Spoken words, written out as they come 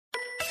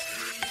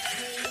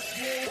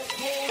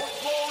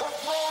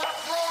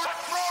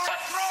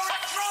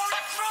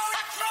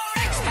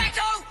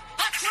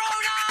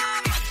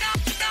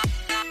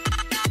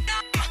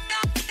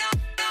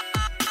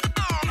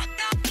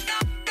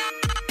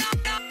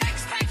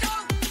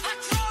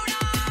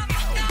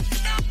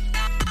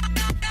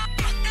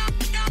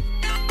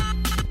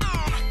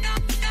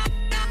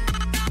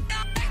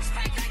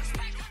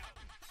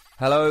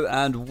Hello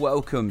and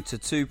welcome to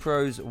Two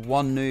Pros,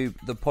 One Noob,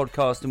 the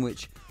podcast in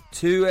which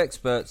two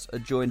experts are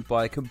joined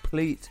by a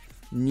complete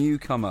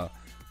newcomer.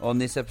 On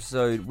this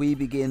episode, we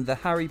begin the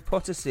Harry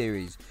Potter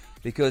series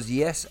because,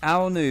 yes,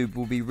 our noob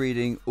will be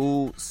reading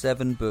all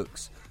 7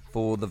 books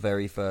for the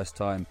very first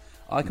time.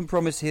 I can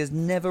promise he has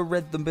never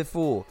read them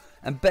before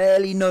and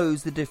barely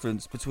knows the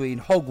difference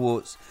between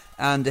Hogwarts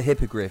and a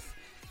hippogriff.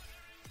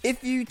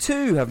 If you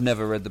too have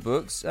never read the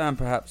books and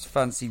perhaps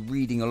fancy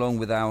reading along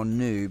with our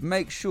noob,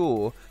 make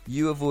sure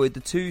you avoid the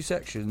 2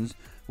 sections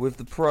with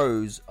the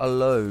pros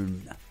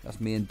alone. That's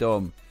me and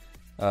Dom.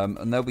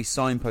 And they'll be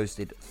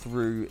signposted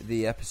through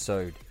the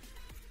episode.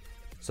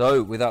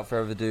 So, without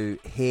further ado,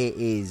 here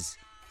is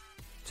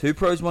Two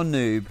Pros, One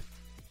Noob,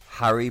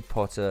 Harry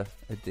Potter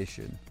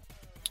edition.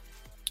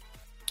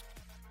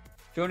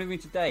 Joining me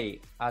today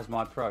as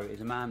my pro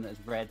is a man that has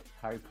read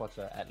Harry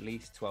Potter at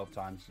least 12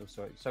 times,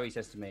 so he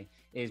says to me,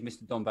 is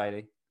Mr. Dom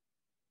Bailey.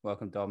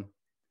 Welcome, Dom.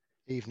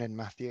 Evening,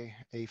 Matthew.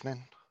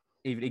 Evening.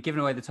 Giving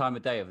away the time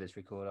of day of this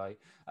record, are you?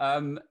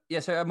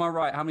 So am I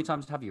right? How many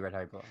times have you read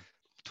Harry Potter?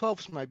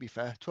 12's maybe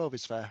fair. 12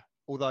 is fair.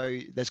 Although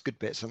there's good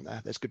bits, isn't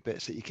there? There's good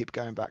bits that you keep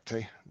going back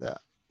to that are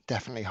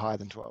definitely higher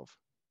than 12.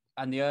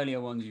 And the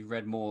earlier ones you've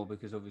read more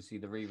because obviously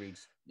the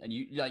rereads. And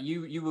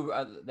you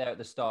were there at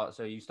the start,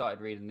 so you started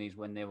reading these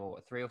when they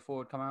were 3 or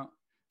 4 had come out?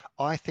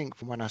 I think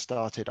from when I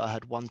started, I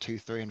had 1, 2,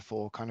 3, and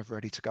 4 kind of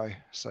ready to go.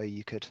 So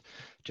you could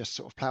just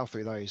sort of plow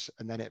through those,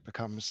 and then it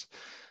becomes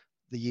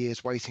the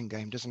year's waiting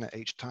game, doesn't it,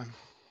 each time?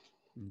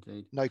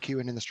 Indeed. No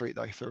queuing in the street,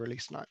 though, for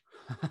release night.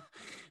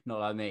 Not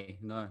like me.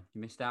 No,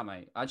 you missed out,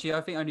 mate. Actually,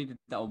 I think I only did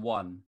that on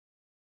 1.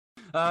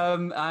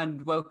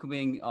 And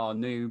welcoming our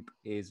noob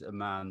is a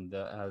man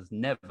that has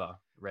never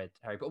read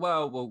Harry Potter.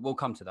 Well, we'll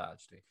come to that,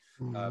 actually.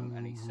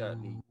 And he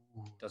certainly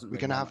doesn't. We're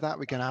going to have that.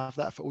 We're going to have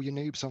that for all your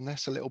noobs on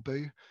this. A little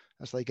boo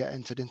as they get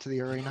entered into the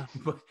arena.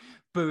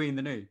 Booing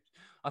the noobs.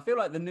 I feel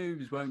like the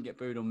noobs won't get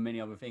booed on many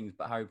other things,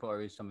 but Harry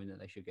Potter is something that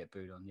they should get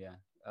booed on, yeah.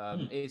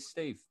 It's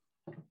Steve.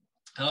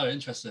 Hello,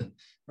 interesting.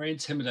 Very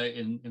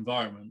intimidating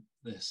environment,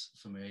 this,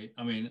 for me.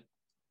 I mean,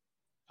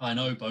 I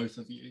know both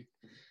of you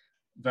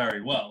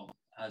very well,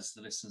 as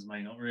the listeners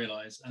may not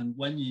realise. And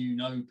when you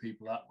know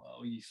people that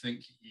well, you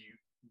think you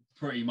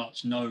pretty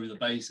much know the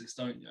basics,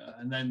 don't you?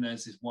 And then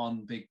there's this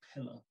one big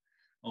pillar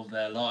of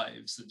their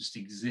lives that just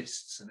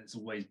exists and it's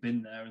always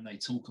been there and they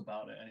talk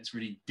about it and it's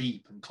really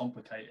deep and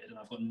complicated and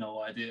I've got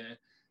no idea.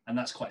 And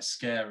that's quite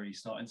scary,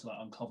 starting to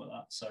uncover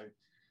that. So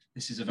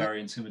this is a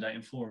very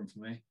intimidating forum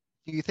for me.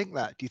 Do you think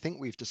that? Do you think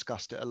we've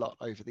discussed it a lot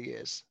over the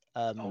years?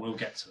 We'll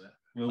get to it.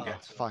 We'll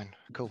get to it. Fine,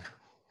 cool.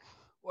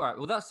 All right,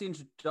 well, that's the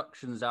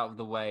introductions out of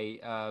the way.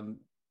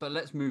 But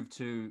let's move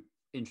to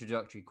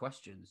introductory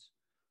questions.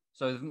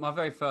 So my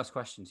very first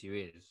question to you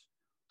is,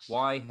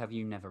 why have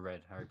you never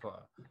read Harry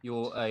Potter?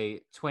 You're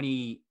a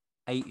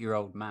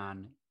 28-year-old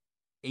man,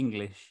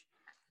 English,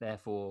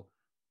 therefore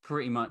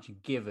pretty much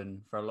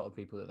given for a lot of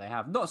people that they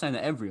have. Not saying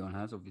that everyone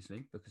has,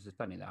 obviously, because there's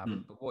plenty that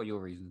haven't, but what are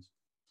your reasons?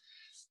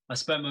 I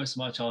spent most of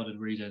my childhood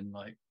reading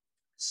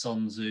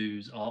Sun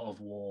Tzu's Art of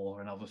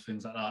War and other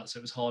things like that. So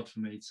it was hard for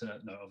me to,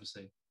 no,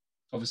 obviously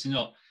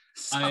not.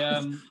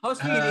 I was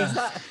thinking,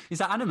 is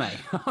that anime?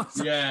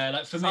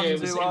 Yeah, for me,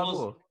 it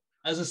was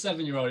as a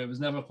 7-year-old, it was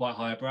never quite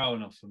highbrow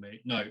enough for me.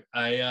 No,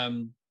 Here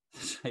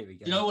we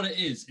go. You know what it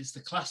is? It's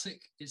the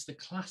classic. I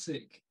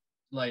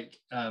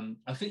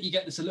think you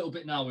get this a little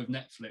bit now with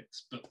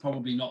Netflix, but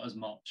probably not as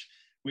much,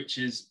 which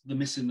is the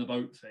missing the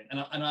boat thing.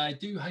 And I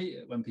do hate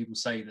it when people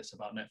say this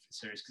about Netflix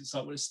series, because it's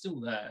well, it's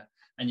still there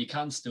and you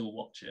can still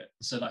watch it.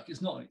 So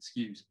it's not an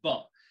excuse.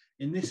 But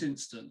in this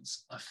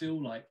instance, I feel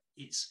like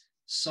it's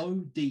so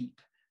deep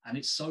and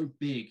it's so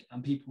big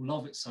and people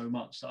love it so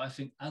much that I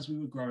think as we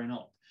were growing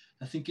up,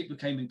 I think it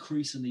became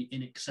increasingly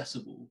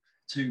inaccessible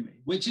to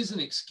me, which is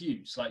an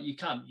excuse.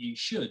 You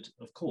should,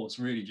 of course,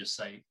 really just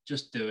say,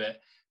 just do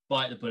it,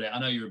 bite the bullet. I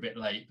know you're a bit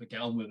late, but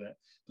get on with it.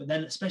 But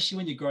then, especially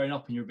when you're growing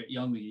up and you're a bit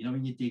younger,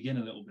 when you dig in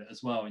a little bit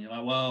as well, and you're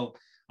like, well,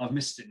 I've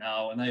missed it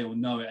now, and they all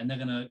know it, and they're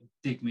going to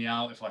dig me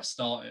out if I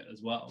start it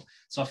as well.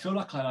 So I feel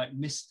like I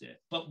missed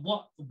it. But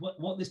what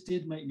this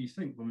did make me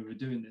think when we were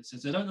doing this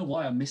is I don't know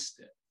why I missed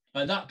it.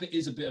 That bit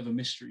is a bit of a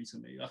mystery to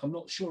me. I'm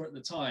not sure at the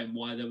time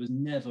why there was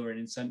never an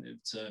incentive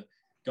to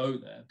go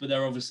there, but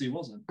there obviously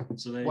wasn't.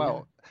 So there you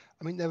go.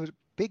 I mean, there was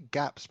big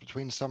gaps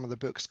between some of the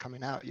books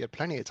coming out. You had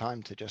plenty of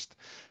time to just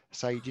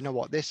say, do you know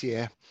what, this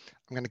year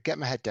I'm going to get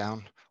my head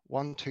down,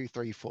 1, 2,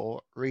 3,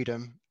 4, read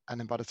them, and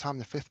then by the time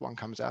the 5th one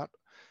comes out,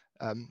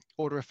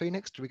 Order of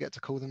Phoenix, do we get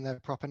to call them their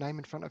proper name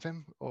in front of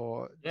him,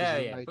 or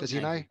does he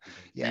know?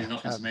 Yeah,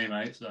 nothing to me,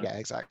 mate. So. Yeah,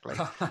 exactly.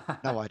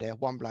 No idea.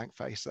 One blank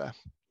face there.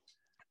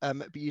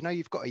 But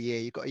you've got a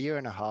year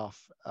and a half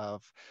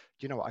of,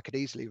 do you know what, I could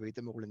easily read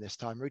them all in this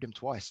time, read them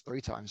twice, 3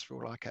 times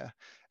for all I care.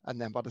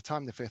 And then by the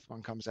time the 5th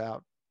one comes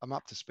out, I'm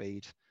up to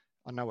speed.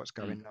 I know what's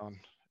going on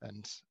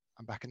and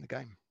I'm back in the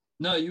game.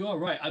 No, you are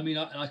right. I mean,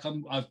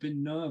 I've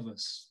been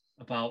nervous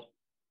about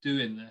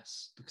doing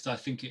this because I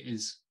think it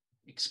is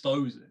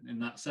exposing in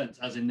that sense,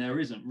 as in there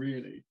isn't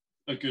really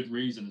a good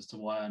reason as to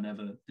why I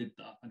never did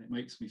that. And it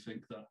makes me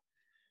think that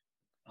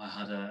I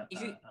had a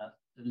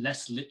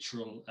less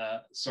literary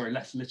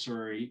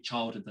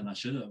childhood than I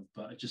should have,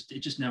 but it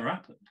just never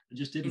happened. It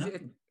just didn't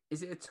happen.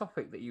 Is it a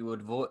topic that you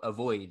would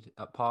avoid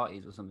at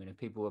parties or something if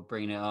people were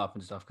bringing it up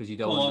and stuff because you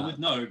don't Well, want I that?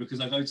 would know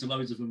because I go to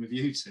loads of them with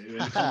you two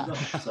and it comes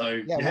up. So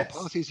Yeah, yes. what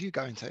parties are you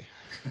going to?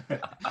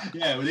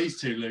 Yeah, well,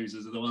 these two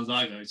losers are the ones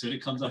I go to, and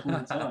it comes up all the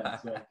time.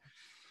 So.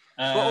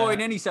 Or in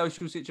any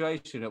social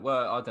situation at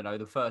work, I don't know,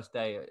 the first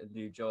day at a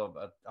new job,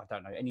 I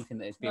don't know, anything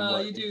that is being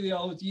worked. You do the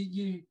old,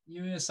 you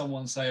hear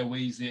someone say a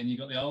Weasley and you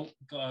got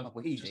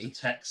just a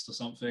text or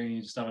something, and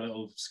you just have a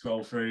little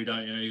scroll through,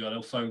 don't you? You got a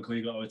little phone call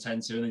you got to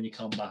attend to, and then you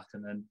come back,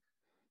 and then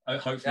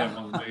hopefully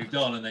everyone's moved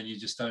on, and then you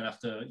just don't have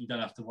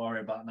to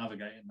worry about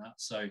navigating that.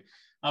 So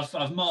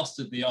I've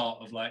mastered the art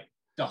of like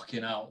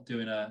ducking out,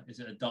 doing is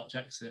it a Dutch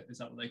exit? Is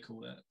that what they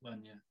call it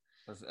when you?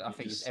 I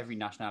think it's every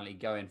nationality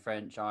going,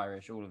 French,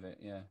 Irish, all of it.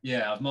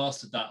 Yeah, I've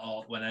mastered that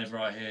art. Whenever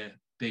I hear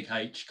Big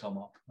H come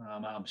up,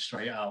 I'm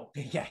straight out.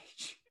 Big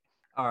H.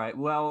 All right.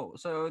 Well,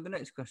 so the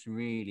next question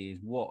really is,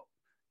 what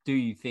do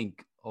you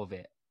think of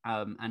it?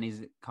 And is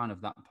it kind of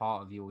that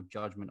part of your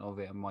judgment of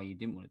it and why you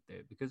didn't want to do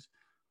it? Because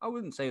I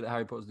wouldn't say that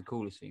Harry Potter's the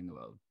coolest thing in the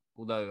world,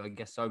 although I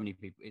guess so many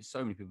people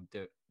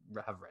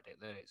have read it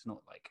that it's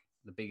not like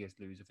the biggest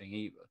loser thing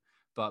either.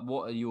 But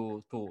what are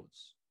your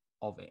thoughts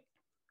of it?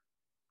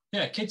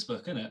 Yeah, kids'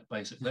 book, isn't it?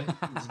 Basically,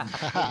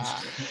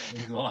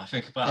 is what I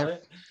think about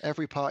it.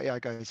 Every party I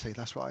go to,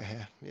 that's what I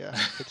hear. Yeah.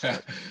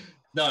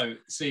 No,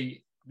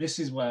 see, this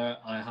is where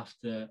I have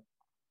to.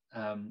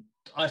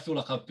 I feel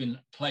like I've been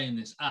playing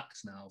this act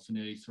now for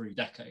nearly 3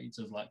 decades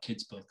of like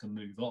kids' book and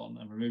move on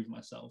and remove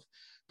myself.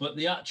 But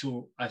the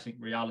actual, I think,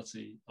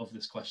 reality of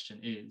this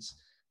question is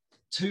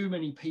too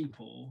many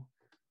people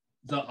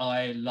that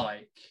I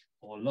like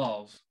or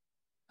love,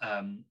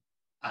 and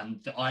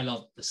that I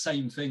love the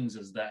same things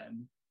as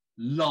them,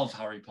 love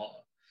Harry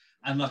Potter.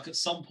 And like at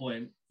some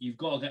point you've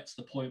got to get to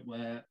the point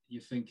where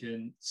you're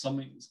thinking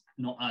something's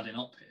not adding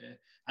up here,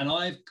 and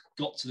I've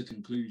got to the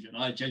conclusion,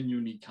 I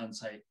genuinely can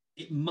say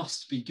it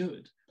must be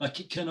good. Like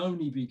it can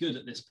only be good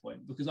at this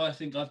point, because I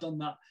think I've done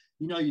that,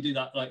 you do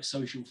that like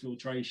social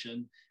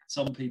filtration,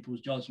 some people's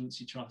judgments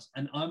you trust,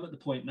 and I'm at the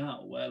point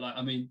now where like,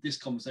 I mean, this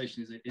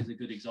conversation is a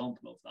good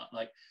example of that.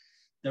 Like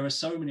there are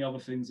so many other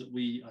things that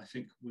I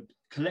think would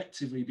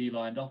collectively be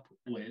lined up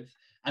with.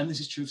 And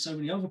this is true of so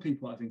many other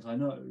people I think I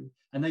know,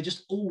 and they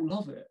just all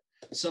love it.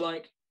 So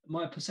like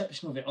my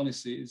perception of it,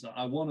 honestly, is that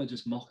I want to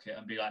just mock it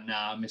and be like,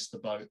 nah, I missed the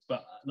boat.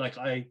 But like,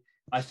 I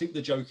think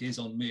the joke is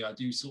on me. I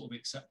do sort of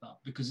accept that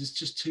because it's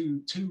just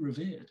too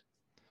revered.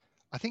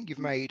 I think you've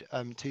made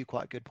 2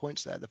 quite good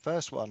points there. The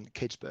first one,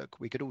 kids' book,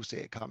 we could all see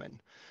it coming.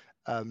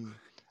 And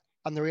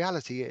the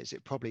reality is,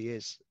 it probably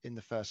is in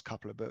the first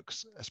couple of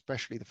books,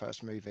 especially the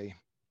first movie.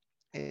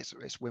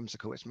 It's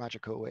whimsical, it's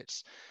magical,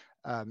 it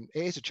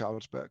is a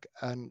child's book,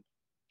 and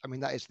I mean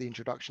that is the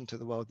introduction to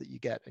the world that you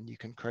get, and you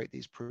can create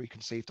these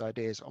preconceived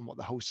ideas on what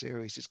the whole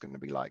series is going to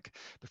be like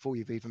before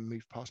you've even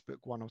moved past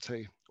book 1 or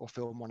 2, or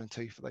film 1 and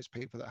 2 for those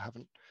people that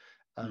haven't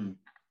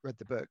read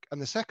the book.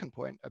 And the second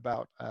point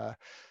about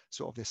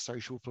sort of this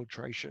social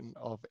filtration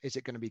of, is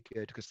it going to be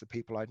good because the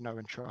people I know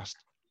and trust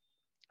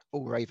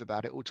all rave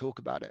about it, all talk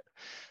about it.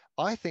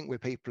 I think we're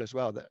people as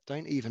well that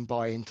don't even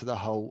buy into the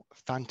whole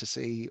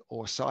fantasy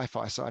or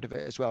sci-fi side of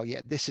it as well.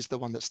 Yet this is the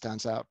one that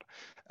stands out,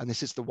 and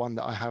this is the one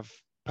that I have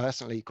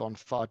personally gone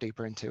far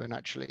deeper into and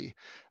actually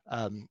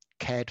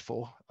cared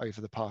for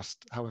over the past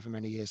however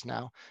many years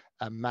now.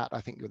 Matt, I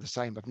think you're the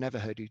same. I've never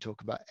heard you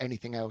talk about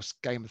anything else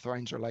Game of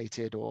Thrones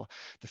related, or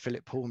the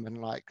Philip Pullman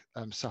like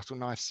Subtle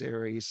Knife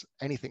series,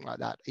 anything like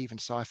that, even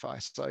sci-fi.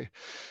 So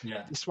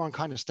yeah, this one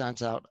kind of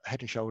stands out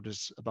head and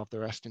shoulders above the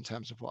rest in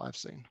terms of what I've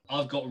seen.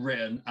 I've got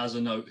written as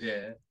a note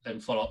here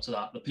and follow up to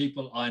that, the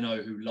people I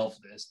know who love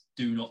this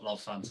do not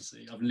love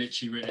fantasy. I've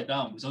literally written it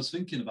down because I was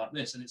thinking about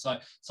this, and it's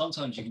like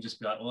sometimes you can just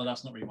be like, well,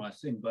 that's not really my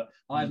thing. But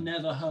I've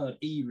never heard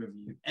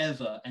e-review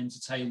ever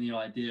entertain the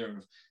idea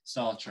of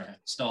Star Trek,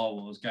 Star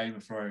Wars, Game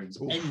of Thrones,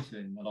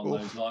 anything along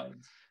those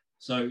lines.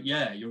 So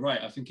yeah, you're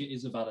right. I think it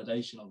is a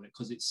validation of it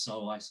because it's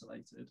so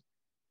isolated.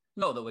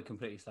 Not that we're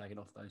completely slagging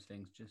off those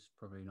things, just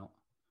probably not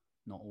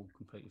all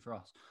completely for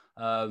us.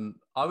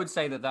 I would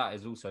say that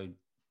is also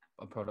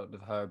a product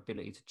of her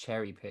ability to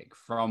cherry pick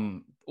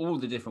from all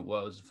the different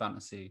worlds of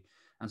fantasy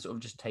and sort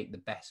of just take the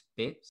best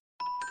bits.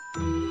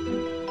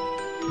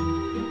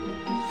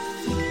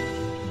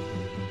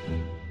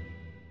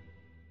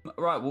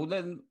 Right, well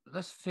then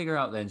let's figure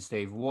out then,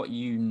 Steve, what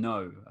you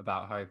know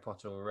about Harry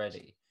Potter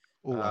already.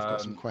 Oh, I've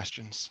got some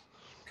questions.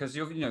 Because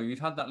you've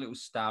had that little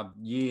stab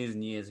years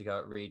and years ago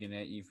at reading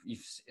it.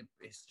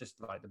 It's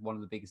just like one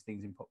of the biggest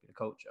things in popular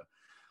culture.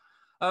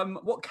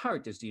 What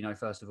characters do you know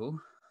first of all?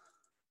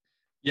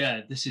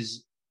 Yeah,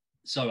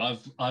 so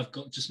I've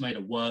just made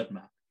a word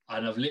map,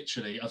 and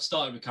I've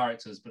started with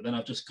characters, but then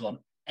I've just gone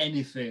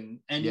any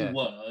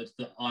word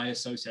that I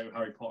associate with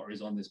Harry Potter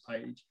is on this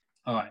page.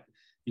 All right.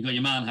 You got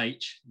your man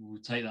H.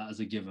 We'll take that as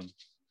a given.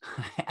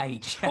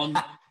 H.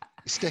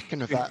 Sticking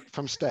with that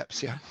from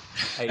steps, yeah.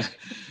 H.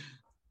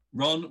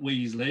 Ron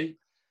Weasley,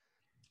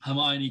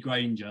 Hermione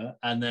Granger,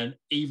 and then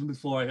even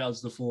before I got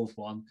to the fourth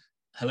one,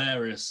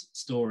 hilarious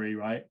story,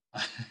 right?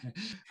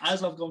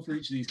 As I've gone through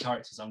each of these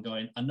characters, I'm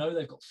going, I know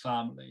they've got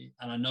family,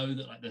 and I know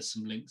that like there's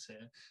some links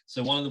here.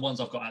 So one of the ones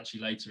I've got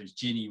actually later is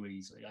Ginny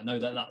Weasley. I know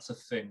that that's a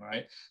thing,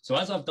 right? So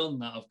as I've done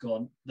that, I've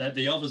gone,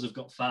 the others have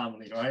got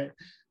family, right?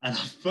 And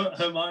I've put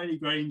Hermione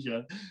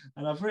Granger,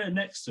 and I've written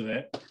next to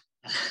it,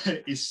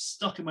 it's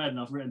stuck in my head, and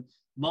I've written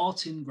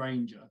Martin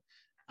Granger.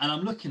 And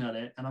I'm looking at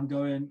it, and I'm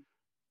going,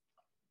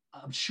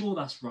 I'm sure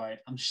that's right.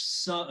 I'm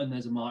certain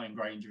there's a Martin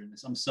Granger in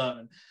this. I'm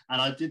certain.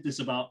 And I did this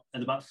about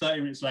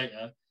 30 minutes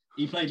later.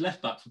 He played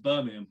left back for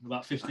Birmingham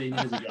about 15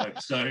 years ago.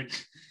 So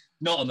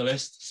not on the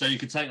list. So you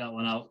could take that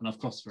one out, and I've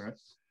crossed for it.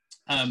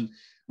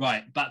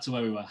 Right, back to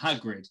where we were.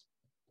 Hagrid.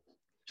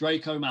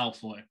 Draco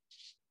Malfoy.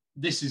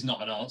 This is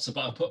not an answer,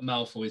 but I put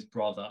Malfoy's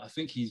brother. I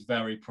think he's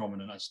very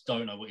prominent. I just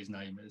don't know what his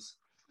name is.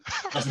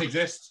 Doesn't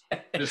exist.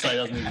 Just say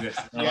doesn't exist.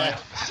 All right.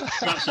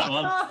 Scratch that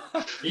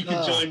one. He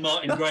could join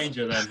Martin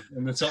Granger then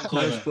in the top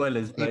corner. No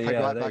spoilers, but He played yeah,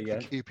 right there back you go.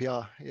 for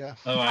QPR. Yeah.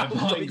 All right,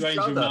 Martin His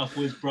Granger and brother.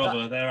 Malfoy's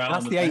brother. They're out.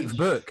 That's on the bench. eighth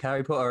book,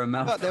 Harry Potter and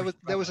Malfoy. But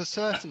there was a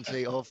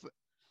certainty of,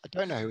 I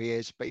don't know who he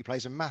is, but he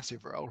plays a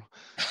massive role.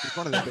 He's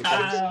one of the big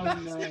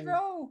ones. Oh,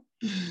 no.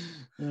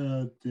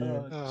 Oh,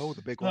 dear. All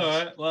the big ones. All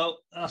right, well,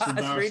 that's That's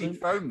embarrassing. really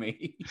thrown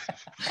me.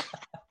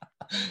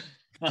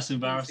 That's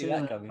embarrassing. that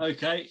Isn't it? coming.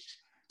 Okay,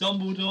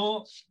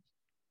 Dumbledore,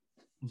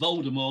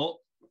 Voldemort,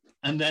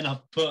 and then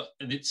I've put,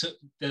 and it took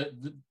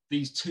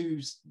these two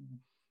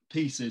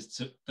pieces.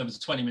 There was a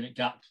 20-minute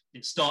gap.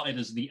 It started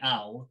as the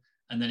owl,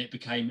 and then it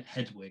became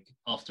Hedwig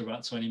after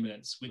about 20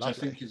 minutes, which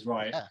Lovely. I think is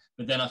right. Yeah.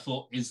 But then I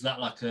thought, is that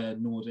like a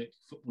Nordic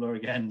footballer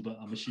again? But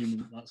I'm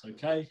assuming that's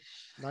okay.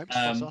 Nope,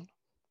 spot on.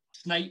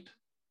 Snape,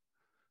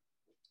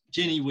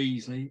 Ginny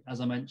Weasley, as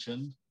I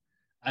mentioned,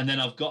 and then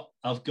I've got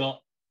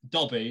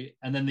Dobby,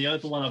 and then the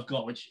other one I've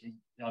got, which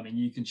I mean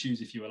you can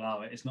choose if you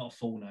allow it. It's not a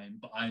full name,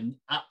 but I'm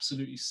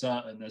absolutely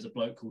certain there's a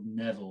bloke called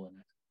Neville in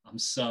it. I'm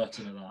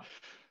certain of that.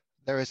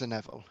 There is a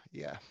Neville,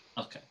 yeah.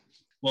 Okay.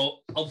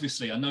 Well,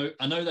 obviously, I know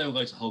they all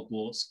go to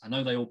Hogwarts. I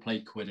know they all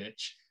play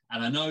Quidditch,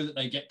 and I know that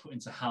they get put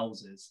into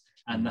houses.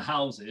 And the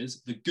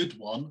houses, the good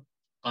one,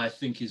 I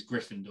think, is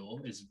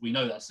Gryffindor. We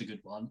know that's the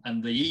good one,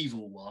 and the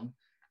evil one,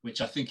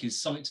 which I think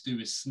is something to do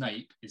with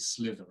Snape, is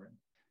Slytherin.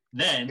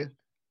 Then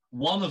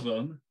one of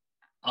them,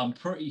 I'm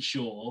pretty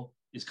sure,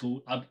 is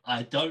called.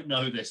 I don't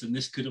know this, and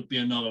this could be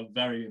another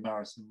very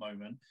embarrassing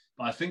moment.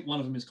 But I think one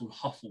of them is called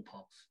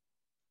Hufflepuff.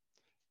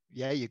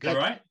 Yeah, you're good.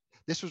 All right.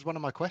 This was one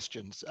of my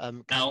questions.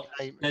 Now,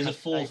 there's a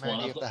fourth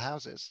one. Any of the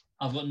houses?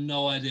 I've got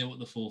no idea what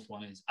the fourth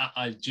one is.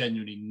 I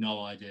genuinely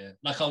no idea.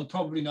 Like, I'll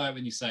probably know it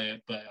when you say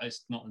it, but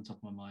it's not on top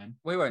of my mind.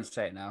 We won't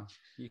say it now.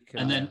 You can,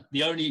 and then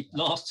the only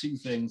last two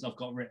things I've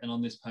got written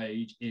on this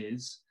page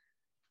is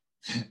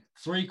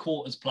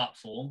 3/4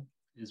 platform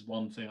is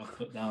one thing I've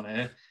put down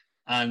here,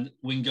 and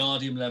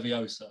Wingardium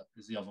Leviosa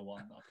is the other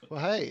one that I put.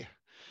 Well, hey,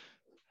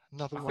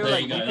 another one. There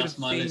like you go. you That's could've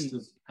my seen- list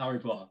of Harry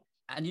Potter.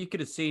 And you could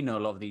have seen a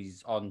lot of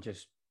these on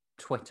just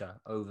Twitter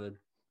over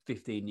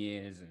 15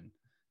 years and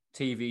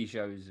TV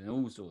shows and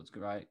all sorts,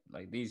 right?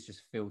 Like these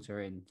just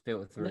filter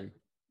through.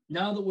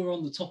 Now that we're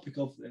on the topic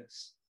of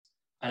this,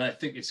 and I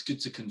think it's good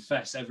to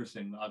confess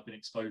everything that I've been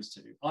exposed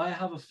to, I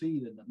have a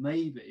feeling that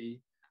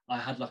maybe I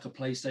had like a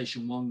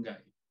PlayStation 1 game,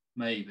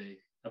 maybe,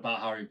 about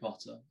Harry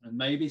Potter. And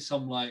maybe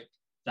some like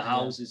the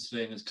houses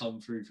thing has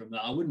come through from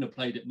that. I wouldn't have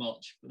played it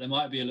much, but there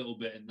might be a little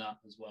bit in that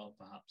as well,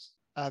 perhaps.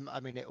 I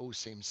mean, it all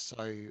seems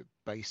so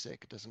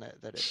basic, doesn't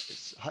it? That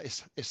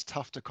it's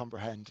tough to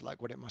comprehend, like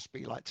what it must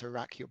be like to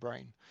rack your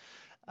brain.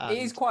 It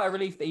is quite a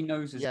relief that he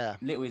knows as Yeah.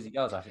 little as he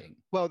does, I think.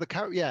 Well,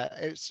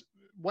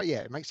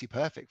 it makes you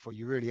perfect for.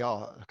 You really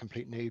are a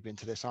complete noob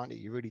into this, aren't you?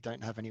 You really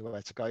don't have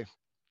anywhere to go.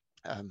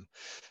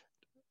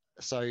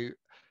 So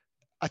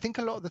I think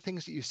a lot of the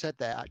things that you said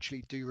there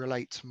actually do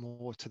relate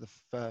more to the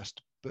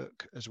first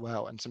book as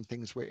well, and some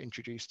things we're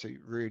introduced to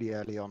really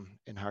early on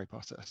in Harry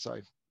Potter.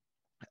 So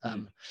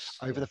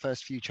over the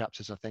first few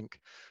chapters, I think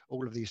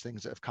all of these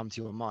things that have come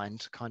to your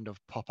mind kind of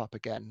pop up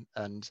again.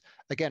 And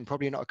again,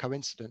 probably not a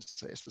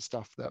coincidence. It's the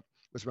stuff that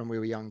was when we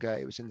were younger.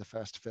 It was in the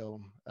first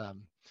film.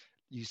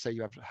 You say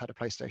you have had a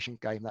PlayStation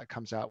game that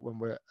comes out when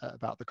we're at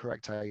about the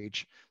correct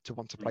age to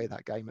want to play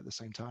that game at the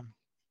same time.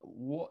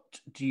 What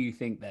do you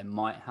think then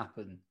might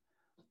happen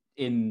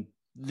in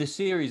the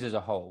series as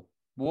a whole?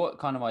 What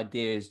kind of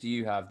ideas do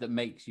you have that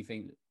makes you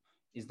think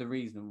is the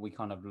reason we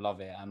kind of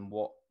love it, and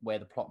where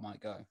the plot might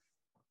go?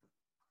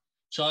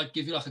 Shall I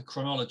give you like a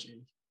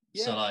chronology?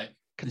 Yeah. So like,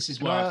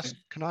 Can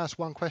I ask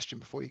one question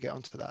before you get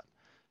onto that?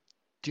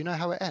 Do you know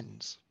how it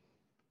ends?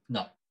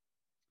 No.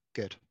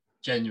 Good.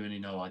 Genuinely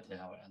no idea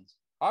how it ends.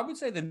 I would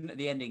say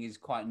the ending is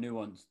quite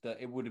nuanced, that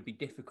it would be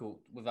difficult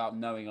without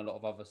knowing a lot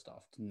of other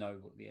stuff to know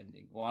what the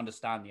ending or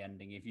understand the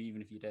ending,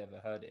 even if you'd ever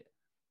heard it.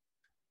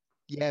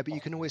 Yeah, but you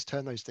can always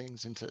turn those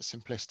things into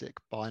simplistic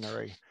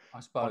binary. I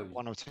suppose.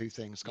 One or two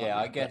things. Can't Yeah,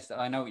 you? I guess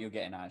I know what you're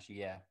getting at,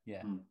 actually.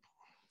 Yeah.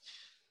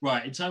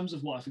 Right. In terms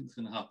of what I think is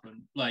going to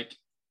happen, like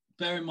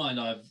bear in mind,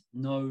 I have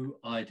no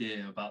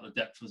idea about the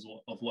depth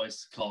of what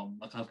is to come.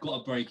 Like, I've got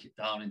to break it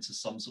down into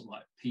some sort of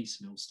like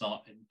piecemeal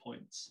starting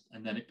points,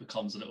 and then it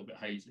becomes a little bit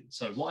hazy.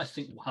 So what I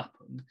think will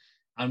happen,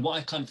 and what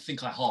I kind of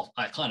think I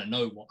kind of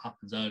know what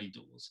happens early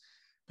doors.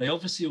 They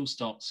obviously all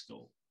start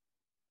school.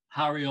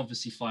 Harry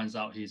obviously finds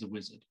out he's a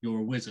wizard. You're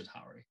a wizard,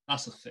 Harry.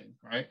 That's a thing,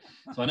 right?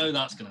 So I know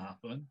that's going to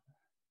happen.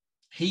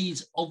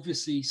 He's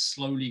obviously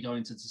slowly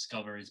going to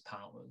discover his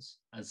powers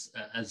as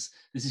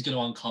this is going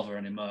to uncover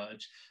and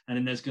emerge. And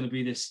then there's going to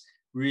be this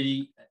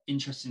really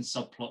interesting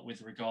subplot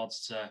with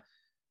regards to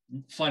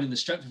finding the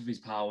strength of his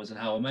powers and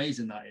how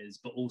amazing that is,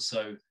 but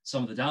also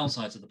some of the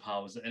downsides of the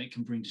powers, and it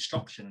can bring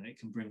destruction and it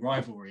can bring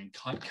rivalry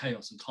and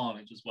chaos and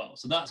carnage as well.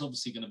 So that's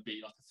obviously going to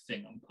be like a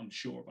thing. I'm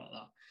sure about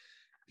that.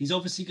 He's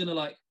obviously going to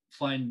like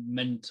find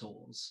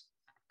mentors,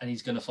 and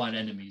he's going to find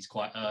enemies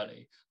quite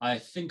early. I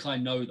think I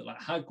know that like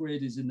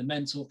Hagrid is in the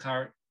mentor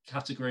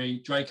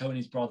category. Draco and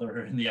his brother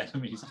are in the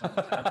enemies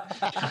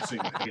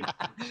category.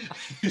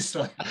 It's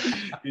like,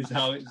 is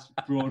how it's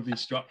broadly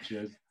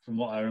structured from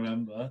what I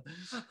remember.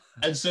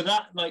 And so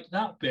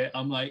that bit,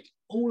 I'm like,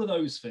 all of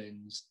those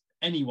things,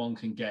 anyone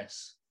can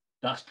guess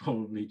that's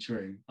probably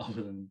true,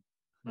 other than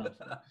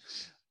nothing.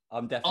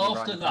 I'm definitely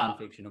writing fan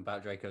fiction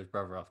about Draco's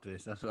brother after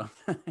this. That's what.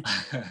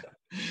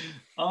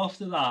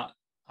 After that,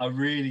 I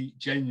really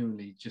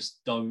genuinely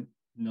just don't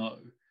know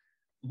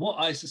what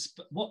I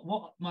suspect.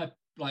 What my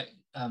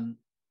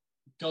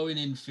going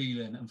in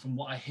feeling, and from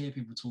what I hear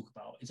people talk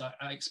about, is I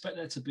expect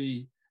there to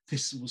be.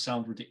 This will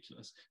sound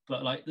ridiculous,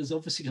 but like there's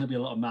obviously going to be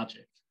a lot of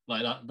magic.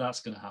 Like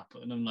that's going to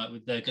happen, and like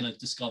they're going to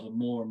discover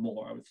more and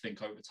more, I would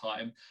think, over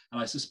time.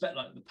 And I suspect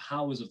like the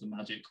powers of the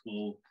magic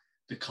will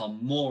become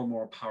more and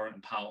more apparent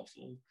and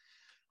powerful.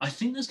 I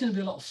think there's going to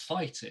be a lot of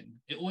fighting.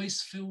 It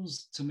always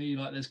feels to me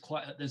like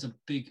there's a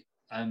big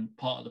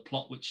part of the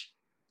plot, which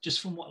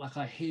just from what like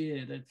I hear,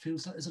 it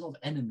feels like there's a lot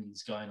of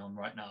enemies going on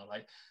right now.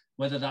 Like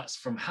whether that's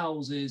from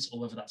houses or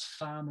whether that's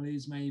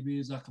families, maybe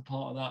is like a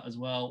part of that as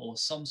well, or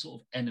some sort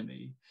of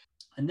enemy.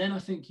 And then I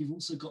think you've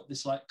also got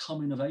this like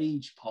coming of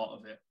age part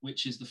of it,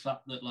 which is the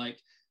fact that like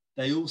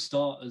they all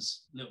start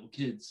as little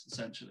kids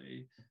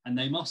essentially, and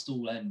they must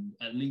all end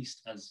at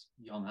least as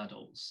young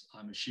adults,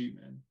 I'm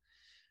assuming.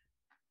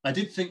 I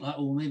did think like,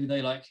 oh, maybe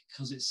they like,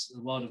 because it's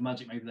the world of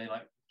magic, maybe they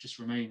like just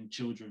remain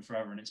children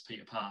forever and it's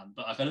Peter Pan.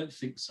 But like, I don't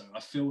think so.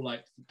 I feel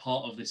like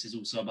part of this is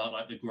also about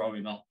like the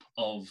growing up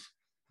of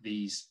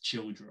these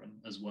children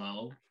as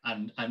well,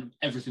 and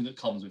everything that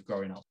comes with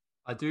growing up.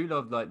 I do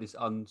love like this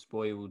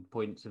unspoiled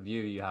points of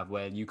view you have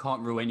where you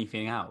can't rule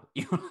anything out.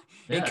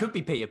 It could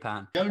be Peter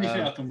Pan. The only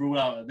thing I can rule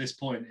out at this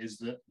point is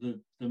that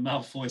the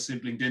Malfoy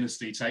sibling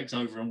dynasty takes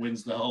over and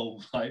wins the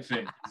whole like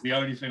thing. It's the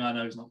only thing I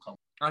know is not coming.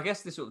 I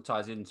guess this sort of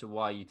ties into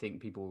why you think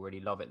people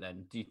really love it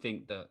then. Do you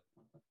think that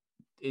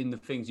in the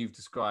things you've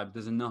described,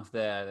 there's enough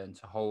there then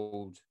to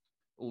hold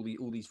all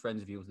these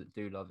friends of yours that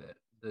do love it?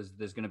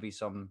 There's going to be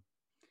some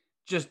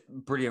just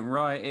brilliant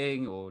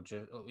writing, or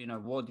just, you know,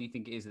 what do you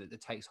think it is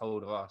that takes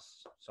hold of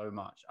us so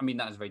much? I mean,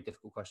 that is a very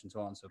difficult question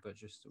to answer, but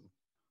just...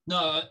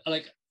 No,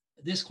 like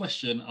this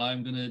question,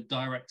 I'm going to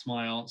direct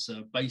my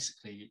answer.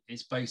 Basically,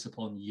 it's based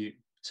upon you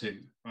too,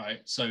 right?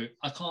 So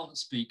I can't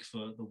speak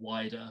for the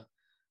wider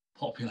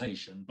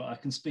population, but I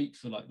can speak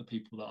for like the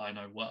people that I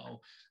know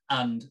well.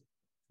 And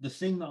the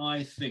thing that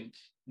I think,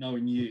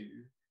 knowing you,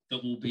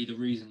 that will be the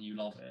reason you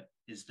love it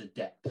is the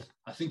depth.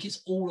 I think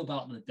it's all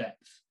about the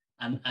depth.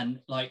 And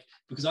like,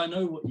 because I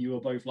know what you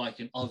are both like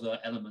in other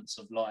elements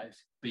of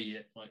life, be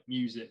it like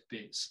music, be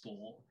it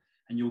sport,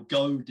 and you'll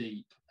go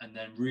deep and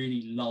then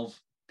really love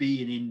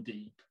being in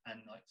deep and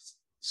like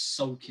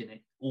soaking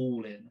it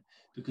all in,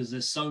 because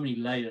there's so many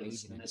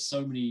layers and there's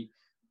so many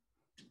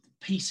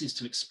pieces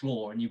to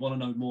explore, and you want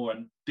to know more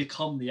and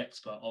become the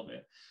expert of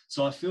it.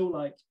 So I feel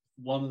like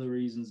one of the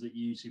reasons that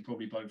you two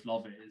probably both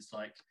love it is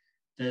like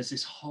there's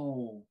this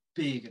whole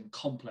big and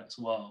complex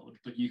world,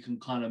 but you can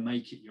kind of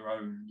make it your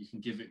own. You can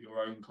give it your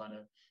own kind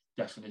of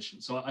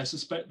definition. So I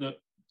suspect that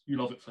you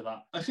love it for that.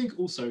 I think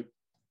also,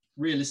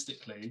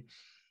 realistically,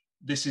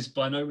 this is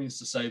by no means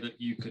to say that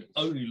you could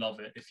only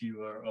love it if you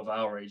were of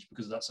our age,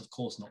 because that's of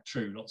course not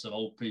true. Lots of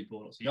old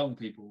people, lots of young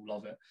people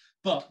love it.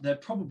 But there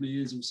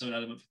probably is also an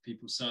element for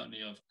people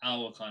certainly of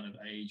our kind of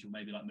age, or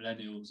maybe like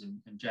millennials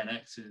and Gen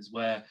Xers,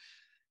 where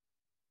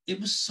it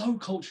was so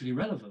culturally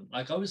relevant.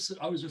 Like I was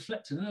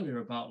reflecting earlier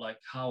about like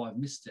how I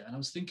missed it. And I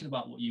was thinking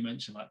about what you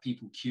mentioned, like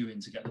people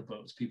queuing to get the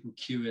books, people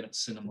queuing at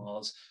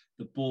cinemas,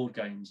 the board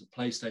games, the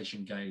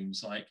PlayStation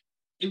games. Like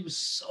it was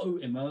so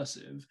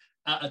immersive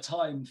at a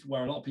time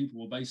where a lot of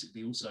people were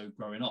basically also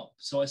growing up.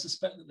 So I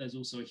suspect that there's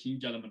also a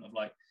huge element of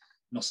like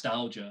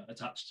nostalgia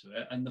attached to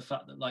it. And the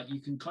fact that like you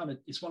can kind of,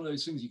 it's one of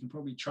those things you can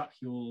probably track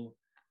your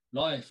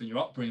life and your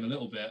upbringing a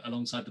little bit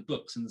alongside the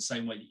books, in the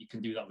same way that you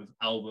can do that with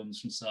albums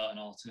from certain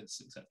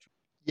artists, etc.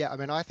 Yeah, I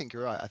mean, I think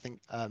you're right. I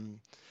think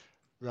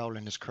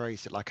Rowling has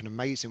created like an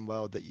amazing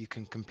world that you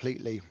can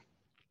completely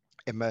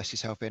immerse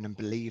yourself in and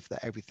believe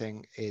that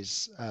everything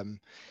is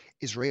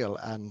real.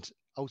 And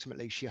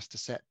ultimately, she has to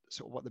set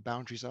sort of what the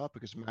boundaries are,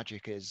 because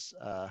magic is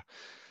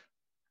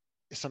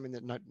is something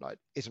that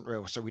isn't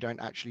real. So we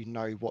don't actually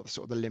know what the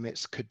sort of the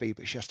limits could be,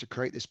 but she has to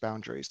create these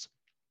boundaries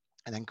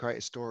and then create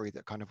a story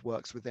that kind of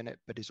works within it,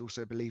 but is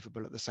also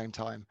believable at the same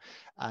time.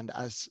 And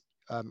as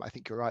I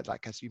think you're right,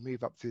 like as you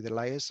move up through the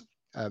layers,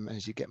 and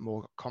as you get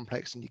more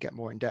complex and you get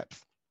more in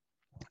depth,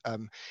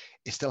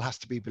 it still has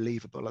to be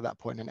believable at that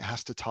point, and it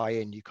has to tie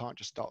in. You can't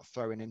just start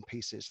throwing in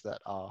pieces that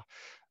are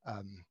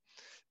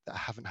that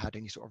haven't had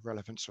any sort of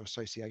relevance or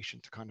association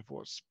to kind of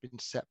what's been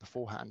set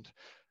beforehand.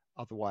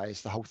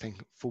 Otherwise, the whole thing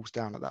falls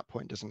down at that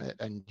point, doesn't it?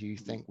 And you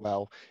think,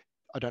 well,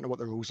 I don't know what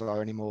the rules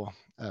are anymore.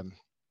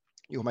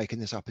 You're making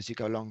this up as you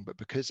go along, but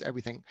because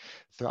everything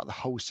throughout the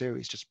whole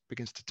series just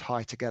begins to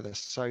tie together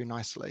so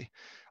nicely,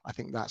 I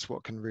think that's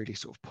what can really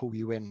sort of pull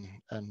you in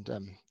and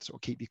sort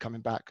of keep you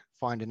coming back,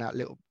 finding out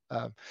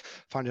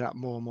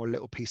more and more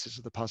little pieces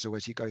of the puzzle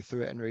as you go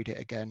through it and read it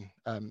again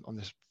on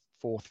this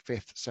fourth,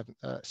 fifth,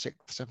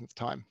 sixth, seventh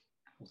time.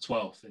 Or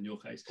 12th in your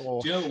case.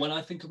 Or, do you know, when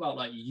I think about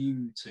like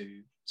you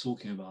two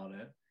talking about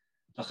it,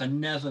 like I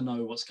never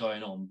know what's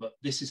going on, but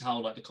this is how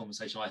like the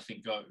conversation I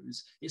think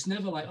goes. It's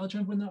never like, oh, do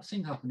you remember when that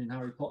thing happened in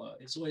Harry Potter?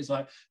 It's always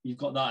like, you've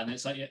got that, and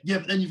it's like, yeah,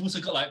 but then you've also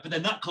got like, but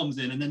then that comes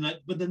in, and then like,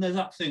 but then there's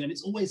that thing, and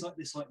it's always like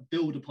this like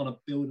build upon a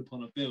build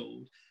upon a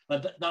build.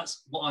 Like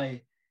that's what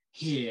I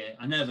hear.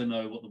 I never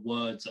know what the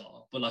words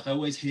are, but like I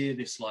always hear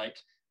this like,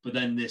 but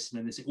then this and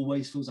then this. It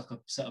always feels like a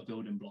set of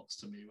building blocks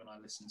to me when I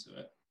listen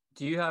to it.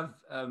 Do you have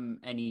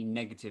any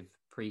negative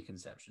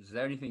preconceptions? Is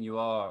there anything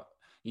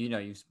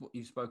you've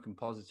spoken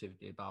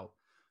positively about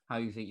how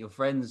you think your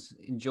friends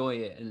enjoy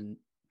it,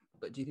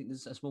 but do you think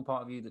there's a small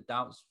part of you that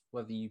doubts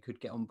whether you could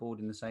get on board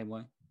in the same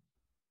way?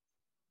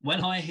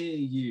 When I hear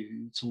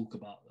you talk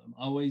about them,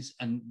 I always,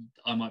 and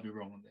I might be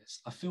wrong on this,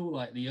 I feel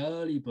like the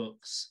early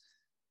books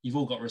you've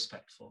all got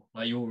respect for.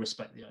 Like you all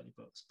respect the early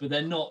books, but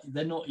they're not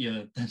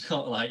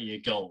like your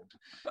gold.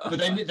 But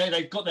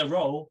they've got their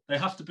role. They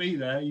have to be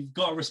there. You've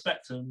got to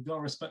respect them. You've got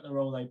to respect the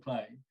role they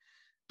play.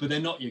 But they're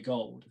not your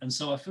gold. And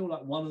so I feel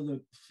like one of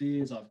the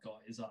fears I've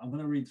got is that I'm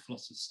going to read The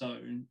Philosopher's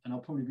Stone and I'll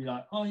probably be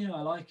like, oh yeah,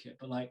 I like it.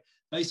 But like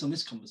based on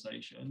this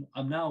conversation,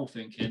 I'm now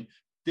thinking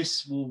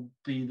this will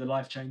be the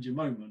life-changing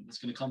moment that's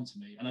going to come to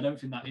me. And I don't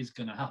think that is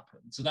going to happen.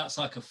 So that's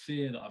like a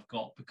fear that I've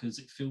got, because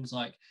it feels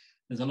like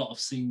there's a lot of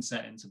scene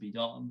setting to be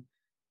done.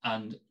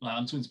 And like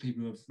I'm talking to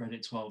people who have read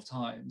it 12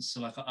 times. So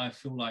like I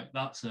feel like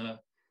that's a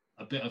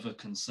bit of a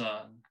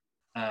concern.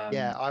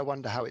 Yeah, I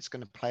wonder how it's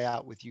going to play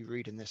out with you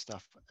reading this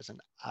stuff as an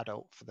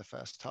adult for the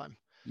first time.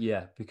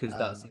 Yeah, because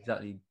that's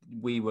exactly,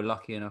 we were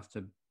lucky enough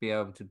to be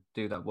able to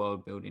do that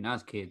world building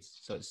as kids.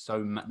 So it's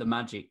the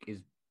magic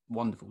is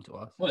wonderful to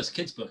us. Well, it's a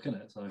kid's book,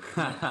 isn't it? So,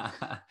 yeah.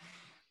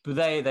 But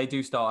they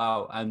do start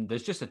out, and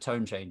there's just a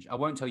tone change. I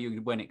won't tell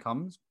you when it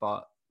comes,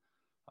 but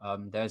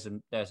there's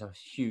a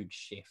huge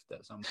shift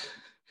at some point.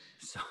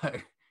 So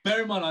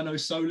bear in mind, I know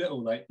so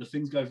little. Like the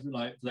things go through,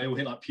 like they all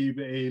hit like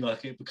puberty.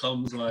 Like it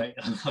becomes like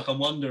I'm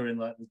wondering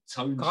like the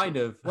tone. Kind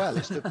of. Well,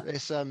 it's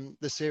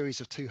the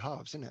series of two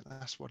halves, isn't it?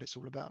 That's what it's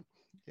all about.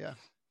 Yeah.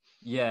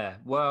 Yeah.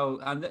 Well,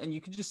 and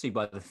you can just see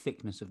by the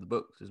thickness of the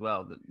books as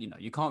well that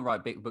you can't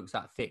write big books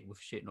that thick with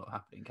shit not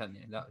happening, can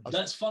you?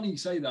 That's funny you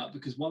say that,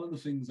 because one of the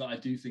ththings that I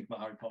do think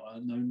about Harry Potter, I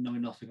know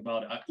nothing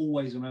about it. I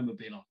always remember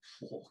being like,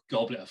 oh,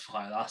 Goblet of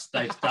Fire.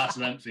 That's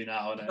lengthy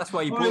now. Isn't it? That's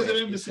why you bought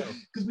it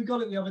because we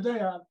got it the other day.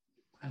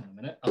 Hang on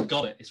a minute, I've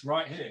got it. It's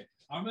right here.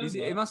 I remember.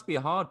 It must be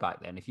a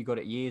hardback then if you got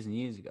it years and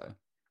years ago.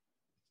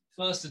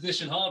 First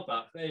edition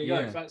hardback. There you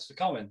go. Thanks for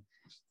coming.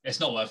 It's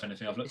not worth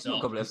anything. I've looked it's it not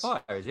up. Goblet of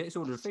Fire, is it? It's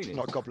Order of Phoenix. It's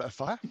not Goblet of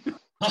Fire.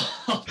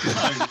 Oh,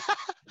 no.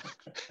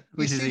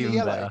 Which is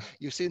even better.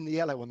 You've seen the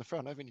yellow on the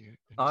front, haven't you?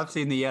 I've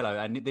seen the yellow,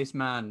 and this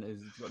man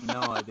has got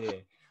no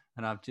idea.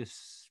 And I've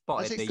just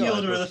spotted the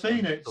yellow. Order of the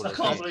Phoenix. I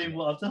can't believe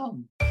what I've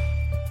done.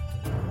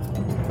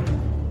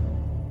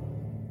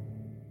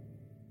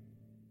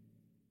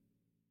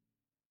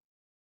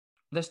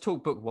 Let's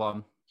talk book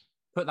one.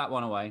 Put that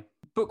one away.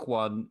 Book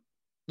one,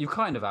 you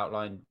kind of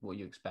outlined what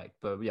you expect,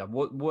 but yeah,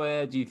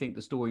 where do you think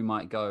the story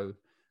might go,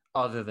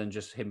 other than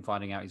just him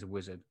finding out he's a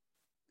wizard?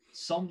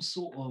 Some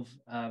sort of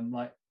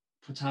like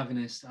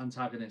protagonist,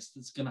 antagonist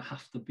that's going to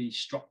have to be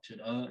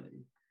structured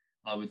early,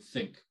 I would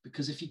think,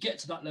 because if you get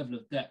to that level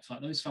of depth,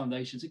 like those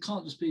foundations, it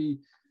can't just be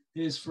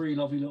here's 3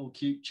 lovely little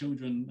cute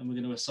children and we're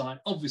going to assign.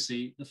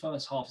 Obviously, the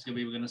first half is going to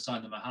be we're going to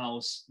assign them a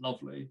house,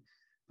 lovely.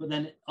 But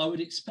then I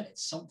would expect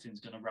something's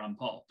going to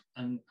ramp up.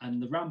 And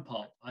the ramp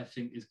up, I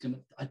think, is going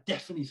to... I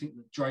definitely think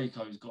that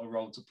Draco's got a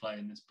role to play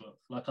in this book.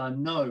 Like, I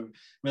know,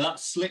 with that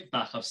slick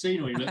back, I've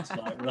seen what he looks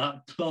like, with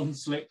that blonde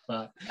slick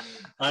back.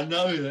 I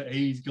know that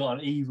he's got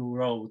an evil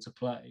role to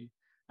play.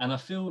 And I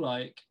feel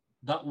like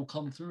that will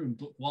come through in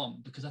book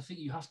one, because I think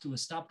you have to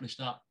establish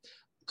that.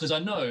 Because I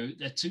know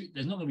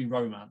there's not going to be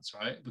romance,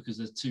 right? Because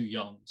they're too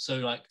young. So,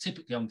 like,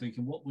 typically I'm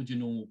thinking, what would your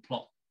normal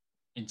plot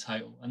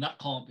entail? And that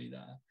can't be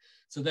there.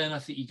 So then I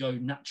think you go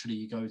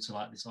to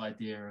like this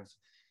idea of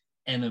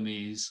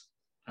enemies,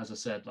 as I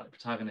said, like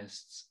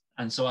protagonists.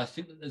 And so I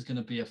think that there's going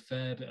to be a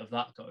fair bit of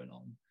that going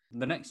on.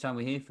 The next time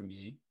we hear from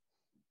you,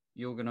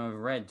 you're going to have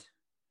read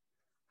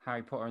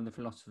Harry Potter and the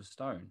Philosopher's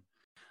Stone.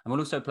 And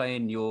we'll also play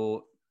in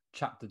your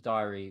chapter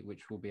diary,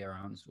 which will be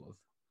around sort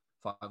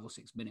of 5 or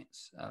 6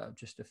 minutes,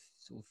 just a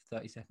sort of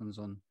 30 seconds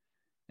on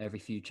every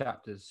few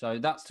chapters. So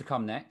that's to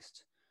come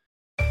next.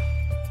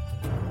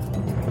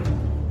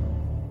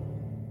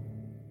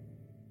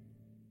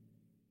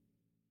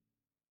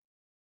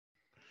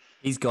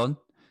 He's gone.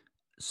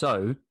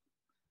 So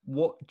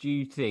what do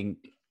you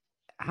think?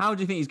 How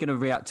do you think he's going to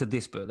react to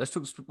this book? Let's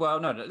talk. Well,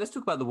 no. Let's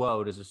talk about the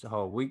world as a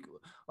whole. We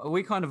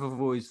kind of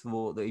have always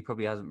thought that he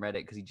probably hasn't read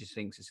it because he just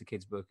thinks it's a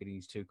kid's book and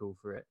he's too cool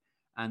for it.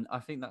 And I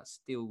think that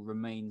still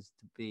remains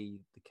to be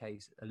the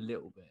case a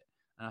little bit.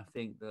 And I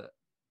think that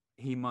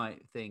he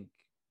might think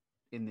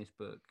in this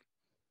book,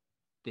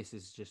 this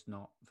is just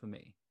not for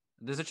me.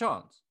 There's a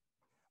chance.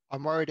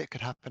 I'm worried it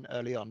could happen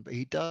early on, but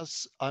he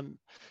does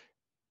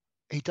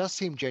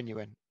seem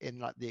genuine in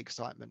like the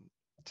excitement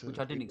Which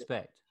I didn't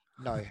expect.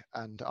 No,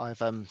 and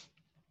I've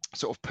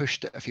sort of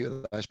pushed a few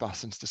of those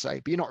buttons to say,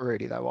 but you're not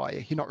really though, are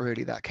you? You're not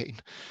really that keen.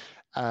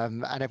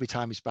 And every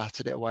time he's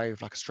batted it away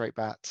with like a straight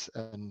bat,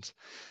 and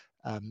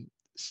it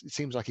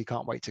seems like he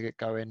can't wait to get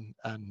going,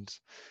 and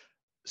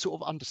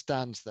sort of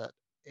understands that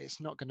it's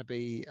not going to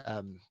be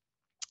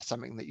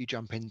something that you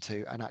jump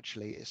into, and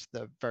actually it's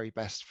the very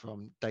best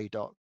from day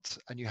dot,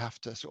 and you have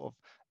to sort of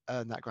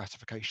earn that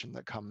gratification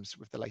that comes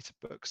with the later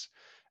books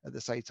at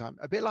the same time.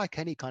 A bit like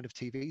any kind of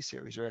TV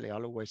series, really.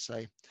 I'll always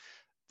say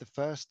the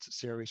first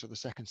series or the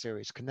second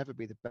series can never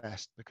be the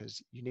best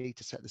because you need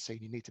to set the scene,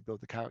 you need to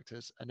build the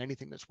characters, and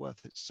anything that's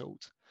worth its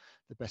salt,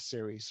 the best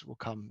series will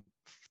come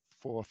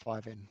 4 or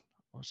 5 in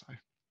or so.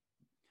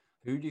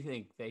 Who do you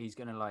think that he's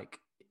going to like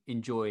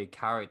enjoy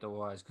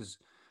character-wise? Because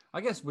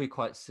I guess we're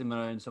quite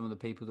similar in some of the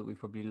people that we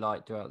probably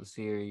liked throughout the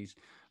series.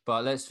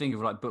 But let's think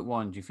of like book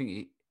one. Do you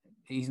think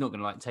he's not going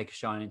to like take a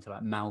shine into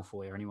like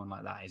Malfoy or anyone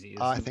like that, is he?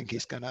 I think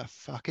he's going to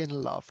fucking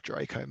love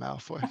Draco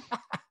Malfoy.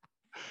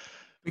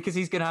 Because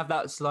he's going to have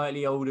that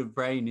slightly older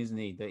brain, isn't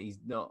he? That he's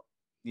not,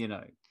 you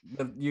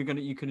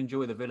can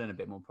enjoy the villain a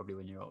bit more probably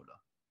when you're older.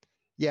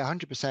 Yeah,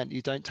 100%.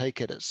 You don't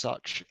take it at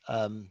such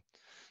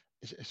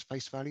is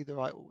face value the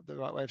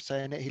right way of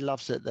saying it? He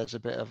loves it. There's a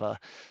bit of a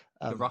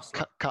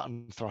cut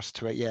and thrust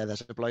to it. Yeah,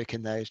 there's a bloke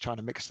in there who's trying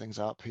to mix things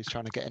up, who's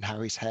trying to get in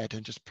Harry's head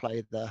and just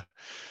play the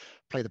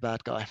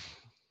bad guy.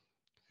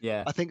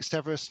 Yeah, I think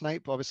Severus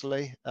Snape,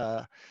 obviously.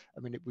 I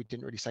mean, we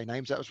didn't really say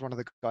names. That was one of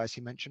the guys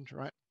he mentioned,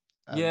 right?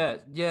 Yeah.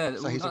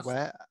 So he's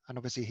aware, and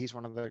obviously he's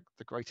one of the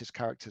greatest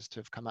characters to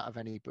have come out of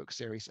any book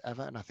series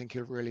ever. And I think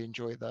he'll really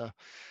enjoy the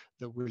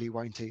will he,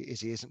 won't he, is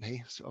he, isn't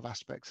he sort of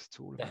aspect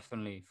to all of it.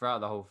 Definitely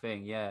throughout the whole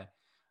thing. Yeah.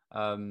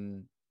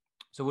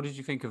 So what did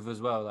you think of as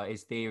well, like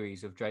his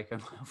theories of Draco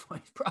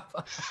Malfoy's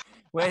brother?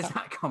 Where's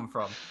that come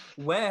from?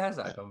 Where has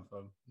that come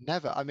from?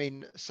 Never. I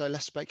mean, so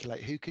let's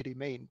speculate. Who could he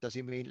mean? Does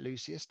he mean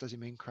Lucius? Does he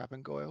mean Crabbe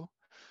and Goyle?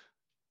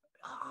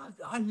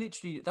 I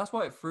literally, that's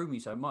why it threw me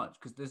so much,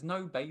 because there's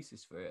no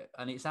basis for it.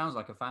 And it sounds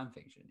like a fan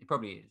fiction. It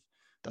probably is.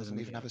 Doesn't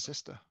even have a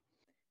sister.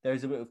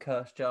 There's a bit of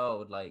cursed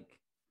child, like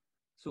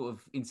sort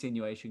of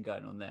insinuation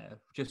going on there,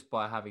 just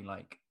by having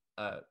like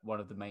one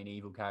of the main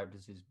evil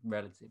characters'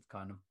 relative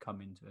kind of come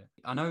into it.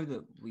 I know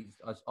that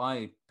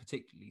I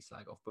particularly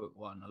slag off book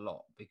one a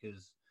lot,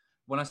 because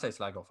when I say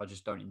slag off, I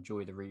just don't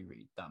enjoy the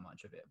reread that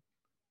much of it.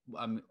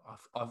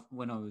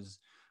 When I was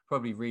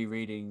probably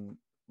rereading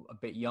a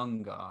bit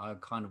younger, I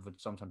kind of would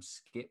sometimes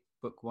skip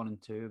book 1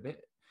 and 2 a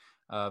bit.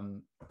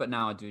 But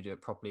now I do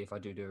it properly if I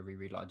do a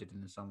reread like I did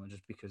in the summer,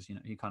 just because,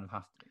 you kind of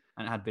have to.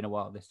 And it had been a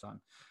while this time.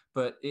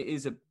 But it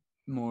is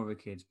more of a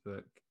kid's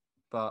book.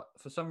 But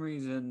for some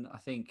reason, I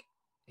think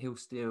he'll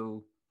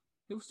still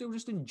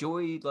just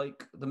enjoy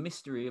like the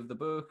mystery of the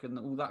book and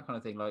all that kind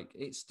of thing. Like,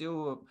 it's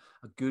still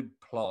a good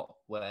plot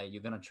where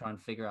you're going to try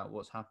and figure out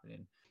what's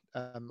happening.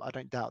 I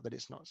don't doubt that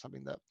it's not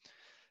something that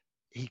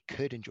he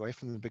could enjoy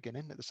from the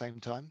beginning at the same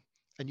time.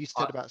 And you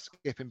said about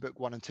skipping book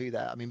 1 and 2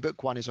 there. I mean,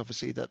 book 1 is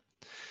obviously the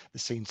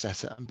scene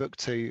setter, and book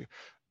 2,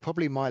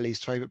 probably my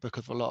least favorite book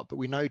of a lot, but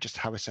we know just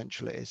how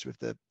essential it is with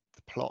the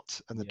plot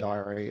and the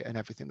diary and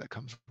everything that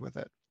comes with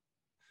it.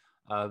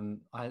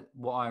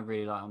 What I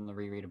really like on the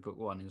reread of book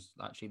 1 is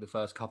actually the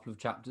first couple of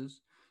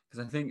chapters,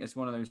 because I think it's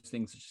one of those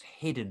things that's just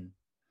hidden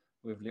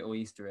with little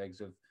Easter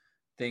eggs of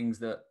things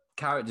that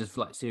characters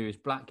like Sirius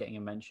Black getting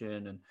a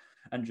mention,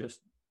 and just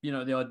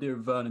the idea of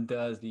Vernon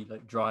Dursley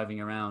like driving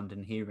around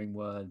and hearing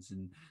words,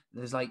 and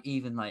there's like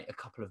even like a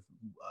couple of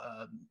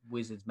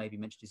wizards maybe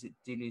mentioned. Is it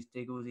Deadliest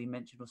Diggle he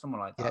mentioned or someone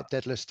like that? Yeah,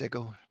 Deadliest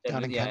Diggle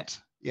down in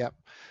Kent. Yeah,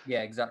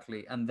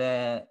 exactly. And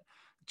they're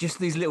just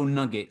these little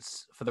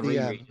nuggets for the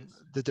rereaders.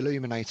 The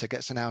Deluminator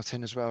gets an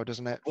outing as well,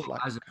 doesn't it?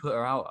 As a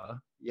putter-outer.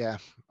 Yeah,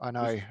 I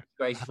know. It's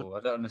graceful. I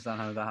don't understand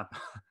how that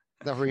happened.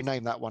 They'll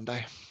rename that one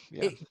day.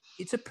 Yeah.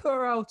 It's a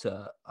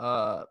putter-outer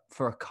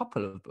for a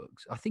couple of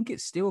books. I think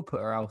it's still a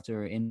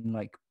putter-outer in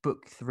like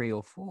book 3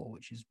 or 4,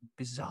 which is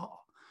bizarre.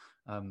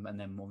 And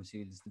then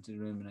obviously there's the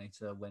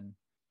Deluminator when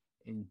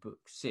in book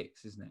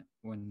 6, isn't it?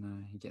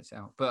 When he gets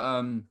out.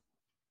 But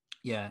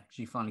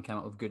she finally came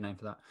up with a good name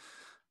for that.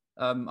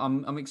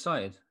 I'm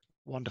excited.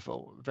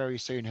 Wonderful. Very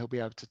soon he'll be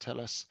able to tell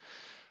us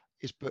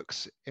his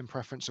books in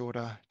preference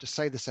order. Just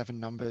say the 7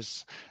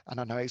 numbers, and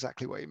I know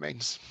exactly what he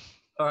means.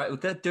 All right,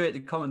 well, do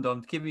it.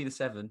 Commandant, give me the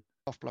 7.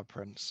 Half-Blood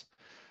Prince.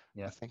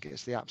 Yeah. I think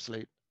it's the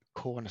absolute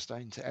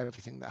cornerstone to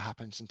everything that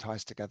happens and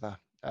ties together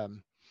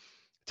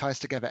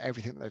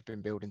everything they've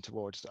been building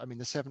towards. I mean,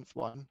 the 7th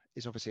one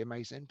is obviously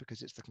amazing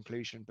because it's the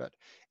conclusion, but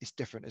it's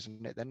different,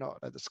 isn't it? They're not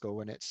at the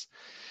school, and it's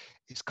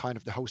kind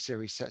of the whole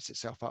series sets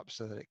itself up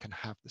so that it can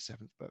have the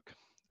 7th book.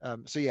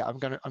 So yeah,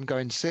 I'm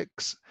going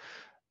 6,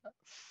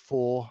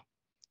 4,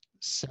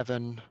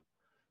 7,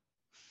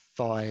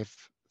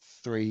 5,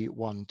 3,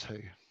 1,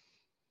 2.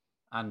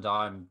 And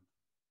I'm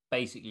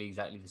basically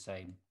exactly the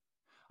same.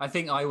 I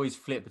think I always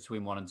flip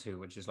between 1 and 2,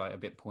 which is like a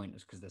bit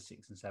pointless because they're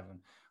 6 and 7.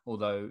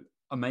 Although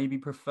I maybe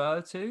prefer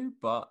 2,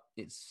 but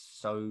it's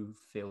so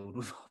filled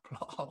with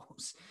plot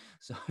holes.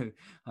 So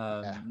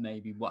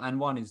maybe and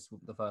 1 is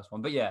the first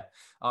one. But yeah,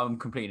 I'm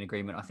completely in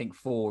agreement. I think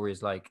 4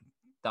 is like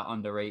that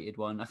underrated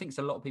one. I think it's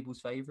a lot of people's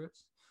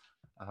favorites.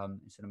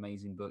 It's an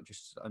amazing book,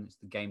 and it's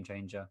the game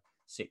changer.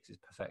 6 is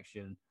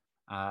perfection.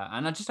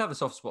 And I just have a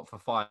soft spot for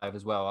 5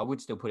 as well. I would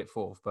still put it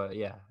 4th, but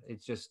yeah,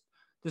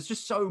 there's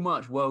just so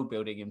much world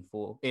building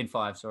in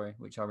 5,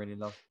 which I really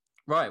love.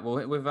 Right,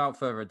 well, without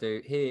further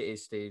ado, here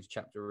is Steve's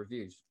chapter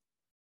reviews.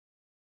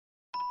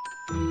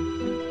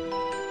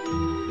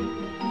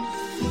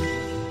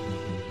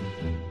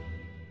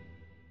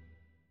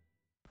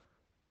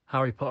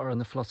 Harry Potter and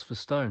the Philosopher's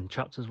Stone,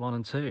 chapters 1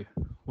 and 2.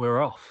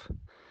 We're off.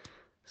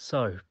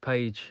 So,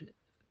 page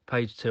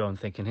 2, I'm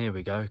thinking, here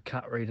we go.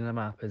 Cat reading a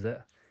map, is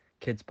it?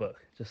 Kids' book,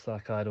 just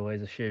like I'd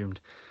always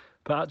assumed.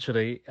 But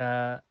actually,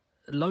 so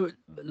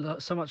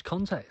much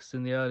context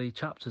in the early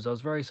chapters. I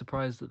was very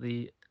surprised at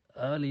the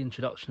early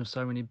introduction of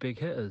so many big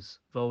hitters.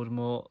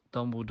 Voldemort,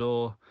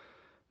 Dumbledore,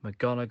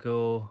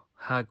 McGonagall,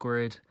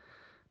 Hagrid.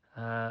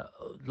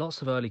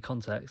 Lots of early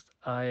context.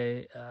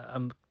 I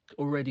am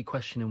already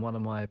questioning one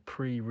of my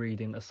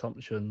pre-reading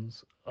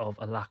assumptions of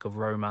a lack of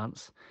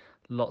romance.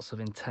 Lots of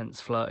intense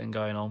flirting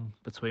going on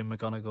between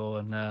McGonagall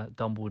and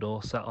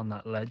Dumbledore sat on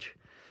that ledge.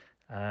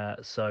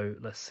 So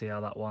let's see how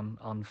that one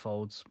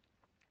unfolds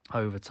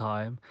over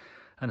time.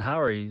 And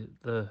Harry,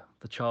 the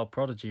child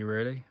prodigy,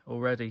 really,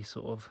 already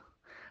sort of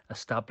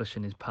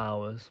establishing his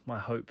powers. My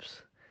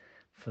hopes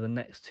for the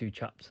next 2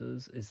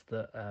 chapters is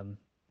that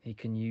he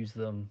can use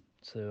them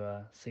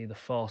to see the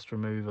fast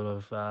removal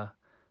of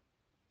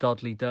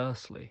Dudley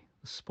Dursley,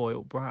 the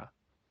spoilt brat.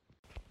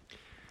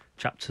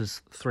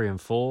 Chapters 3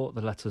 and 4,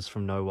 The Letters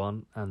from No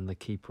One and The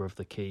Keeper of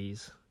the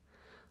Keys.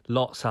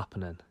 Lots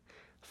happening.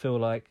 I feel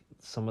like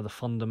some of the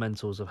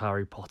fundamentals of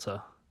Harry Potter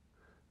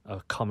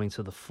are coming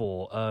to the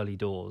fore early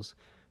doors.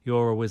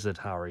 You're a wizard,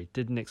 Harry.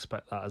 Didn't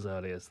expect that as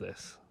early as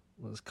this.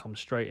 Let's come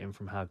straight in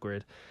from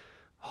Hagrid.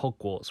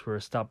 Hogwarts we're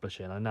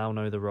establishing. I now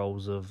know the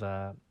roles of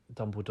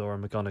Dumbledore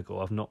and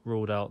McGonagall. I've not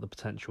ruled out the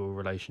potential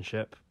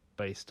relationship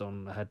based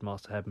on a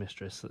headmaster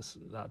headmistress.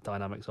 That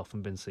dynamic's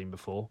often been seen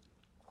before.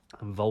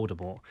 And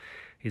Voldemort,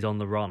 he's on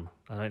the run.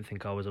 I don't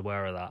think I was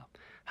aware of that.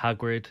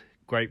 Hagrid,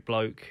 great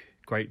bloke,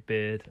 great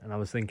beard, and I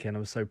was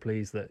so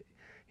pleased that,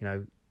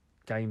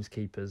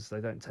 gameskeepers, they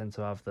don't tend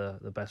to have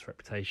the best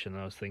reputation.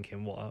 And I was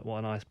thinking, what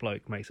a nice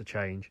bloke, makes a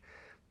change.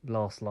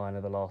 Last line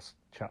of the last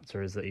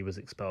chapter is that he was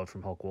expelled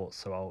from Hogwarts,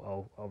 so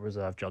I'll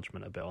reserve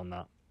judgment a bit on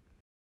that.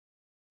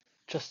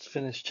 Just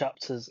finished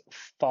chapters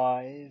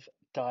 5,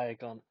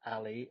 Diagon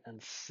Alley,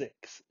 and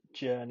 6,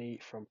 Journey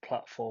from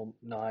Platform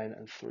 9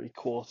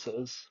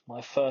 3/4.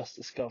 My first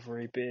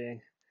discovery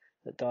being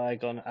that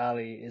Diagon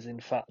Alley is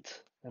in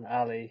fact an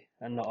alley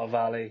and not a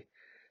valley,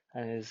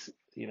 and is,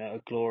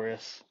 a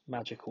glorious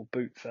magical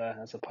boot fair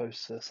as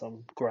opposed to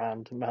some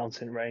grand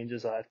mountain range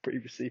as I had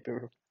previously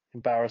been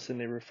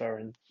embarrassingly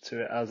referring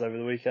to it as over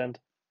the weekend.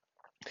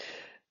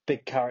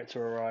 Big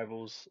character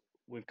arrivals.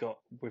 We've got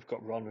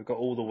Ron, we've got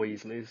all the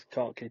Weasleys,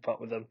 can't keep up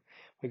with them.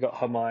 We've got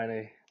Hermione,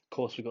 of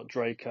course we've got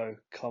Draco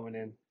coming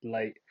in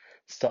late,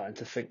 starting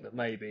to think that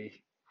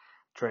maybe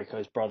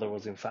Draco's brother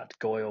was in fact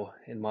Goyle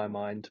in my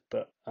mind,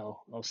 but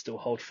I'll still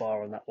hold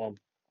fire on that one.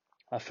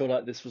 I feel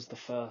like this was the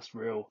first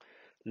real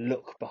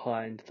look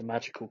behind the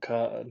magical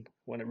curtain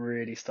when it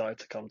really started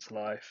to come to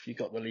life. You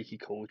got the Leaky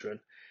Cauldron,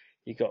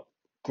 you got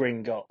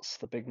Gringotts,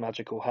 the big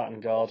magical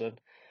Hatton Garden,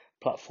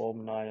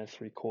 Platform 9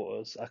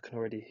 3/4. I can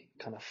already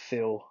kind of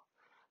feel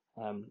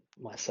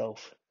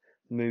myself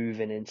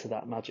moving into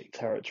that magic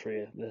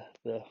territory,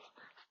 the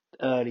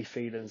early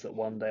feelings that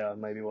one day I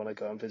maybe want to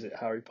go and visit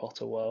Harry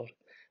Potter World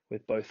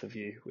with both of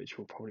you, which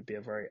will probably be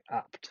a very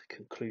apt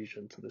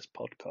conclusion to this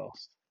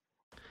podcast.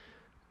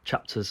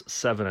 Chapters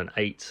 7 and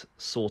 8,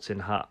 Sorting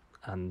Hat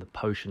and the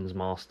Potions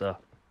Master.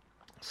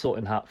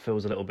 Sorting Hat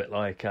feels a little bit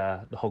like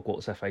the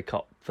Hogwarts FA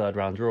Cup 3rd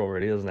round draw,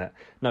 really, doesn't it?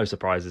 No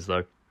surprises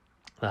though.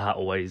 The Hat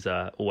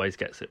always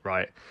gets it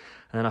right.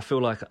 And then I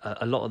feel like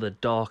a lot of the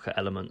darker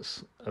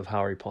elements of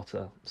Harry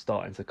Potter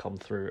starting to come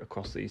through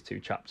across these 2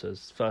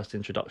 chapters. First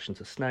introduction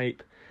to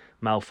Snape,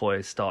 Malfoy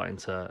is starting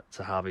to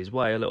have his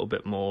way a little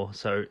bit more,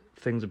 so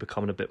things are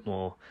becoming a bit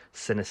more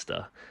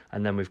sinister.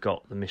 And then we've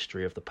got the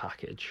mystery of the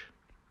package.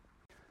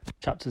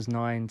 Chapters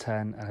 9,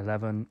 10 and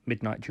 11,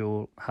 Midnight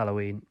Duel,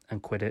 Halloween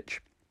and Quidditch.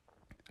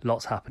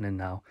 Lots happening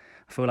now.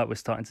 I feel like we're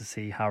starting to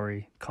see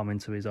Harry come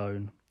into his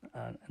own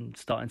and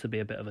starting to be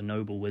a bit of a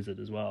noble wizard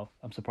as well.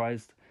 I'm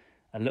surprised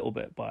a little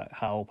bit by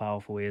how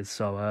powerful he is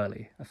so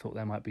early. I thought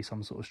there might be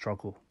some sort of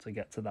struggle to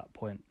get to that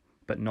point,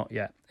 but not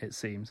yet, it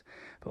seems.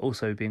 But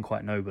also being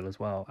quite noble as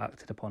well,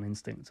 acted upon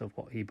instinct of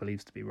what he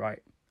believes to be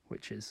right,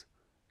 which is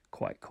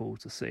quite cool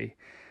to see.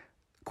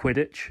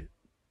 Quidditch,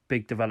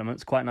 big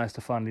developments. Quite nice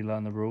to finally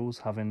learn the rules,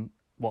 having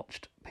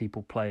watched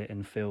people play it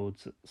in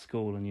fields at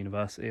school and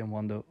university and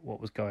wonder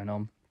what was going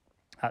on.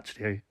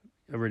 Actually,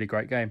 a really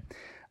great game.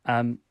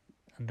 And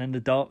then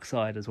the dark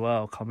side as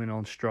well, coming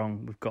on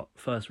strong. We've got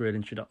first real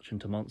introduction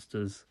to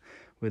monsters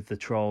with the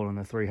troll and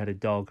the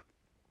three-headed dog,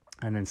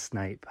 and then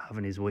Snape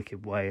having his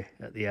wicked way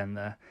at the end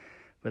there.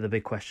 But the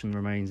big question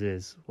remains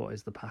is, what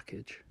is the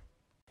package?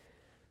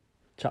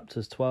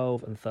 Chapters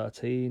 12 and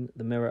 13,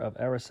 The Mirror of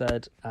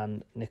Erised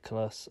and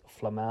Nicholas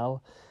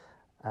Flamel.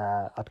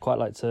 I'd quite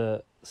like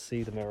to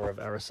see The Mirror of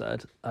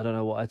Erised. I don't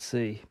know what I'd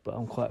see, but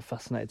I'm quite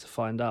fascinated to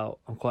find out.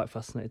 I'm quite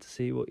fascinated to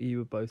see what you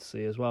would both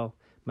see as well.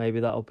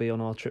 Maybe that'll be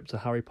on our trip to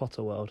Harry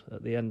Potter World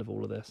at the end of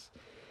all of this.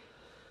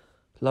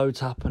 Loads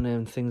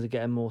happening, things are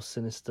getting more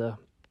sinister.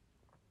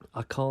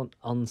 I can't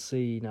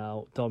unsee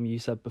now. Dom, you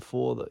said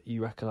before that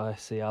you reckon I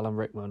see Alan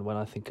Rickman when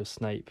I think of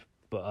Snape,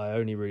 but I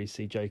only really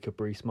see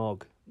Jacob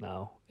Rees-Mogg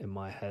now in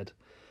my head.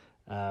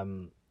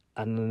 And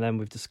then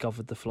we've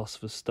discovered the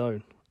Philosopher's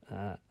Stone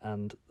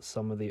and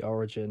some of the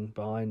origin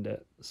behind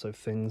it, so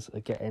things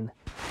are getting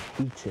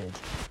heated.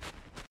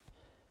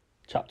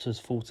 Chapters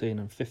 14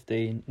 and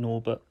 15,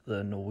 Norbert,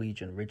 the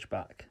Norwegian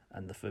Ridgeback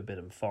and the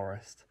Forbidden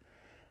Forest.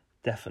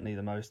 Definitely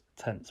the most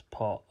tense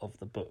part of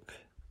the book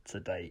to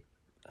date.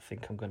 I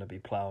think I'm going to be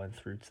ploughing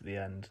through to the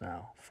end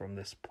now from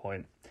this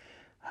point.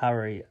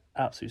 Harry,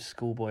 absolute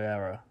schoolboy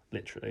error,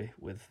 literally,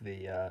 with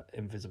the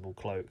invisible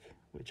cloak,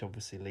 which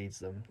obviously leads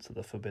them to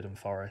the Forbidden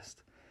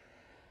Forest.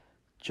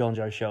 John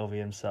Joe Shelby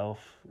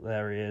himself,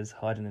 there he is,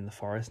 hiding in the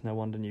forest. No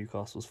wonder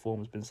Newcastle's form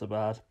has been so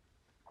bad.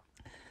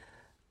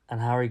 And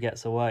Harry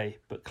gets away,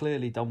 but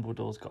clearly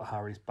Dumbledore's got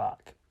Harry's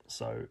back.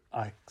 So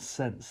I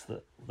sense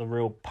that the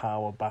real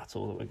power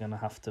battle that we're going to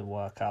have to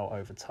work out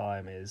over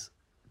time is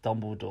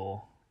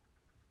Dumbledore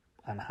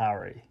and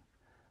Harry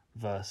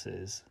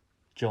versus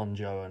John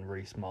Joe and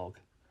Rees-Mogg.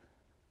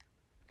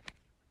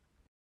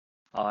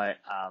 I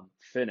am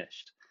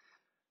finished.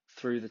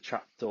 Through the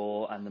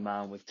Trapdoor and The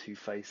Man with Two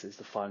Faces,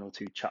 the final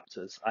two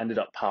chapters, I ended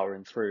up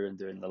powering through and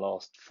doing the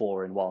last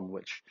 4 in one,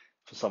 which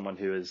for someone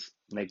who has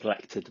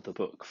neglected the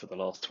book for the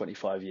last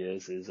 25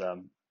 years is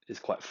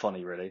quite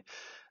funny, really.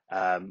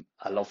 I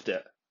loved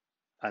it,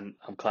 and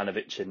I'm kind of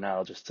itching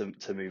now just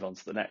to move on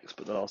to the next,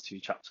 but the last 2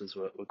 chapters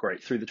were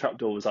great. Through the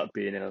Trapdoor was like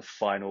being in a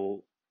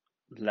final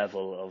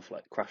level of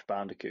like Crash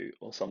Bandicoot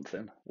or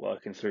something,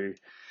 working through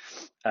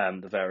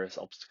the various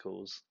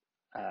obstacles.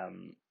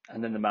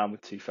 And then The Man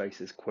with Two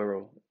Faces,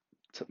 Quirrell,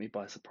 took me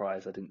by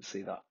surprise. I didn't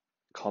see that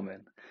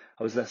coming.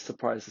 I was less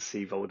surprised to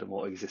see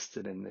Voldemort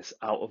existed in this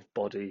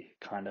out-of-body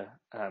kind of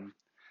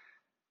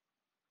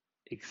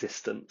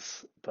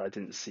existence, but I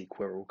didn't see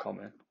Quirrell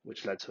coming,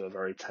 which led to a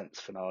very tense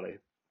finale.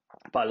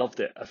 But I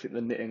loved it. I think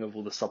the knitting of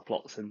all the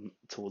subplots in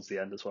towards the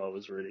end as well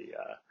was really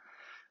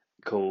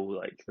cool,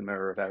 like the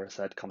Mirror of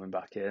Erised coming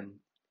back in,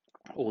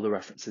 all the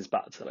references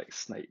back to like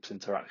Snape's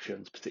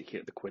interactions, particularly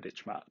at the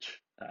Quidditch match,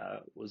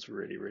 was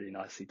really, really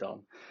nicely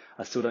done.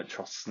 I still don't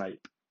trust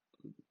Snape.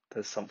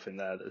 There's something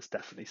there that's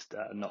definitely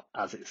not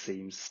as it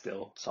seems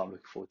still, so I'm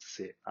looking forward to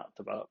seeing that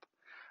develop.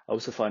 I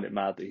also find it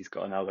mad that he's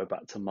got to now go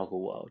back to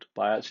Muggle world,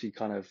 but I actually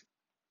kind of,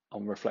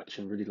 on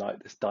reflection, really like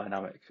this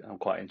dynamic. I'm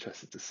quite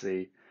interested to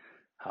see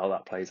how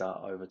that plays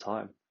out over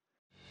time.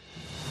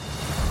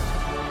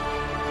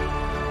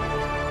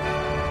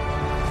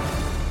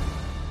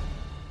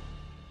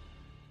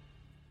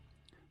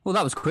 Well,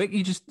 that was quick.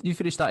 You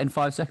finished that in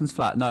 5 seconds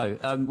flat. No,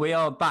 we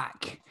are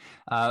back.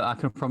 I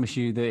can promise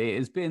you that it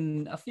has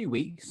been a few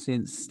weeks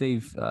since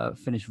Steve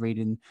finished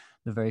reading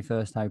the very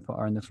first Harry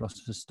Potter and the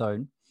Philosopher's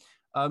Stone.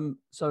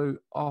 So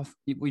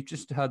we've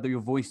just heard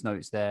your voice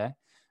notes there,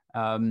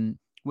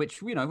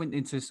 which went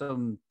into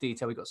some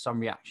detail. We got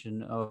some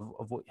reaction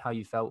of how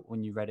you felt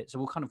when you read it. So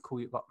we'll kind of pull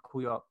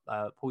you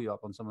up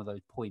on some of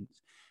those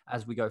points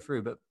as we go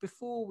through. But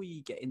before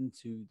we get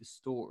into the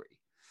story,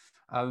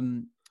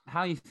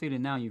 how are you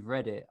feeling now you've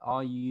read it?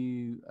 Are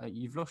you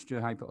you've lost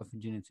your Harry Potter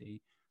virginity?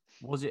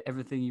 Was it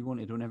everything you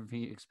wanted and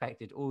everything you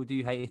expected, or do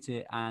you hate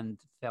it and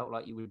felt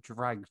like you were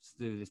dragged to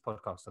do this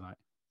podcast tonight?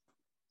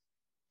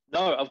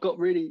 No, I've got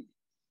really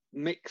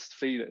mixed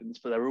feelings,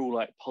 but they're all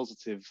like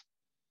positive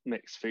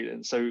mixed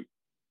feelings. So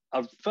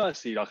I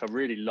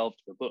really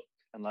loved the book,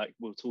 and like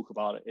we'll talk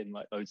about it in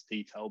like loads of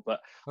detail.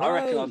 But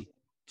Hooray!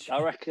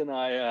 I reckon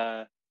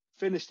I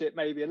finished it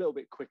maybe a little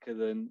bit quicker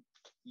than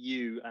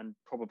you and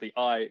probably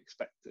I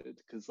expected,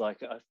 because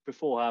like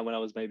beforehand, when I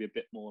was maybe a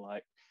bit more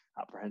like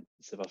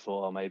apprehensive, I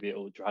thought, oh, maybe it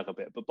will drag a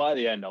bit. But by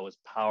the end, I was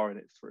powering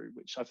it through,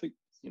 which I think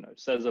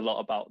says a lot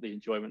about the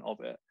enjoyment of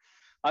it.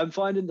 I'm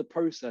finding the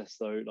process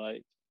though,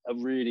 like a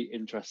really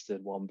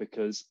interested one,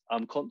 because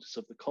I'm conscious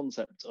of the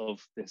concept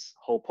of this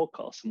whole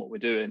podcast, and what we're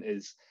doing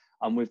is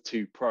I'm with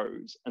two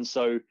pros. And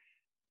so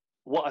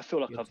what I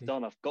feel like I've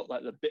done, I've got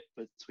like the bit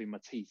between my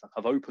teeth, like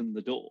I've opened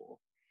the door,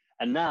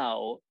 and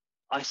now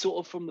I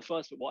sort of, from the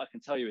first bit, what I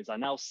can tell you is I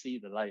now see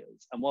the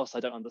layers. And whilst I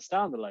don't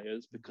understand the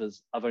layers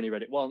because I've only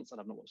read it once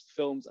and I've not watched the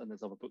films and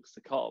there's other books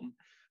to come,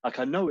 like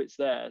I know it's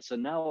there. So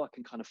now I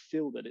can kind of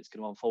feel that it's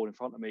going to unfold in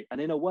front of me.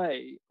 And in a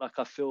way, like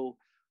I feel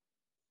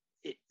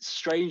it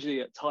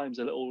strangely at times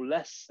a little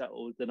less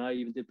settled than I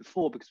even did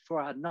before, because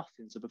before I had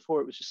nothing. So before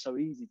it was just so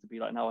easy to be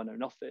like, now I know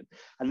nothing.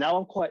 And now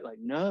I'm quite like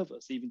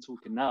nervous even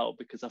talking now,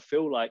 because I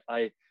feel like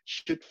I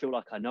should feel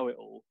like I know it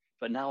all.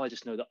 But now I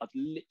just know that I've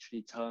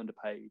literally turned a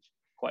page,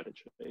 quite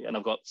literally, and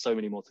I've got so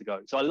many more to go.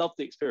 So I love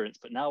the experience,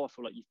 but now I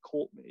feel like you've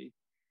caught me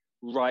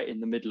right in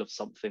the middle of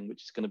something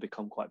which is going to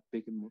become quite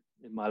big in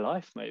my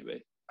life,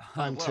 maybe.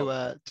 Time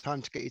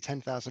to get your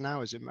 10,000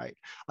 hours in, mate.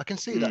 I can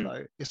see that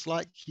though. It's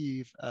like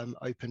you've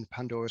opened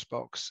Pandora's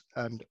box,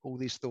 and all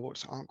these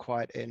thoughts aren't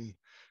quite in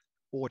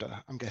order,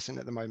 I'm guessing,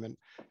 at the moment,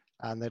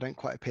 and they don't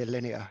quite appear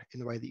linear in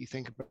the way that you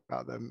think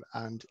about them,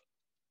 and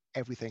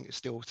everything is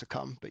still to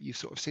come, but you've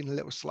sort of seen a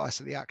little slice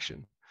of the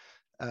action.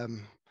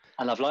 And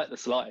I've liked the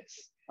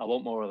slice. I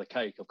want more of the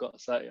cake, I've got to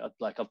say.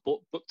 I've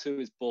bought, book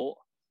 2 is bought,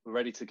 we're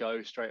ready to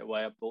go straight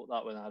away. I bought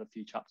that when I had a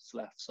few chapters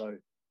left, so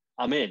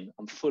I'm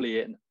fully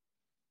in.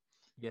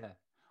 Yeah.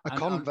 A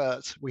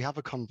convert. We have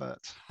a convert.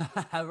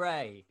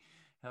 Hooray.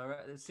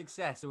 Hooray.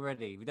 Success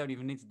already. We don't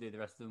even need to do the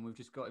rest of them. We've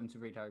just got him to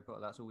read Harry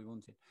Potter. That's all we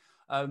wanted.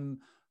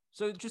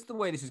 So just the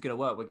way this is going to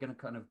work, we're going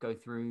to kind of go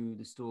through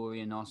the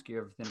story and ask you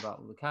everything about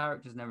all the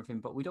characters and everything,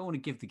 but we don't want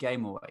to give the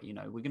game away. You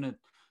know,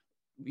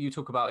 you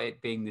talk about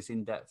it being this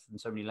in-depth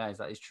and so many layers.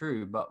 That is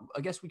true, but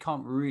I guess we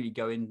can't really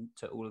go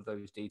into all of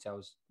those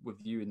details with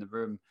you in the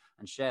room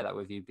and share that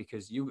with you,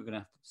 because you're going to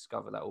have to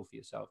discover that all for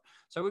yourself.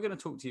 So we're going to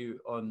talk to you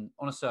on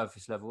a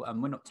surface level,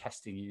 and we're not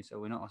testing you, so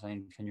we're not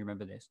saying, can you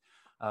remember this?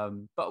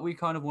 But we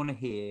kind of want to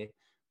hear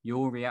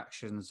your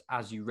reactions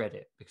as you read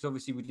it, because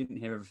obviously we didn't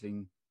hear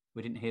everything.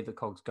 We didn't hear the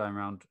cogs going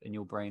around in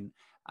your brain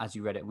as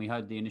you read it. And we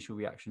heard the initial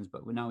reactions,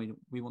 but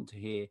we want to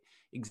hear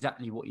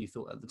exactly what you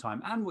thought at the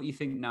time and what you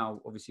think now,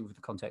 obviously with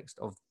the context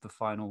of the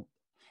final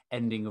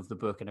ending of the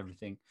book and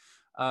everything.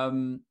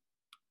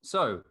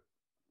 So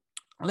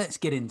let's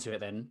get into it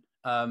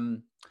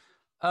then.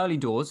 Early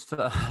doors.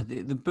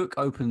 The book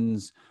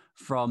opens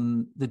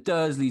from the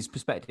Dursleys'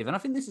 perspective. And I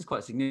think this is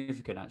quite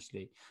significant,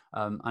 actually.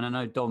 And I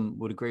know Dom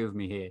would agree with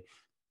me here.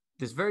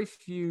 There's very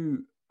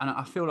few... And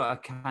I feel like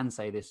I can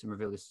say this and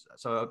reveal this.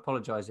 So I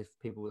apologize if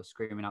people are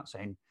screaming out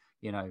saying,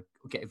 you know,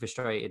 getting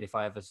frustrated if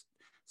I ever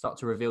start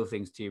to reveal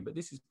things to you. But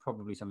this is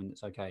probably something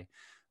that's okay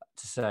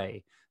to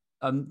say.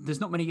 There's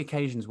not many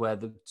occasions where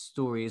the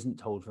story isn't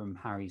told from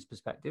Harry's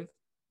perspective.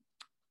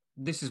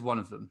 This is one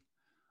of them.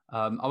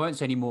 I won't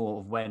say any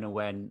more of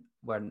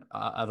when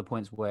other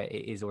points where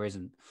it is or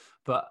isn't.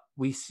 But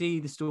we see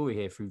the story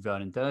here through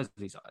Vernon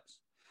Dursley's eyes.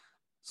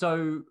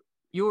 So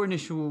your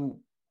initial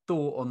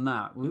thought on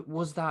that,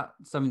 was that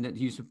something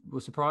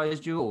that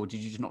surprised you, or did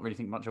you just not really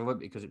think much of it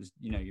because it was,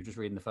 you know, you're just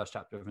reading the first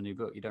chapter of a new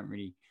book? You don't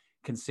really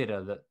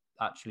consider that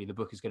actually the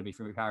book is going to be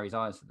through Harry's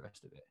eyes for the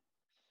rest of it.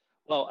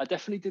 Well, I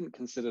definitely didn't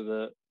consider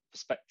the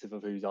perspective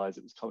of whose eyes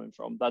it was coming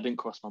from. That didn't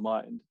cross my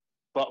mind.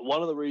 But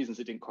one of the reasons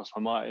it didn't cross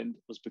my mind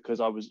was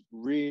because I was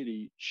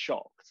really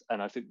shocked,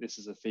 and I think this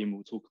is a theme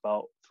we'll talk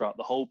about throughout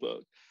the whole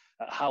book,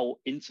 at how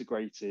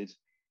integrated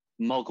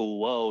Muggle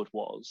world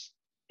was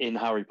in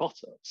Harry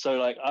Potter. So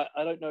like,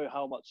 I don't know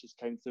how much this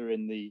came through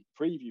in the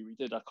preview we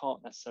did. I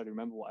can't necessarily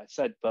remember what I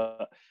said,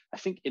 but I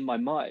think in my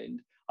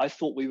mind, I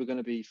thought we were going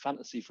to be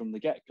fantasy from the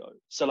get-go.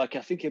 So like,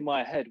 I think in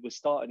my head, we're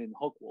starting in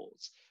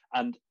Hogwarts,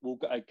 and we'll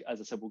go, as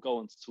I said, we'll go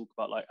on to talk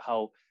about like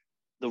how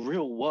the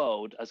real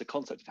world as a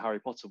concept of Harry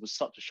Potter was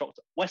such a shock.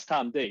 West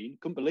Ham Dean,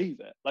 couldn't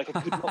believe it. Like,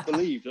 I could not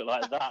believe that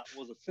like that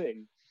was a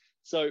thing.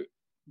 So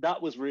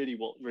that was really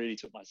what really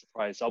took my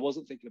surprise. So I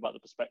wasn't thinking about the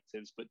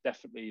perspectives, but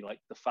definitely like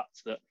the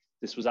fact that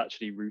this was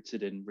actually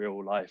rooted in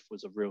real life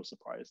was a real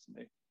surprise to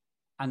me.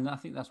 And I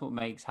think that's what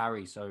makes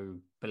Harry so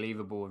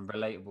believable and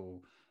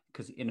relatable,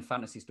 because in a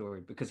fantasy story,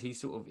 because he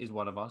sort of is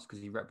one of us,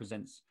 because he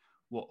represents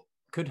what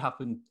could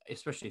happen,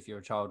 especially if you're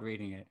a child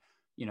reading it.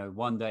 You know,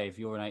 one day, if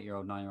you're an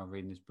 8-year-old, 9-year-old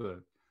reading this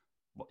book,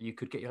 you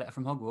could get your letter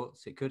from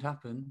Hogwarts. It could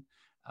happen.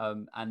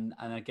 And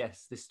I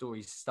guess this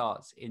story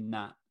starts in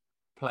that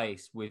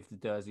place with the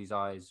Dursley's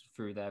eyes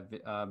through their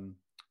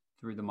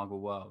through the Muggle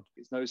world.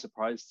 It's no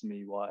surprise to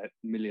me why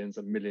millions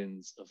and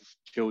millions of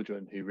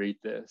children who read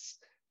this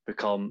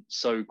become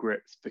so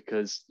gripped,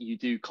 because you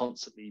do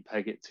constantly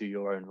peg it to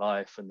your own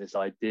life and this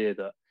idea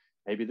that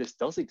maybe this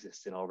does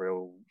exist in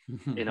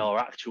our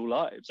actual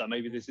lives, and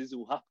maybe this is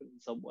all happening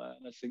somewhere.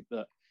 And I think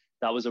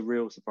that was a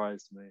real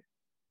surprise to me.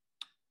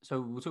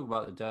 So we'll talk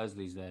about the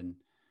Dursleys then.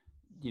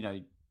 You know,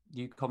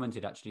 you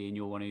commented actually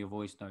in one of your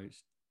voice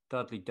notes,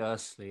 Dudley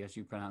Dursley, as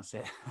you pronounce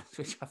it,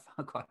 which I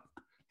found quite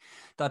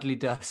Dudley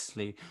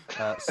Dursley,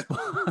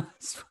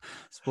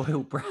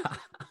 spoiled brat,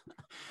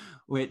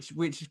 which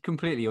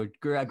completely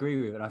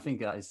agree with, and I think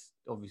that is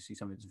obviously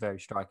something that's very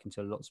striking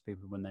to lots of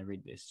people when they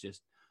read this.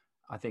 Just,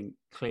 I think,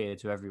 clear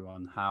to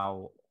everyone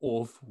how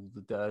awful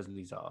the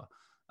Dursleys are.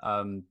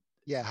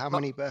 Yeah, how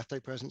many birthday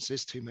presents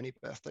is too many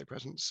birthday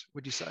presents,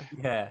 would you say?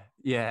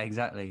 Yeah,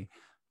 exactly.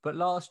 But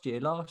last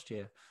year,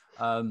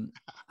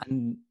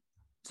 and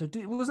so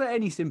was there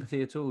any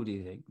sympathy at all, do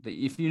you think? That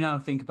if you now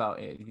think about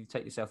it, if you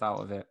take yourself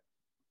out of it,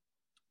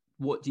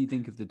 what do you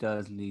think of the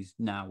Dursleys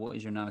now? What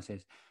is your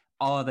analysis?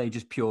 Are they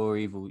just pure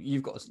evil?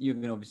 You've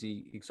been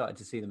obviously excited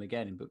to see them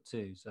again in book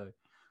 2. So,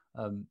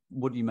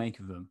 what do you make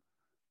of them?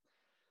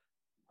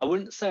 I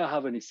wouldn't say I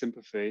have any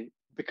sympathy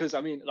because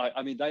I mean,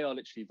 they are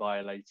literally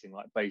violating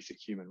like basic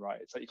human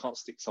rights. Like you can't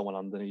stick someone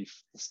underneath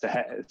the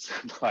stairs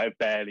and like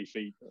barely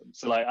feed them.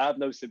 So like I have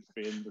no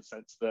sympathy in the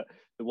sense that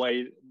the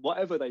way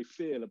whatever they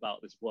feel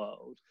about this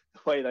world,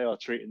 the way they are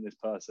treating this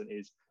person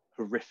is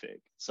horrific.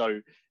 So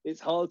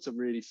it's hard to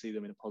really see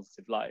them in a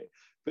positive light.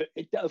 But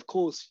of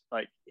course,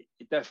 like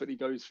it definitely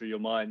goes through your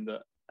mind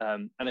that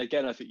and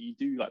again, I think you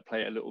do like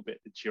play it a little bit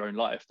into your own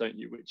life, don't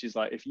you? Which is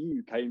like if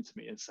you came to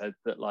me and said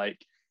that like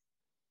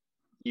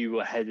you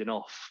were heading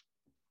off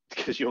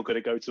because you're going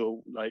to go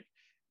to like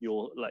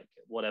your like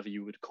whatever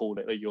you would call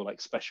it, or your like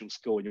special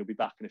school, and you'll be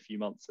back in a few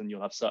months and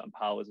you'll have certain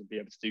powers and be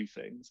able to do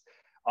things,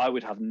 I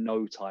would have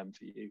no time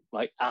for you,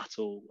 like at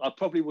all. I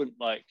probably wouldn't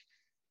like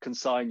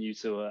consign you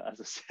to as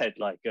I said,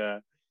 like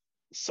a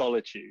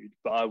solitude,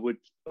 but I would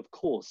of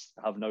course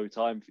have no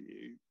time for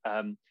you.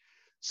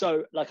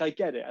 So like I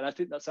get it, and I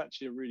think that's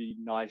actually a really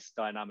nice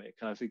dynamic,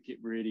 and I think it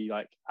really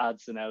like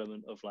adds an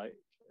element of like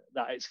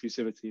that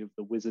exclusivity of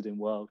the wizarding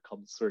world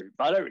comes through.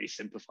 But I don't really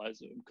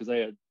sympathise with them because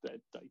they're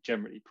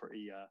generally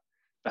pretty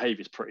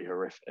behaviour is pretty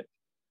horrific.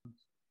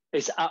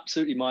 It's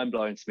absolutely mind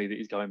blowing to me that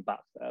he's going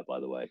back there.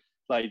 By the way,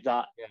 like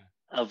that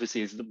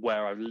obviously is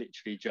where I've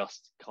literally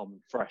just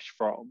come fresh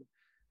from.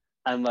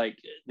 And like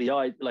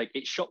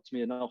it shocked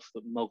me enough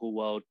that Muggle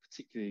world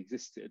particularly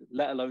existed,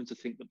 let alone to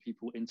think that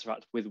people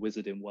interact with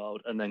Wizarding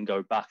world and then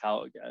go back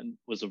out again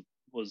was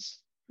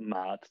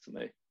mad to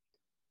me.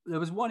 There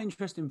was one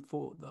interesting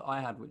thought that I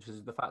had, which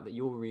was the fact that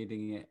you're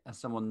reading it as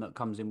someone that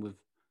comes in with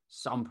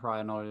some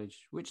prior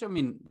knowledge, which I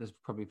mean, there's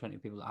probably plenty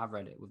of people that have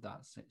read it with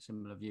that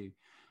similar view.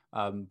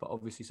 But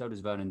obviously, so does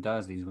Vernon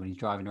Dursley when he's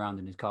driving around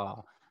in his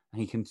car and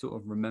he can sort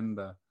of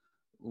remember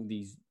all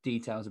these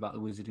details about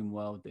the Wizarding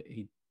world that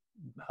he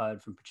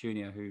heard from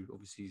Petunia, who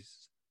obviously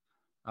is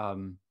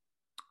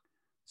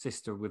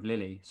sister with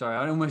Lily. Sorry,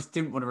 I almost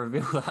didn't want to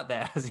reveal that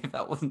there, as if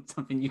that wasn't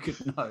something you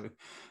could know.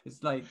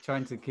 It's like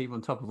trying to keep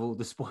on top of all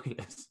the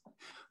spoilers.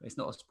 It's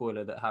not a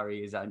spoiler that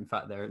Harry is in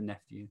fact their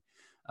nephew.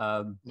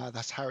 No,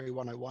 that's Harry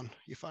 101.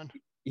 You're fine.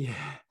 Yeah.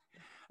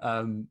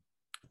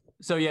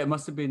 So yeah, it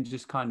must have been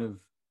just kind of,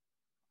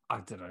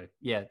 I don't know.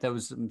 Yeah, there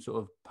was some sort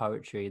of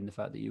poetry in the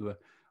fact that you were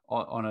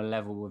on a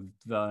level with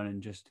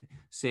Vernon, just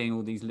seeing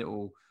all these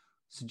little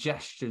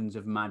suggestions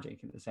of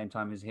magic at the same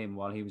time as him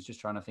while he was just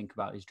trying to think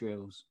about his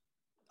drills.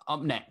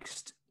 Up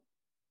next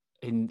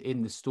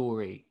in the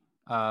story,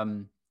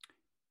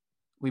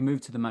 we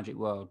move to the magic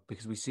world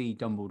because we see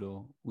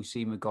Dumbledore, we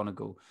see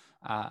McGonagall,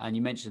 and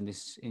you mentioned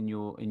this in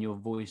your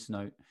voice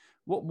note.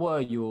 What were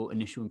your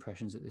initial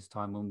impressions at this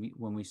time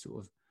when we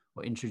sort of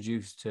were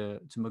introduced to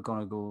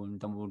McGonagall and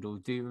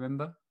Dumbledore? Do you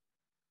remember?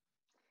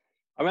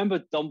 I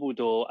remember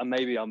Dumbledore, and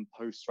maybe I'm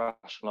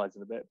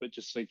post-rationalizing a bit, but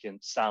just thinking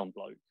sound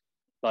bloke.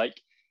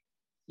 Like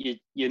you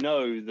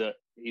know that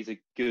he's a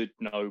good,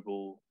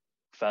 noble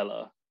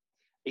fella.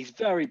 He's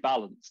very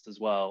balanced as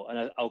well,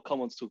 and I'll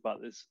come on to talk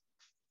about this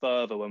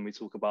further when we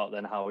talk about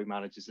then how he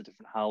manages the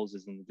different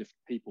houses and the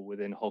different people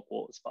within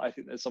Hogwarts. But I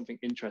think there's something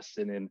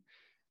interesting in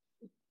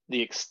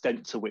the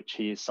extent to which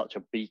he is such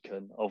a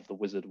beacon of the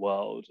wizard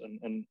world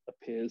and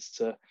appears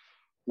to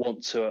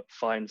want to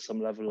find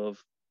some level of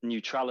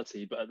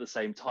neutrality, but at the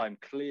same time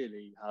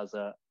clearly has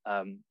a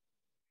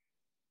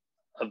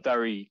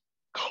very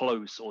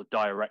close or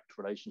direct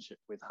relationship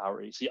with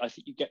Harry. So I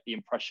think you get the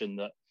impression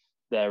that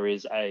there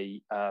is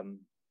a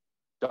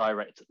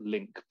direct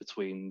link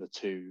between the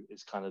two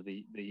is kind of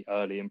the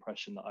early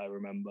impression that I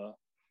remember,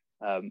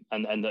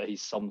 and that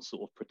he's some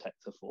sort of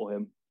protector for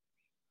him.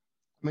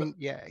 I mean,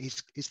 yeah,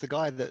 he's the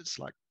guy that's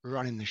like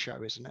running the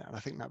show, isn't it? And I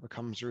think that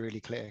becomes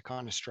really clear,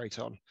 kind of straight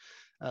away,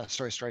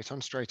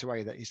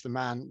 that he's the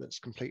man that's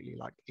completely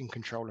like in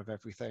control of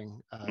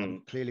everything,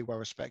 clearly well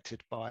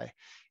respected by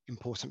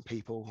important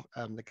people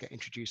that get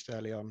introduced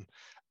early on,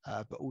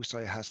 but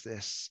also has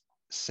this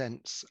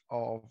sense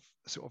of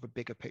sort of a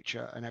bigger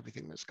picture and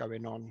everything that's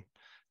going on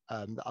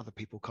that other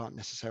people can't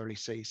necessarily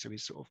see. So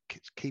he's sort of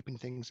keeping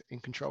things in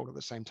control at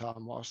the same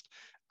time whilst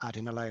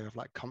adding a layer of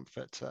like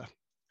comfort to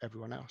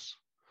everyone else.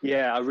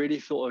 Yeah, I really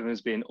thought of him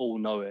as being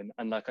all-knowing,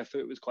 and like I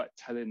thought it was quite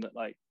telling that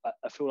like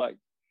I felt like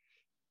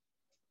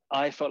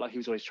he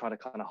was always trying to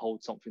kind of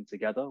hold something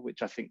together,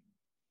 which I think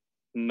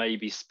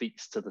maybe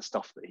speaks to the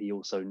stuff that he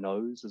also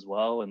knows as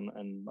well,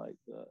 and like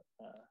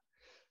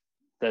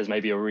there's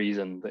maybe a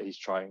reason that he's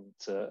trying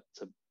to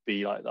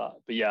be like that.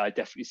 But yeah, I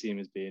definitely see him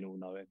as being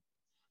all-knowing.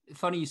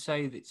 Funny you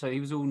say that. So he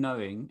was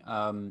all-knowing.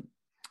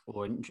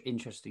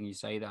 Interesting you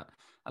say that.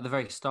 At the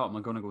very start,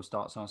 McGonagall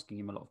starts asking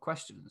him a lot of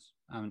questions.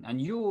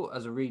 And you're,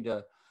 as a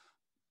reader,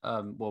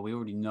 well, we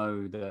already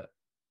know that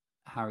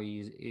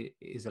Harry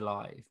is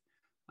alive.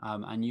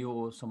 And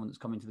you're someone that's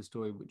come into the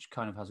story which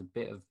kind of has a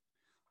bit of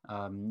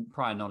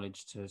prior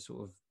knowledge to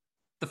sort of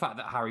the fact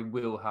that Harry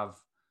will have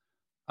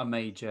a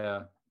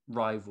major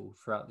rival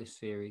throughout this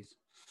series.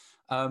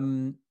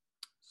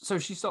 So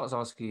she starts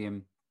asking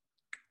him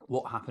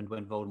what happened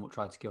when Voldemort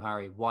tried to kill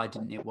Harry. Why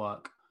didn't it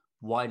work?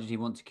 Why did he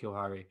want to kill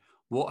Harry?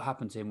 What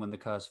happened to him when the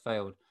curse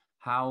failed?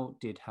 How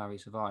did Harry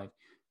survive?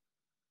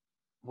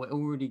 We're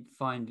already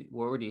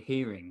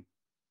hearing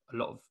a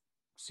lot of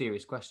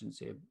serious questions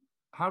here.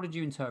 How did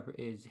you interpret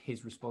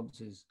his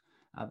responses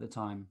at the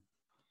time?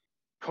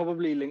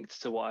 Probably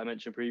linked to what I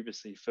mentioned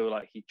previously, feel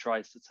like he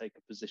tries to take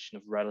a position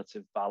of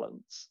relative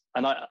balance.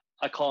 And I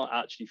can't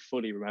actually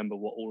fully remember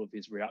what all of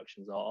his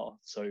reactions are.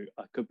 So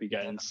I could be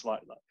getting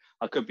slightly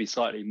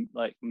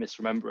like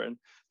misremembering.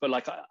 But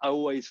like I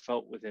always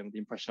felt with him, the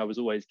impression I was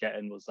always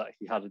getting was that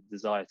he had a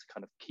desire to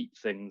kind of keep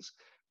things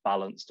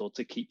balanced or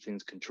to keep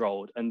things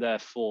controlled, and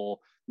therefore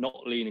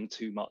not leaning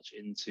too much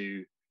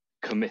into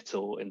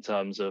committal in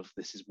terms of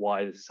this is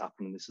why this is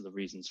happening, this are the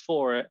reasons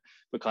for it,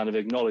 but kind of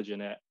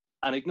acknowledging it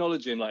and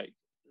acknowledging like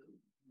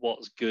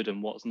what's good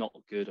and what's not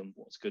good and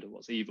what's good and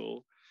what's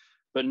evil,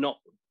 but not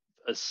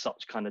as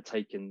such kind of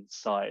taking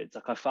sides.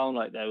 Like I found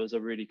like there was a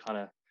really kind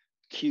of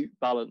cute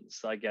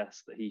balance, I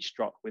guess, that he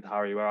struck with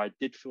Harry, where I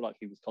did feel like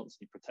he was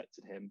constantly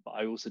protecting him, but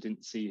I also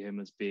didn't see him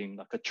as being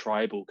like a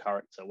tribal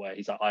character where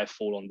he's like, I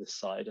fall on this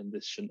side and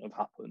this shouldn't have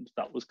happened.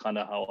 That was kind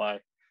of how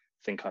I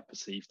think I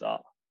perceived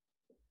that.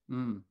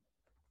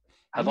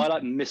 Have I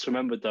like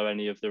misremembered though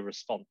any of the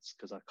response?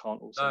 Because I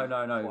can't also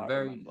no.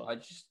 Remember. I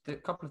just a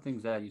couple of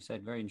things there you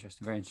said. Very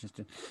interesting. Very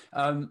interesting.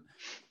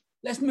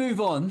 Let's move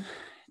on.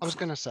 I was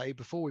going to say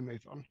before we move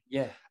on.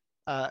 Yeah.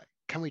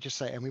 Can we just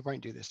say, and we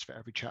won't do this for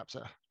every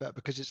chapter, but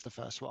because it's the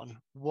first one,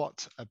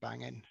 what a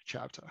banging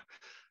chapter!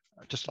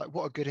 Just like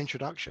what a good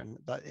introduction.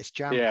 That it's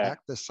jam packed. Yeah.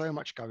 There's so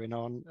much going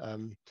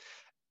on.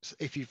 So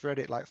if you've read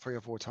it like 3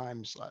 or 4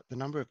 times, like the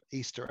number of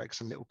Easter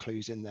eggs and little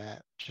clues in there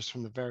just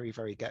from the very,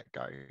 very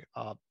get-go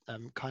are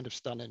kind of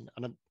stunning.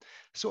 And I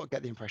sort of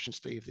get the impression,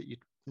 Steve, that you'd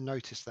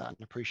noticed that and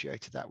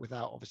appreciated that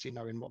without obviously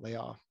knowing what they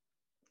are.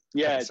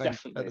 Yeah,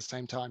 definitely. At the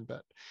same time,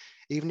 but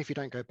even if you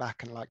don't go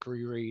back and like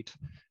reread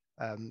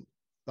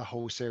the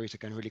whole series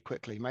again really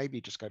quickly,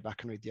 maybe just go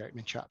back and read the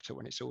opening chapter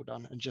when it's all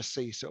done and just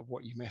see sort of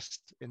what you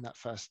missed in that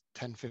first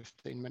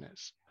 10-15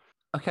 minutes.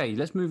 Okay,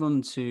 let's move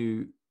on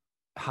to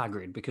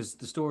Hagrid, because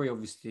the story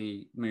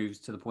obviously moves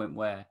to the point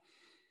where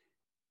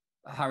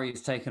Harry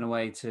is taken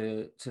away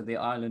to the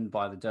island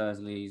by the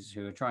Dursleys,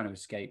 who are trying to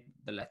escape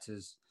the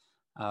letters.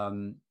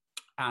 And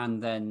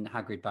then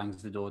Hagrid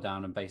bangs the door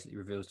down and basically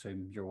reveals to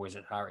him, "You're a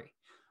wizard, Harry."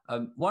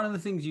 One of the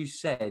things you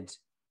said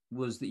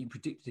was that you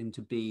predicted him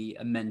to be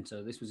a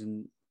mentor. This was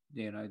in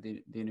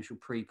the initial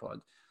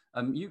pre-pod.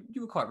 You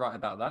were quite right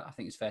about that. I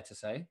think it's fair to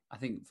say. I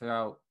think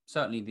throughout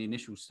certainly the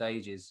initial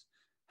stages,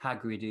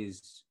 Hagrid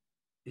is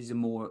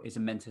a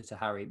mentor to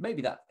Harry.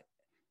 Maybe that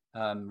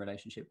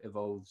relationship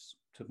evolves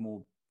to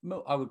more,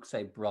 I would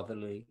say,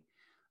 brotherly,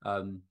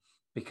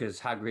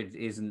 because Hagrid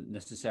isn't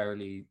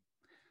necessarily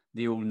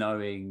the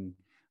all-knowing,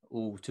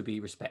 all to be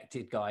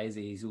respected guy, is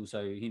he? He's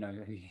also,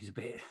 he's a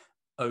bit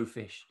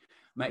oafish,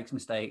 makes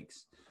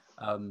mistakes.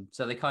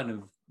 So they kind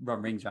of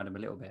run rings around him a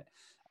little bit.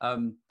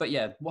 But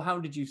yeah, how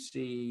did you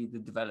see the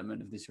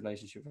development of this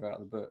relationship throughout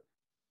the book?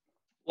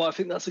 Well, I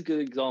think that's a good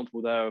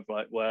example there of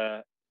like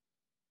where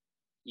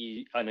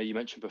I know you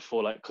mentioned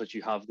before, like, because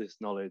you have this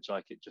knowledge,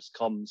 like it just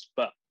comes.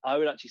 But I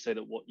would actually say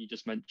that what you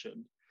just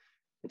mentioned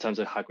in terms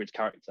of Hagrid's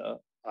character,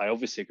 I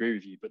obviously agree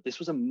with you, but this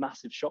was a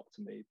massive shock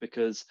to me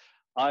because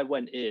I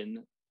went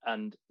in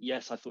and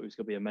yes, I thought he was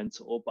going to be a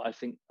mentor, but I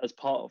think as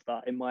part of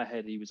that, in my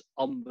head, he was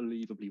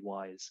unbelievably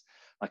wise,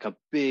 like a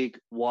big,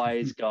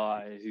 wise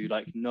guy who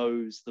like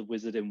knows the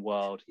wizarding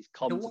world. He's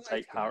come to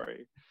take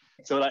Harry.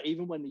 So like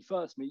even when he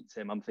first meets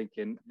him, I'm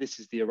thinking this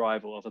is the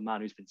arrival of a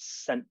man who's been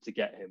sent to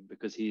get him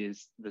because he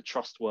is the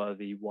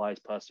trustworthy, wise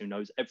person who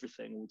knows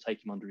everything, will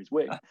take him under his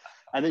wing.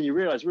 And then you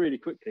realize really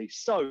quickly,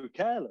 so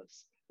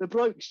careless. The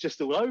bloke's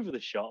just all over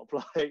the shop,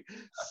 like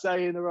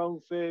saying the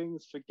wrong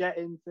things,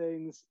 forgetting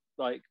things,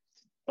 like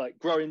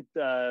growing,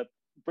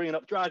 bringing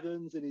up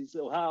dragons in his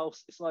little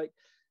house. It's like,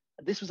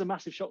 this was a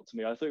massive shock to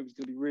me. I thought he was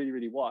going to be really,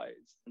 really wise.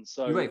 And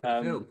so,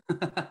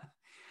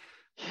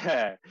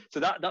 yeah, so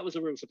that was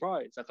a real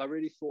surprise. Like I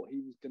really thought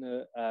he was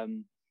gonna.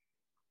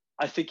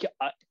 I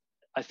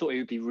thought he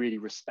would be really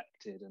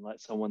respected and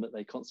like someone that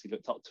they constantly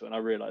looked up to. And I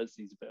realised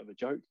he's a bit of a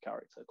joke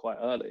character quite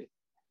early.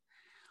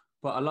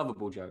 But a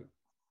lovable joke.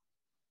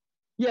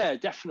 Yeah,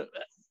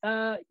 definitely.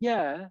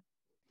 Yeah,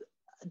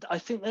 I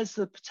think there's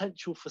the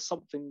potential for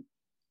something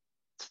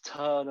to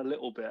turn a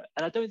little bit,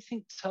 and I don't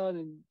think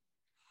turning.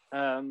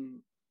 I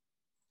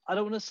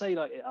don't want to say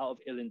like out of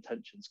ill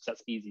intentions because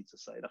that's easy to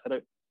say.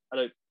 Like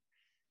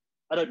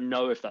I don't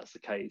know if that's the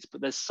case,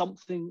 but there's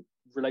something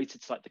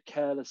related to like the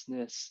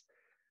carelessness,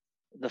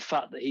 the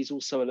fact that he's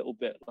also a little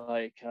bit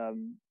like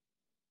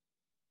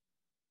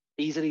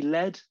easily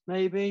led,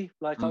 maybe.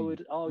 Like I Mm.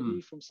 would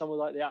argue from some of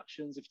like the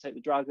actions, if you take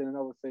the dragon and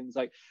other things,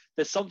 like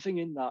there's something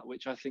in that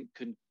which I think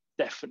can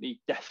definitely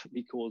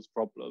cause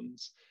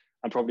problems,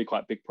 and probably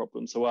quite big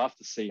problems. So we'll have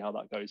to see how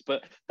that goes.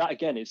 But that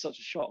again is such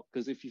a shock,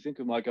 because if you think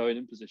of my going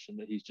in position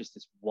that he's just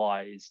this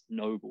wise,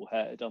 noble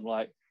head, I'm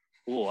like,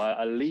 oh,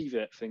 I leave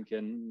it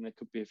thinking there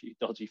could be a few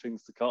dodgy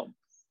things to come.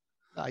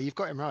 No, you've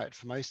got him right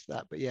for most of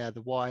that, but yeah,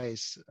 the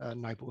wise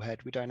noble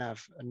head. We don't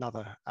have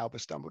another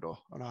Albus Dumbledore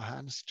on our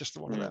hands, just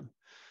the one of them.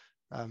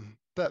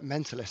 But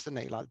mentalist, isn't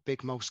he? Like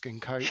big moleskin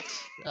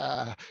coats,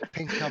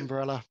 pink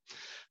umbrella,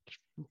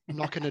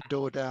 knocking a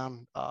door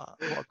down. What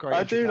a great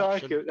I do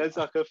like introduction. it. There's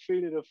like a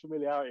feeling of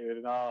familiarity with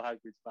an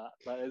Hagrid's back.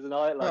 Like there's an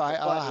eye, like All right,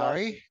 I quite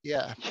Harry. like it.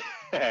 Yeah.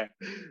 Yeah.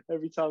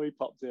 Every time he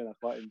popped in, I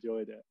quite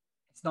enjoyed it.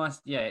 It's nice,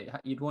 yeah.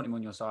 You'd want him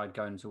on your side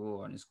going to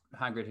war, and it's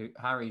Hagrid.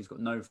 Harry's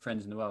got no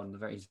friends in the world,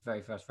 and his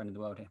very first friend in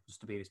the world happens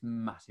to be this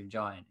massive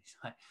giant. He's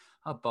like,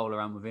 I'll bowl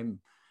around with him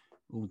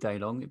all day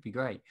long. It'd be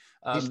great.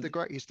 He's the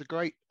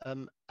great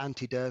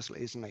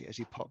anti-Dursley, isn't he? As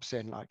he pops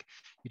in, like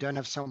you don't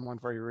have someone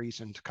very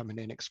reasoned coming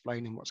in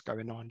explaining what's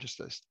going on. Just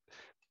this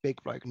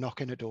big bloke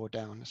knocking a door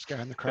down,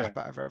 scaring the crap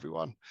out of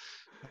everyone.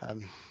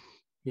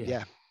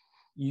 Yeah.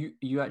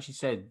 You actually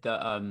said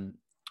that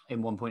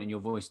in one point in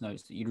your voice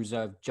notes that you'd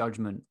reserved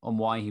judgment on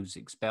why he was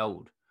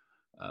expelled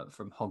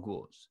from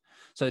Hogwarts.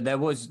 So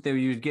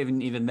you were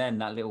given even then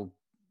that little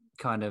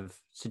kind of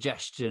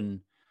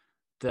suggestion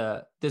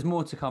that there's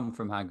more to come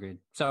from Hagrid.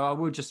 So I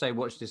would just say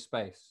watch this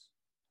space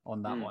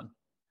on that one,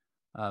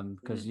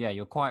 because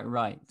you're quite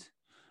right.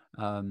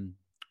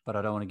 But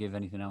I don't want to give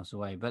anything else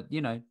away. But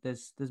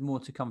there's more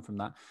to come from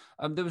that.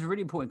 There was a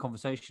really important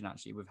conversation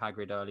actually with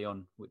Hagrid early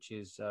on, which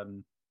is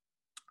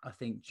I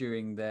think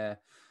during their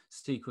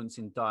sequence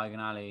in Diagon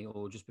Alley,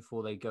 or just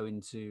before they go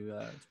into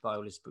to buy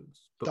all his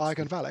books.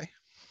 Diagon Valley.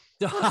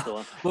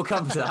 We'll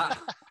come to that.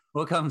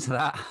 We'll come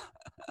to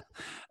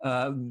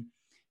that.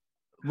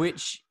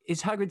 Which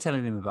is Hagrid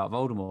telling him about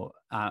Voldemort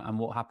and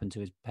what happened to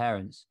his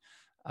parents.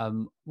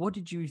 What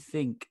did you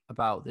think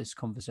about this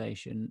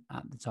conversation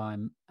at the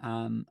time?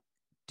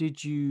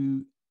 Did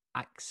you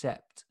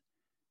accept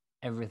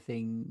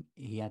everything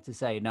he had to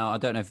say? Now, I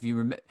don't know if you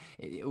remember.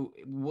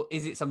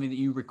 Is it something that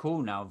you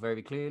recall now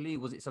very clearly?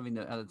 Was it something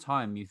that at the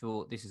time you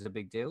thought this is a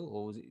big deal,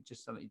 or was it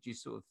just something you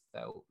sort of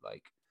felt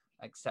like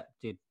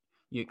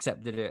you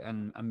accepted it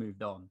and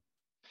moved on?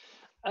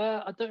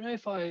 I don't know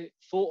if I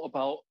thought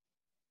about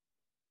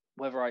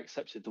whether I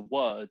accepted the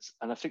words,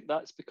 and I think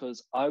that's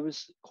because I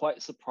was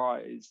quite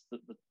surprised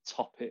that the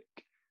topic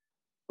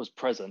was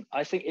present.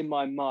 I think in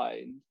my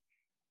mind,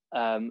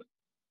 and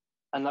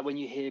like when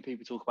you hear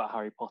people talk about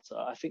Harry Potter,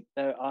 I think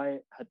I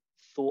had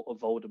thought of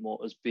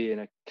Voldemort as being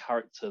a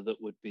character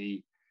that would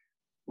be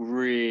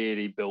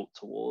really built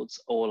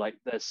towards, or like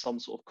there's some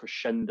sort of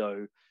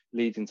crescendo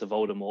leading to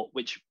Voldemort,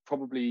 which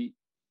probably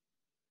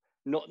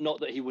not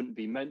that he wouldn't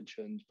be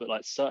mentioned, but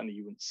like certainly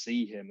you wouldn't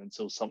see him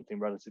until something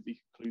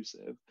relatively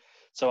conclusive.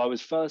 So I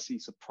was firstly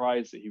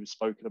surprised that he was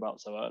spoken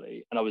about so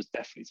early, and I was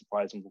definitely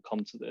surprised, and we'll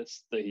come to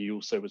this, that he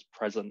also was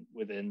present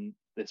within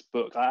this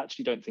book. I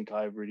actually don't think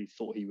I really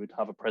thought he would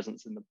have a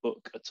presence in the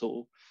book at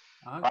all.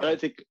 Okay. I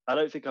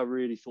don't think I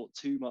really thought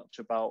too much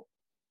about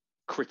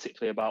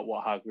critically about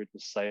what Hagrid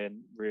was saying,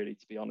 really,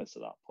 to be honest,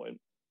 at that point.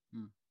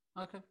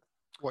 Okay.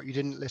 What, you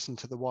didn't listen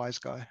to the wise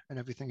guy and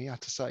everything he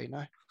had to say,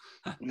 no?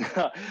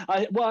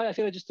 I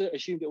think I just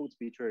assumed it all to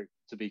be true,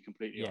 to be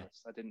completely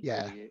honest. I didn't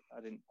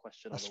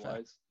question That's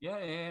otherwise.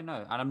 Fair.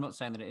 No. And I'm not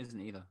saying that it isn't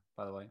either,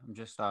 by the way.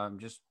 I'm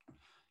just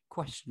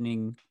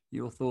questioning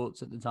your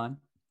thoughts at the time.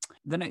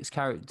 The next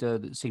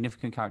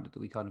significant character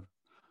that we kind of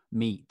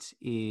meet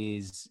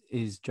is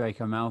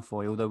Draco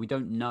Malfoy, although we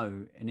don't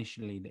know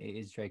initially that it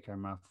is Draco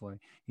Malfoy.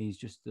 He's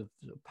just the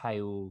sort of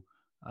pale,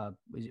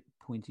 is it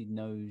pointed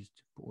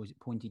nosed, or is it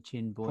pointy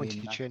chin boy?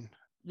 Pointy chin.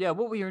 Yeah.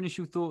 What were your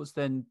initial thoughts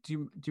then?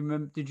 Did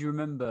you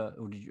remember,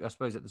 or did you? I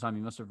suppose at the time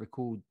you must have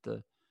recalled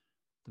the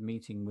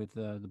meeting with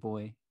the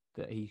boy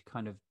that he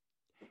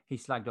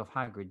slagged off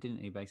Hagrid, didn't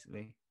he?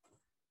 Basically.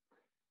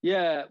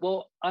 Yeah.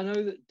 Well, I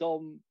know that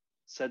Dom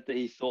said that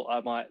he thought I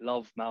might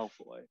love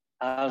Malfoy,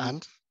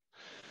 and.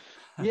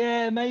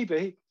 Yeah,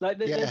 maybe. Like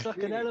there's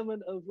like an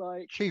element of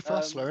like chief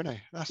wrestler, isn't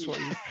he? That's what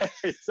you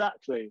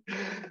exactly.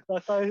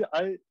 Like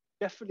I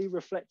definitely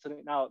reflect on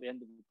it now at the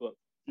end of the book,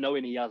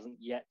 knowing he hasn't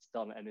yet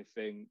done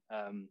anything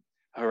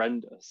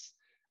horrendous,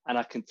 and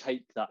I can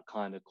take that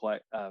kind of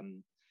quite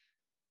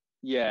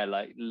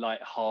like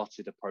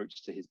light-hearted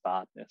approach to his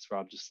badness, where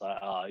I'm just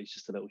like, he's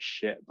just a little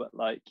shit, but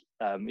like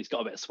he's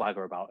got a bit of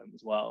swagger about him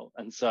as well,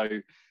 and so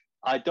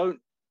I don't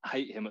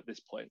hate him at this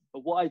point.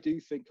 But what I do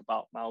think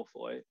about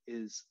Malfoy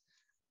is,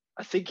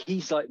 I think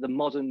he's like the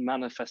modern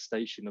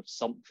manifestation of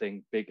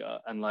something bigger,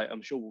 and like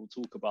I'm sure we'll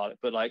talk about it,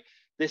 but like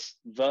this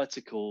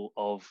vertical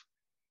of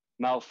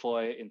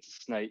Malfoy into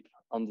Snape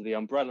under the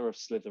umbrella of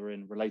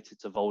Slytherin related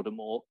to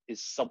Voldemort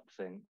is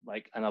something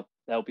like, and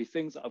there'll be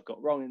things that I've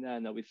got wrong in there,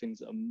 and there'll be things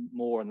that are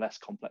more and less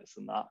complex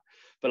than that.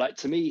 But like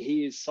to me,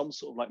 he is some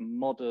sort of like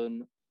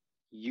modern,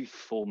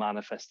 youthful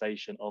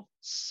manifestation of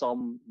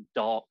some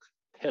dark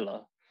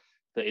pillar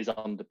that is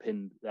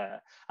underpinned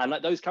there. And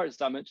like those characters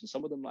that I mentioned,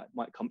 some of them like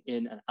might come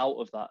in and out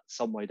of that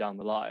some way down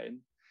the line.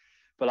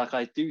 But like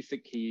I do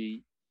think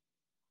he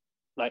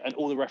like, and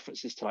all the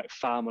references to like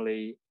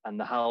family and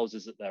the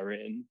houses that they're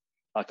in,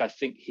 like I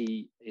think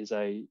he is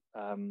a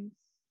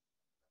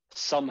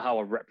somehow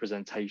a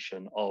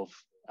representation of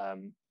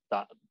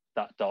that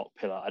dark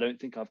pillar. I don't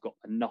think I've got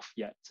enough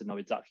yet to know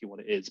exactly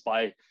what it is,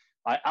 but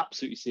I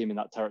absolutely see him in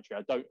that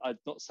territory. I'm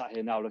not sat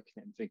here now looking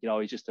at him thinking, oh,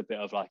 he's just a bit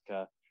of like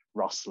a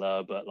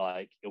rustler, but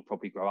like he'll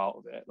probably grow out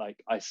of it. Like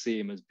I see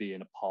him as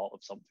being a part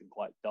of something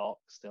quite dark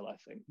still, I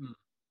think.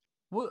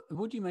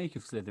 What do you make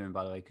of Slytherin,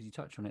 by the way? Because you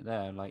touched on it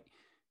there. Like,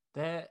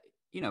 they're,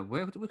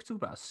 we're talking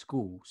about a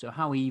school. So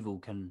how evil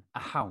can a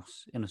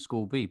house in a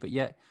school be? But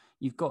yet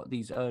you've got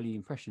these early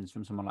impressions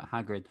from someone like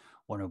Hagrid.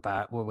 One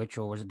bad, well, which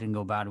or was it didn't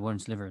go bad? One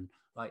Slytherin.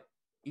 Like,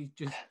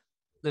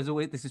 there's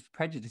always this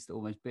prejudice that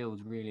almost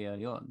builds really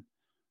early on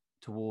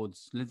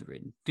towards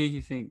Slytherin. Do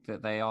you think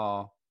that they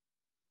are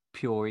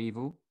pure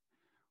evil,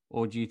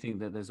 or do you think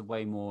that there's a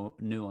way more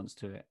nuance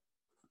to it?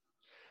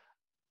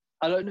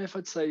 I don't know if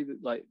I'd say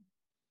that like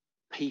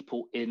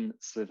people in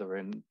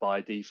Slytherin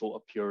by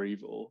default are pure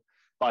evil,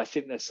 but I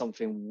think there's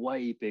something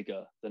way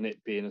bigger than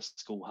it being a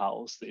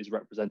schoolhouse that is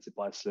represented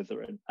by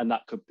Slytherin, and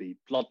that could be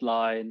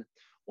bloodline,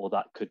 or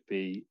that could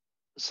be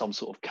some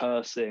sort of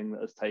cursing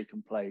that has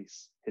taken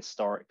place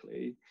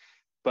historically.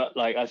 But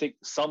like I think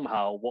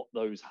somehow what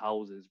those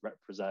houses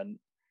represent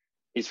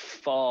is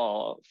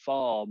far,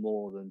 far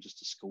more than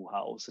just a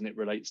schoolhouse, and it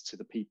relates to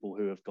the people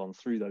who have gone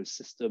through those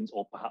systems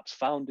or perhaps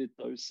founded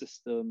those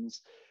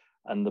systems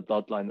and the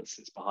bloodline that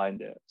sits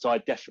behind it. So I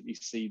definitely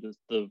see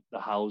the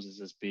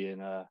houses as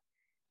being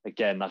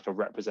again like a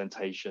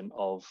representation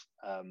of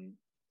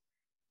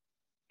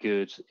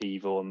good,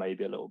 evil, and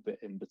maybe a little bit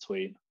in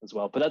between as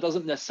well. But that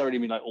doesn't necessarily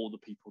mean like all the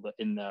people that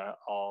in there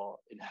are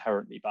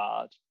inherently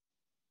bad.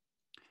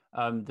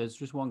 There's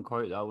just one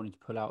quote that I wanted to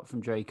pull out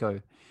from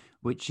Draco,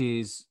 which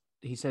is,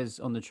 he says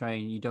on the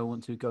train, you don't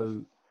want to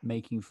go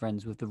making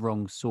friends with the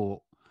wrong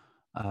sort,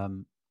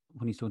 when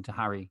he's talking to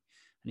Harry, and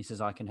he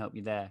says, I can help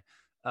you there.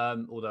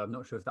 Although I'm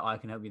not sure if the I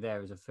can help you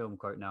there is a film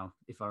quote now,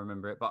 if I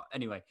remember it. But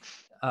anyway,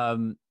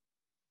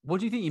 what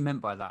do you think he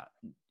meant by that?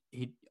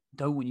 He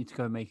don't want you to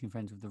go making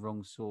friends with the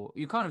wrong sort.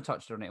 You kind of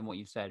touched on it in what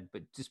you've said,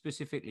 but just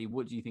specifically,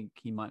 what do you think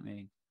he might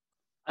mean?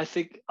 I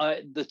think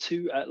the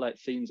two like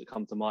themes that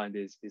come to mind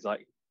is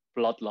like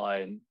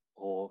bloodline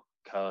or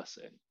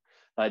cursing.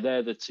 Like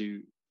they're the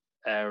two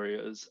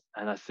areas,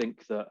 and I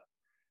think that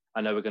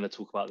I know we're going to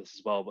talk about this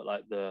as well, but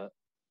like the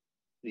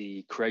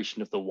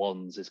creation of the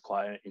wands is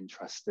quite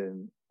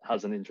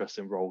has an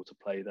interesting role to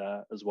play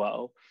there as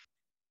well.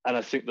 And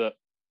I think that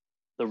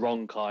the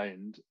wrong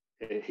kind,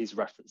 his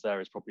reference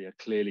there is probably a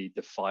clearly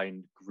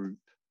defined group.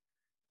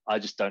 I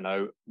just don't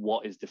know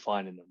what is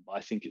defining them, but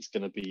I think it's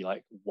going to be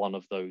like one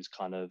of those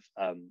kind of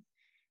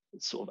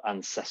sort of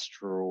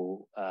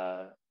ancestral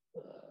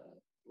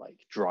like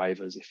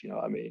drivers, if you know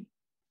what I mean.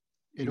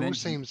 It all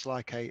seems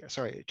like it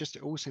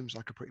all seems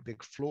like a pretty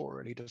big flaw,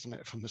 really, doesn't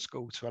it, from the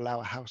school to allow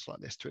a house like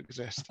this to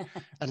exist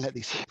and let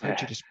these sort of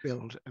prejudice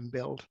build and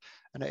build.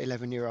 And at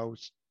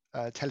 11-year-olds,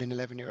 telling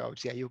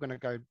 11-year-olds, yeah, you're going to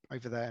go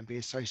over there and be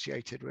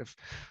associated with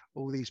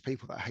all these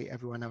people that hate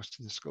everyone else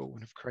in the school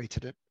and have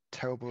created a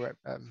terrible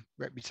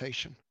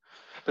reputation.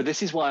 But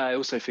this is why I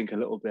also think a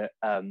little bit,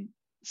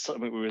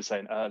 something we were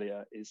saying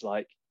earlier is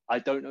like, I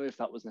don't know if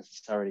that was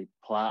necessarily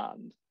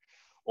planned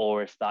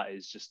or if that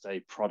is just a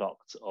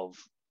product of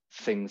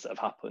things that have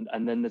happened.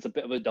 And then there's a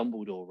bit of a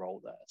Dumbledore role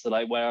there. So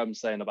like where I'm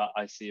saying about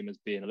I see him as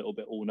being a little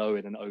bit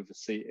all-knowing and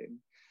overseeing,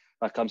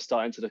 like I'm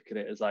starting to look at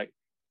it as like,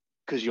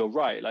 because you're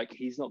right, like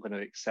he's not going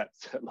to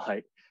accept that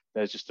like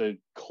there's just a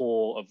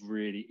core of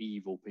really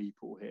evil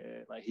people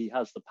here. Like he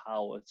has the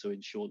power to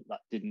ensure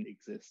that didn't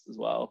exist as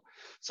well.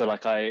 So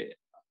like I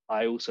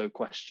also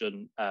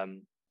question how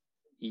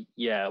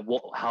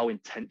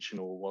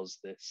intentional was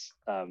this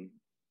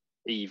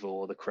evil,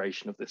 or the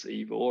creation of this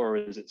evil, or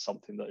is it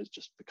something that has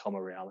just become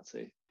a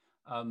reality?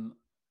 You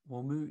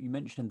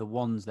mentioned the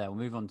wands there.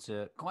 We'll move on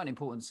to quite an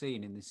important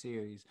scene in this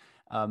series,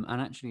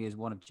 and actually is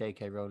one of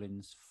J.K.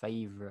 Rowling's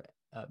favourite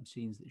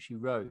scenes that she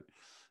wrote,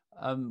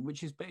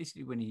 which is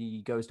basically when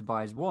he goes to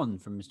buy his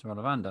wand from Mr.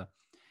 Ollivander,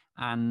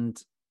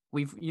 and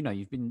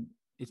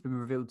it's been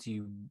revealed to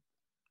you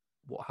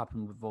what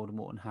happened with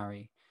Voldemort and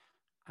Harry.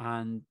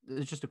 And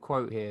there's just a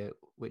quote here,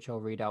 which I'll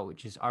read out,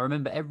 which is, I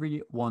remember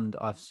every wand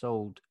I've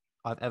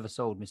ever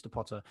sold, Mr.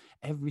 Potter,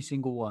 every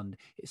single wand.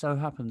 It so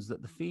happens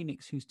that the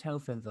phoenix whose tail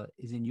feather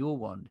is in your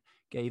wand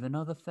gave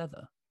another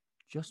feather,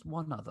 just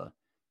one other.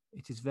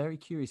 It is very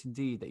curious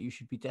indeed that you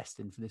should be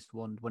destined for this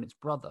wand when its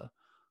brother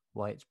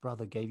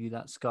gave you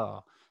that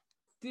scar.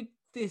 Do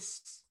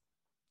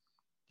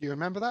you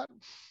remember that?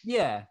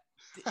 Yeah.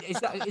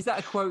 Is that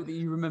a quote that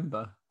you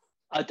remember?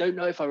 I don't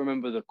know if I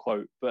remember the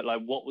quote, but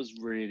like what was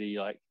really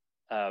like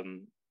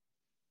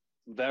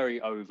very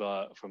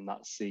overt from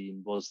that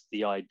scene was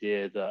the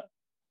idea that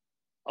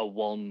a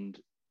wand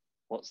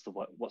what's the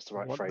right What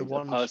the phrase? A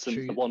ones person,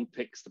 the choose one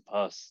picks the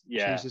purse.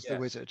 Yeah, chooses the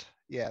wizard.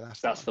 Yeah,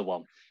 that's the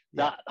one.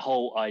 Yeah. That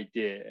whole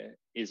idea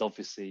is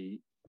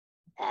obviously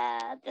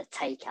the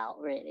takeout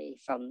really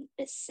from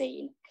this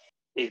scene.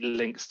 It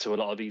links to a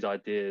lot of these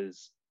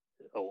ideas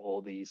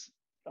or these,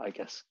 I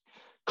guess,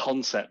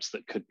 concepts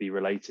that could be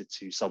related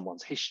to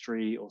someone's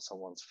history or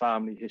someone's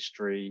family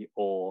history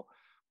or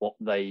what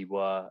they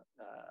were,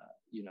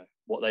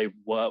 what they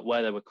were,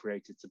 where they were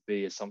created to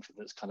be as something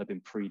that's kind of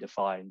been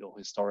predefined or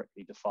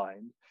historically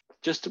defined.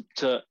 Just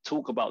to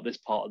talk about this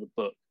part of the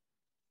book,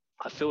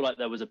 I feel like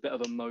there was a bit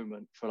of a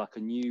moment for like a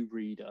new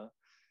reader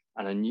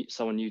and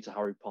someone new to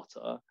Harry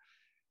Potter.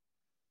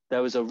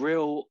 There was a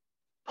real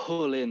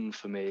pull in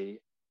for me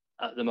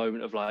at the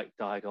moment of like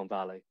Diagon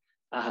Valley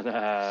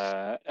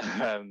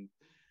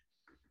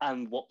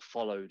and what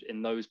followed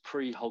in those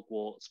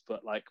pre-Hogwarts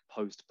but like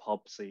post-pub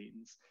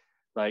scenes.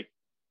 Like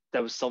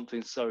there was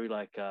something so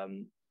like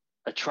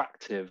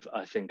attractive,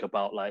 I think,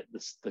 about like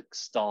the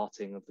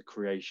starting of the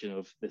creation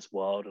of this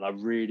world, and I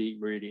really,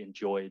 really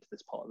enjoyed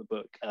this part of the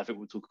book. And I think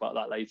we'll talk about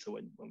that later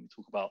when we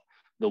talk about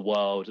the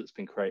world that's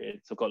been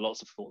created. So I've got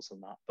lots of thoughts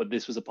on that, but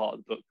this was a part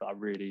of the book that I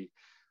really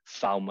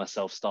found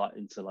myself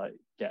starting to like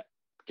get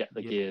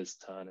the gears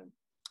turning.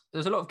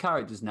 There's a lot of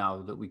characters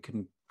now that we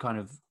can kind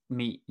of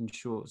meet in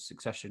short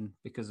succession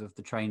because of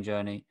the train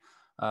journey.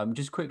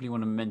 Just quickly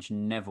want to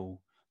mention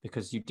Neville,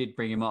 because you did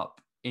bring him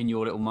up in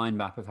your little mind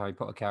map of Harry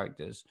Potter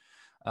characters.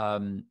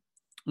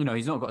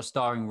 He's not got a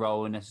starring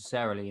role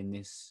necessarily in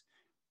this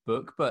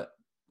book, but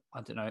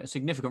I don't know, a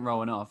significant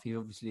role enough. He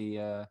obviously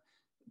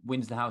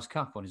wins the House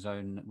Cup on his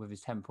own with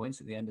his 10 points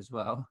at the end as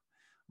well.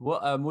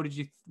 What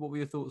were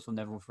your thoughts on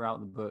Neville throughout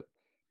the book?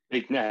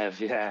 Big Nev,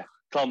 yeah.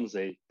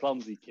 Clumsy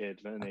kid,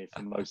 wasn't he,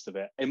 for most of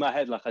it. In my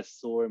head, like I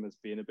saw him as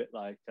being a bit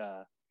like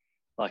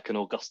an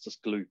Augustus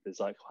Gloop is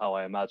like how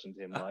I imagined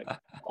him like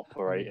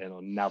operating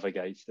or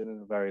navigating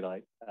in a very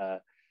like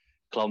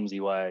clumsy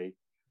way.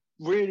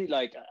 Really,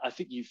 like I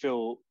think you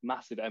feel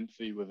massive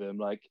empathy with him.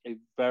 Like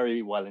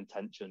very well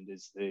intentioned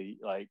is the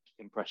like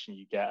impression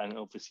you get, and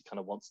obviously kind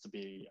of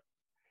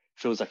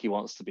feels like he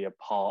wants to be a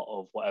part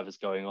of whatever's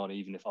going on,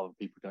 even if other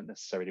people don't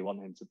necessarily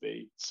want him to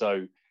be.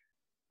 So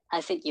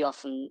I think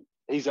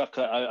he's like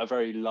a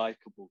very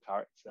likable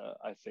character,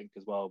 I think,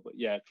 as well. But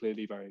yeah,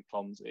 clearly very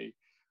clumsy.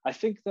 I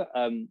think that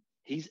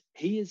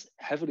he is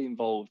heavily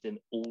involved in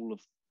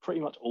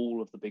pretty much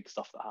all of the big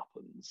stuff that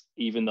happens,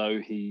 even though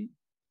he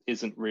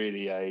isn't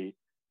really a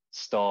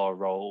star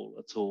role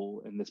at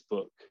all in this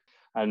book.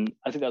 And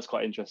I think that's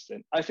quite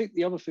interesting. I think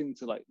the other thing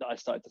that I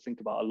started to think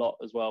about a lot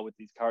as well with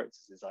these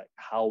characters is like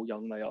how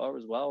young they are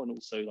as well, and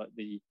also like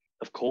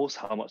of course,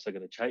 how much they're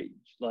going to change.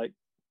 Like,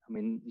 I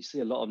mean, you see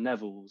a lot of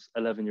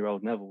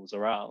 11-year-old Nevilles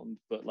around,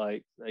 but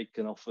like they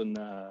can often,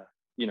 they'll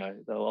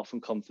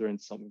often come through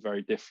into something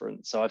very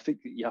different. So I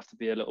think that you have to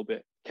be a little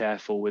bit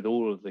careful with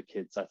all of the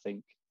kids. I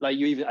think, like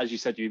you even, as you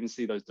said, you even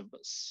see those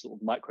sort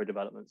of micro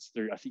developments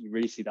through. I think you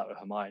really see that with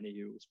Hermione,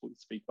 who we'll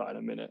speak about in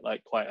a minute,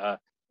 like quite a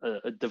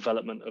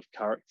development of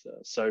character.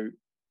 So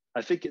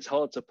I think it's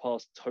hard to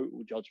pass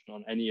total judgment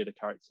on any of the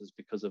characters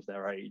because of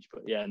their age.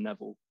 But yeah,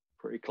 Neville,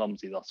 pretty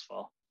clumsy thus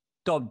far.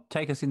 Dob,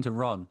 take us into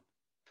Ron.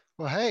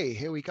 Well, hey,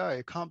 here we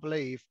go. Can't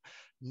believe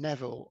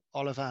Neville,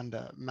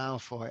 Ollivander,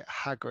 Malfoy,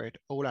 Hagrid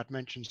all had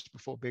mentions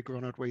before Big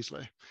Ronald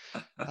Weasley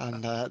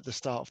and the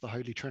start of the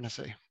Holy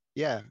Trinity.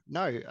 Yeah,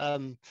 no,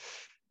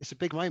 it's a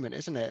big moment,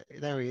 isn't it?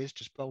 There he is,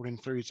 just bowling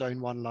through Zone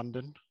 1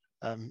 London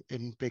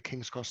in Big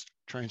King's Cross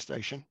train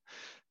station,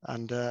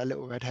 and a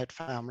little redhead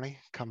family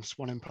comes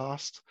swanning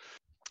past.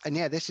 And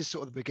yeah, this is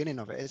sort of the beginning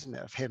of it, isn't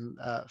it? Of him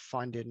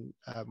finding,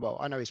 well,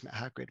 I know he's met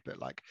Hagrid, but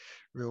like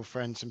real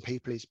friends and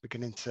people he's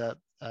beginning to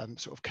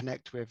sort of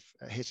connect with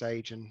at his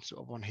age and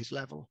sort of on his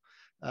level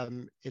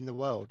in the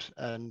world.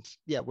 And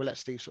yeah, we'll let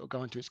Steve sort of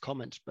go into his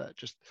comments, but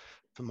just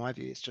from my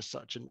view, it's just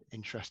such an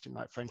interesting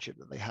like friendship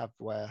that they have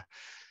where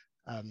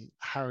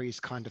Harry's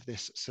kind of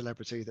this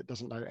celebrity that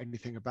doesn't know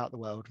anything about the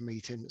world,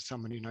 meeting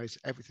someone who knows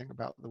everything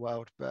about the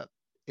world, but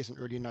isn't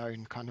really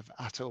known kind of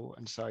at all.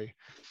 And so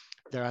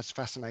they're as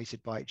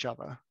fascinated by each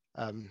other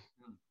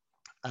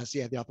as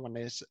the other one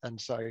is, and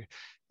so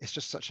it's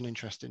just such an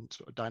interesting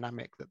sort of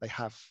dynamic that they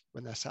have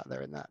when they're sat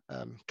there in that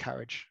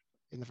carriage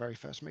in the very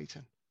first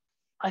meeting.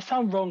 I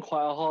found Ron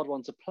quite a hard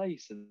one to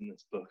place in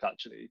this book,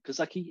 actually, because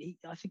like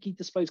I think he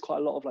displays quite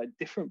a lot of like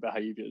different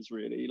behaviors,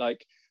 really.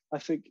 Like I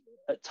think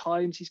at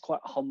times he's quite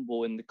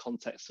humble in the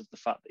context of the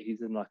fact that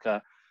he's in like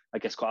I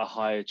guess quite a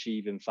high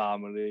achieving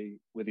family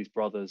with his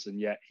brothers, and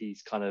yet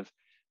he's kind of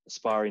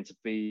aspiring to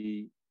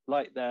be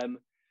like them.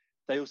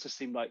 They also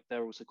seem like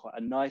they're also quite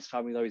a nice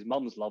family, though. His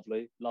mum's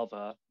lovely, love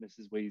her,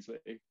 Mrs.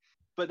 Weasley.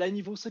 But then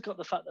you've also got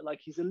the fact that like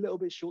he's a little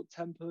bit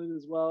short-tempered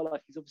as well.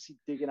 Like he's obviously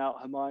digging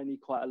out Hermione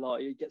quite a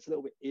lot. He gets a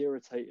little bit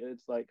irritated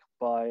like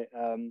by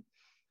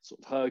sort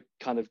of her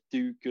kind of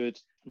do-good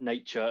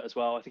nature as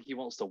well. I think he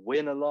wants to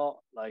win a lot.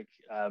 Like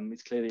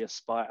he's clearly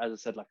as I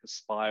said, like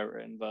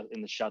aspiring, but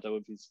in the shadow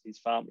of his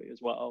family as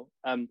well.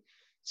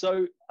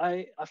 So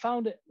I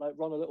found it like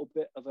Ron a little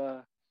bit of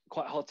a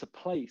quite hard to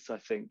place, I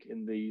think,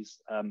 in these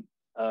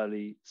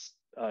early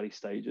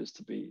stages,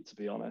 to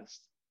be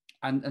honest.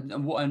 And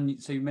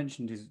so you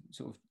mentioned his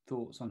sort of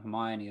thoughts on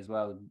Hermione as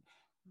well.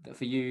 That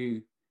for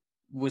you,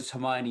 was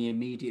Hermione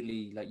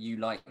immediately like you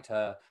liked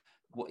her?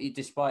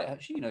 Despite her,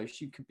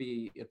 she could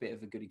be a bit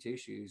of a goody two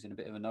shoes and a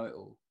bit of a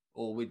know-it-all,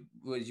 or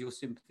was your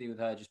sympathy with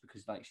her just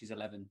because like she's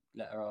 11,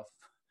 let her off?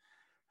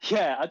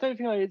 Yeah, I don't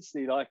think I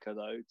instantly like her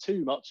though.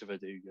 Too much of a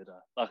do-gooder.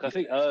 Like I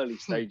think early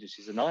stages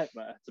she's a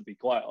nightmare, to be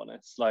quite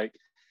honest. Like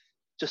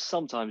just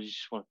sometimes you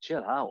just want to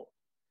chill out.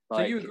 So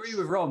you agree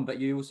with Ron, but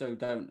you also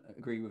don't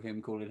agree with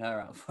him calling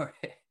her out for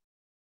it.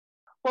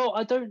 Well,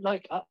 I don't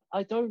like.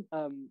 I don't.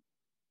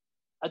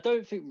 I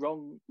don't think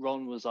Ron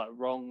was like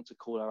wrong to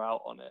call her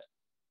out on it.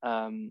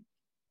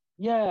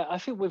 Yeah, I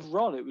think with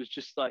Ron it was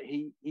just like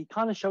he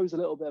kind of shows a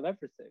little bit of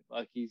everything.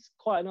 Like he's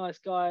quite a nice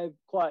guy,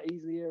 quite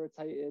easily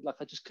irritated. Like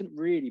I just couldn't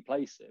really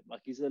place him.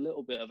 Like he's a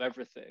little bit of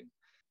everything.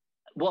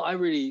 What I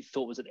really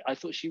thought was that I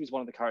thought she was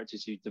one of the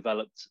characters who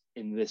developed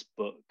in this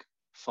book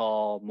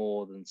far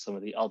more than some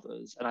of the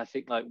others. And I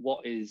think like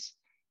what is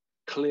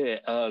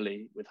clear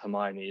early with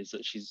Hermione is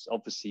that she's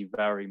obviously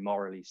very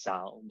morally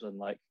sound and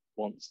like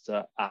wants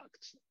to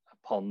act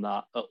upon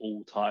that at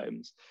all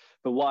times.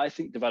 But what I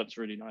think develops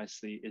really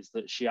nicely is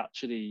that she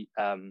actually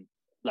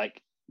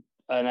like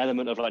an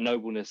element of like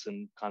nobleness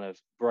and kind of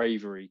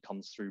bravery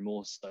comes through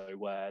more so,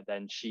 where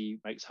then she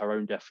makes her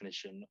own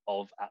definition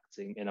of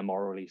acting in a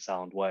morally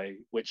sound way,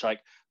 which like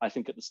I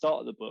think at the start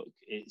of the book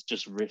it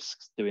just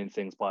risks doing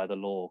things by the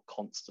law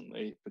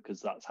constantly because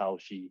that's how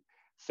she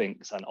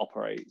thinks and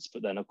operates.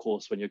 But then of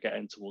course when you're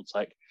getting towards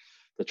like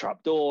the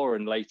trapdoor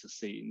and later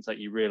scenes, like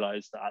you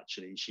realize that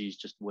actually she's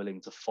just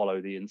willing to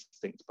follow the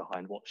instinct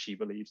behind what she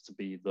believes to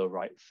be the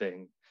right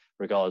thing,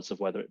 regardless of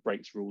whether it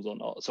breaks rules or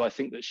not. So I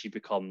think that she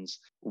becomes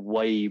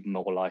way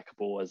more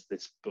likable as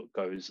this book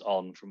goes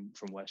on from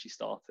where she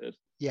started.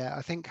 Yeah,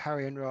 I think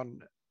Harry and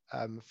Ron,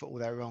 for all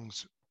their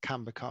wrongs,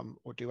 can become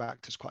or do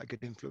act as quite a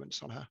good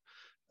influence on her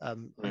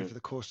over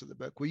the course of the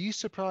book. Were you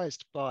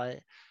surprised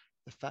by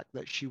the fact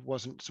that she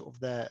wasn't sort of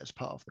there as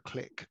part of the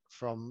clique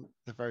from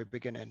the very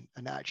beginning,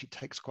 and it actually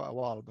takes quite a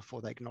while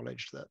before they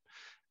acknowledge that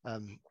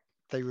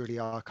they really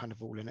are kind of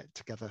all in it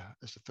together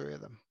as the three of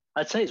them?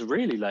 I'd say it's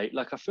really late.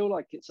 Like I feel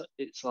like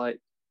it's like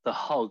the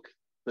hug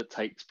that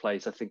takes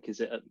place. I think is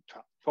it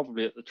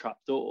probably at the trap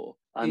door,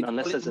 and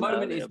unless there's the an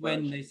moment earlier is when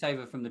version. they save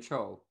her from the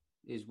troll.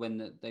 Is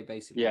when they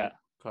basically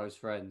close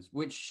friends,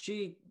 which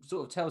she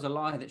sort of tells a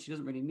lie that she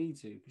doesn't really need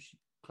to because she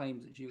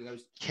claims that she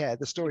goes. Yeah,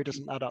 the story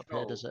doesn't add up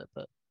here, does it?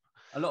 But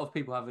a lot of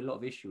people have a lot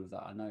of issue with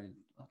that. I know.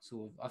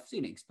 I've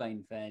seen it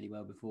explained fairly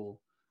well before,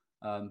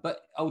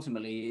 but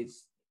ultimately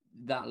it's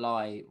that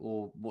lie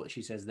or what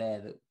she says there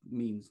that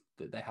means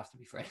that they have to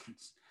be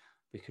friends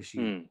because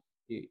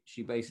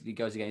she basically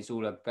goes against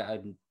all her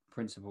better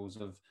principles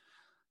of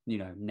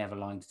never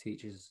lying to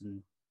teachers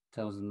and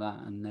tells them that,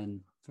 and then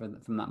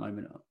from that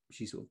moment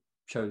she sort of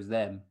chose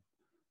them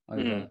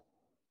over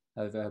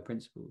her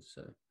principles.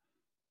 So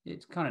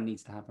it kind of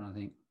needs to happen, I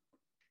think.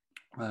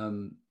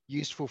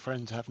 Useful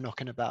friend to have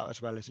knocking about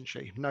as well, isn't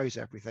she? Knows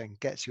everything,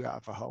 gets you out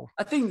of a hole.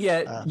 I think,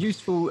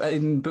 useful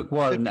in book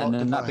one, and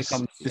then that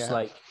becomes just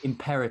like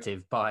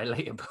imperative by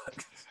later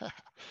books.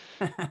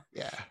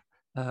 Yeah.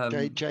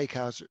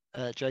 JK's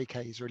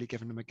really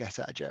given them a get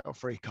out of jail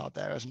free card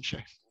there, hasn't she?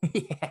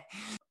 Yeah.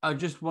 I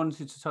just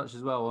wanted to touch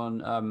as well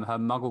on her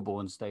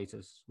Muggle-born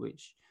status,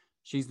 which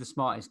she's the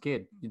smartest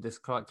kid. That's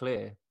quite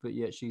clear, but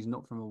yet she's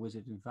not from a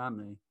wizarding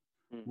family.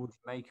 What do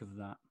you make of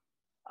that?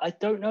 I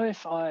don't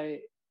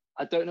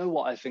know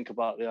what I think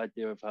about the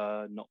idea of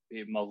her not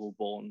being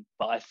Muggle-born,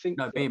 but I think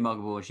being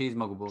Muggle-born. She's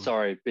Muggle-born.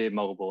 Sorry, being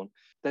Muggle-born.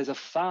 There's a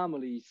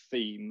family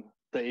theme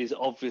that is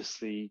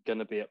obviously going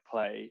to be at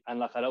play, and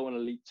like I don't want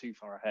to leap too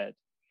far ahead,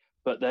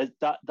 but there's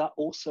that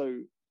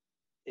also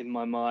in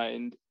my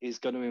mind is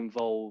going to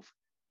involve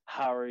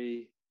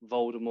Harry,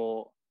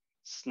 Voldemort,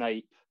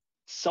 Snape.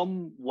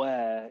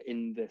 Somewhere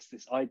in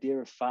this idea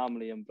of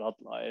family and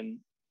bloodline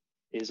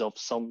is of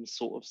some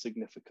sort of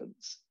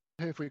significance.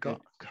 Who have we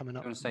got coming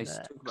up?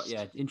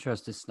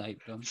 Interested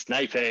Snape.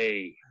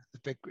 Snapey,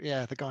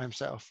 the guy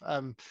himself.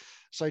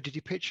 So did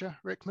you picture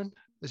Rickman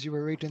as you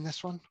were reading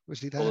this one?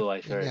 Was he there all the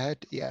way through? In your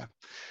head? Yeah.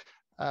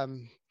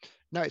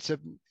 No,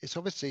 it's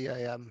obviously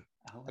a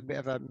bit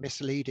of a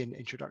misleading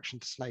introduction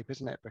to Snape,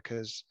 isn't it?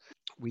 Because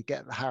we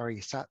get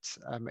Harry sat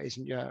at his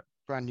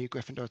brand new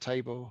Gryffindor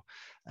table,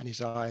 and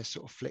his eyes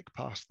sort of flick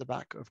past the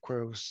back of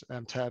Quirrell's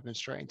turban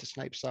straight into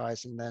Snape's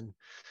eyes, and then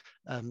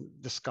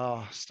the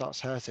scar starts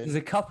hurting. There's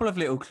a couple of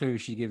little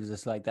clues she gives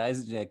us like that,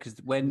 isn't there? Because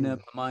when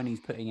Hermione's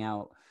putting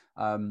out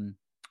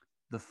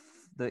the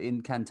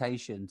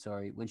incantation,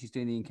 when she's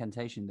doing the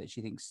incantation that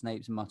she thinks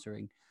Snape's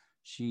muttering,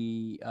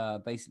 she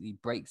basically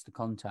breaks the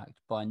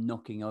contact by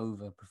knocking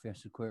over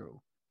Professor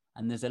Quirrell.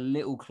 And there's a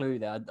little clue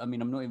there. I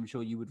mean, I'm not even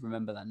sure you would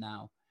remember that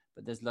now,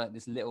 but there's like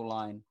this little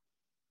line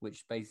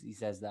which basically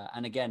says that.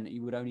 And again,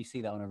 you would only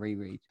see that on a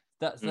reread.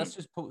 That's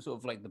just sort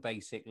of like the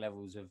basic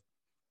levels of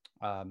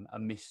a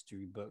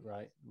mystery book,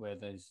 right? Where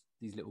there's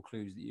these little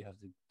clues that you have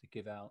to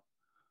give out.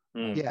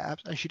 Yeah,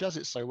 and she does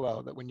it so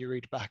well that when you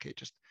read back, it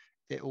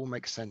it all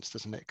makes sense,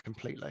 doesn't it?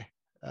 Completely.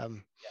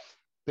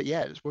 But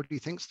yeah, what do you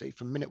think, Steve?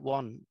 From minute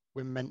one,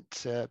 we're meant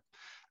to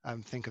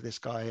think of this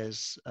guy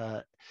as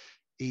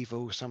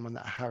evil, someone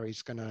that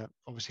Harry's going to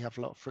obviously have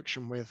a lot of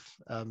friction with.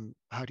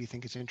 How do you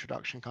think his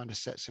introduction kind of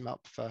sets him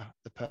up for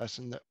the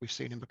person that we've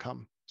seen him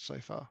become so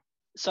far?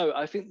 So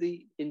I think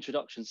the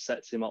introduction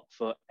sets him up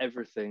for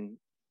everything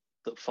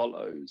that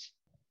follows,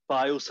 but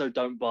I also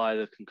don't buy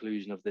the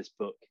conclusion of this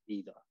book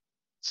either.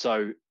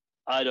 So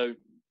I don't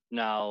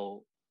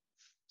now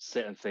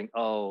sit and think,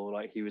 oh,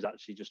 like he was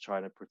actually just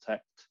trying to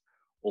protect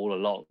all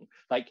along.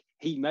 Like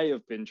he may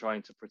have been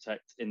trying to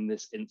protect in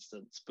this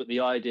instance, but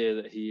the idea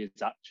that he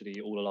is actually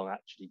all along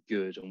actually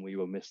good and we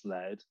were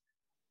misled,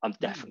 I'm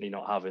definitely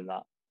not having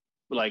that.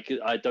 Like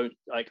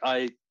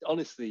I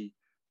honestly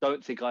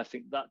don't think I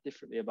think that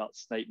differently about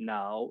Snape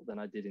now than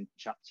I did in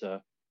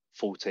chapter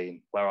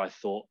 14, where I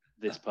thought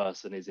this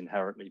person is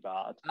inherently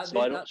bad.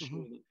 So I'm not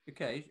sure.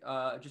 Okay,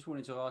 I just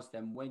wanted to ask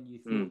them when you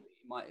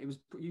thought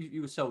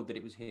you were sold that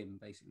it was him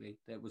basically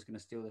that was going to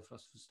steal the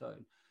Philosopher's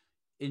Stone.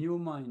 In your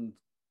mind,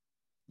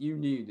 you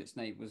knew that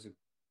Snape was a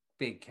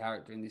big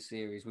character in this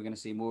series. We're going to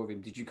see more of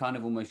him. Did you kind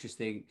of almost just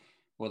think,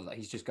 well,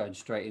 he's just going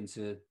straight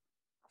into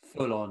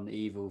full-on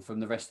evil from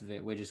the rest of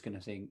it? We're just going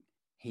to think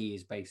he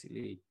is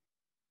basically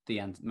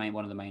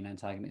one of the main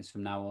antagonists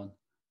from now on.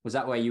 Was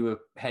that where you were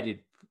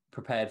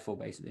prepared for,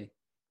 basically?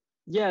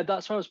 Yeah,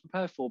 that's what I was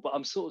prepared for, but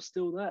I'm sort of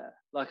still there.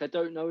 Like, I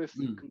don't know if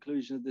the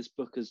conclusion of this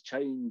book has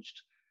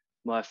changed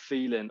my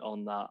feeling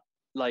on that.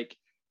 Like,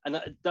 and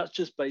that's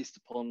just based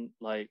upon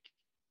like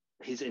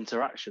his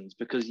interactions,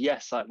 because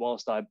yes, like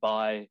whilst I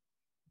buy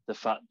the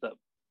fact that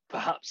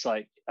perhaps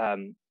like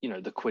the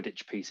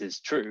Quidditch piece is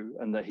true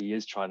and that he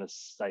is trying to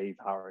save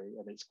Harry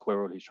and it's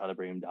Quirrell who's trying to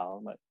bring him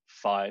down, like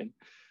fine.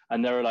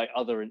 And there are like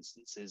other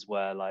instances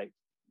where like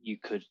you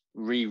could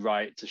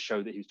rewrite to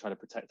show that he was trying to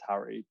protect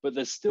Harry, but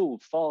there's still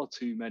far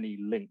too many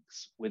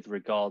links with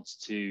regards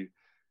to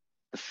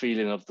the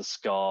feeling of the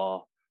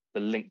scar, the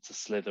link to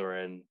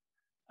Slytherin,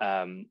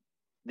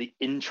 the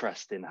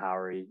interest in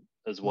Harry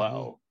as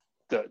well.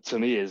 That to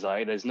me is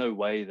like, there's no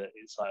way that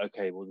it's like,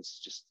 okay, well, this is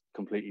just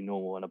completely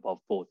normal and above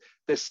board.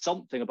 There's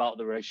something about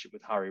the relationship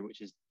with Harry which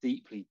is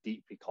deeply,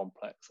 deeply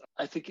complex.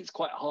 I think it's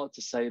quite hard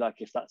to say like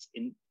if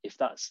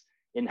that's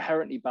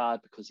inherently bad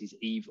because he's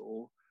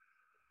evil,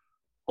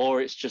 or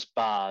it's just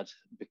bad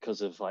because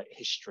of like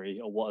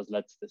history or what has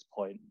led to this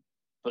point.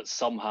 But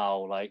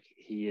somehow like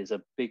he is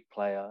a big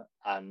player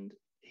and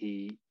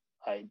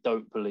I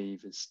don't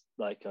believe is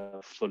like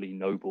a fully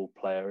noble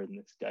player in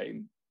this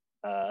game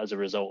as a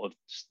result of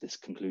just this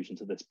conclusion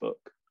to this book.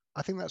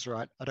 I think that's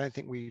right. I don't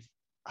think we've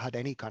had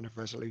any kind of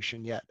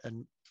resolution yet,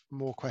 and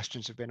more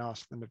questions have been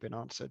asked than have been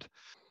answered.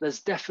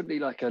 There's definitely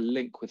like a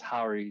link with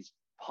Harry's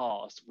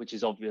past, which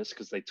is obvious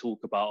because they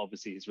talk about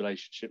obviously his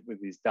relationship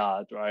with his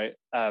dad, right?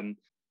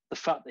 The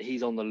fact that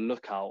he's on the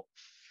lookout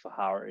for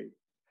Harry,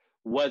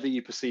 whether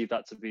you perceive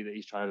that to be that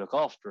he's trying to look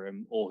after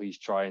him or he's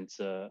trying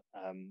to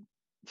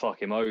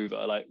fuck him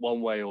over, like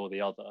one way or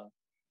the other,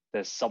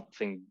 there's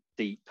something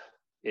deep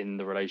in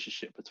the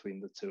relationship between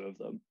the two of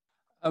them.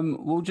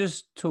 We'll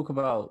just talk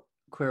about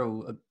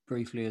Quirrell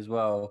briefly as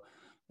well.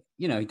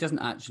 You know, he doesn't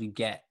actually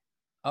get,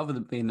 other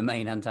than being the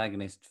main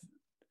antagonist,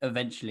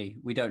 eventually,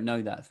 we don't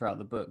know that throughout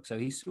the book. So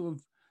he's sort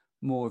of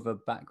more of a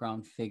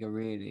background figure,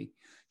 really.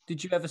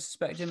 Did you ever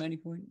suspect him at any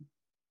point?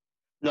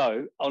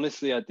 No,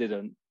 honestly, I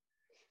didn't.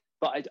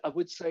 But I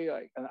would say,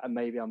 like, and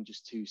maybe I'm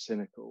just too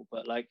cynical,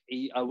 but like,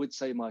 I would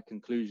say my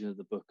conclusion of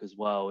the book as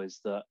well is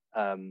that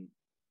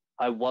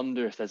I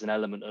wonder if there's an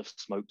element of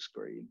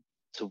smokescreen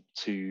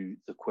to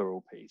the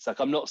Quirrell piece. Like,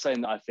 I'm not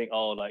saying that I think,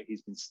 oh, like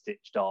he's been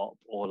stitched up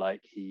or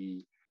like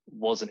he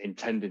wasn't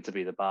intended to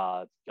be the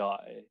bad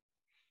guy.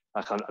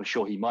 Like, I'm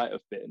sure he might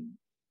have been,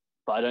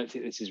 but I don't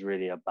think this is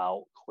really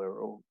about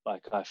Quirrell.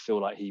 Like, I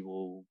feel like he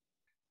will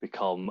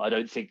become, I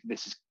don't think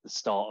this is the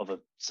start of a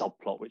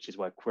subplot, which is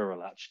where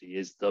Quirrell actually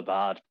is the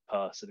bad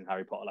person in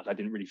Harry Potter. Like, I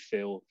didn't really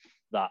feel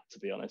that, to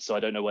be honest. So I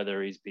don't know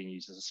whether he's being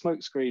used as a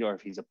smokescreen or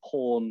if he's a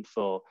pawn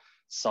for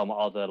some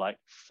other like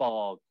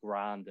far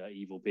grander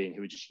evil being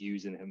who are just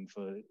using him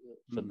for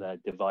their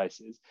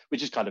devices,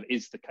 which is kind of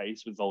is the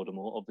case with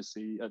Voldemort,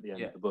 obviously, at the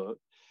end of the book.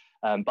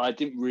 But I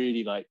didn't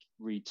really like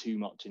read too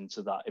much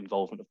into that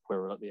involvement of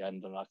Quirrell at the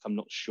end, and like I'm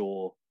not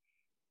sure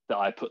that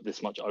I put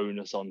this much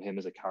onus on him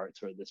as a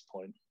character at this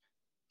point.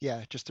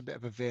 Yeah, just a bit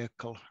of a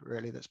vehicle,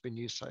 really, that's been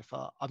used so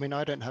far. I mean,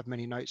 I don't have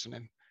many notes on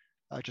him.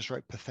 I just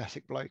wrote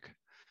pathetic bloke.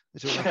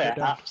 Yeah,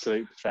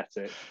 absolute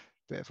pathetic.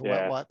 Bit of a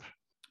wet wipe.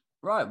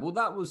 Right. Well,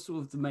 that was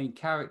sort of the main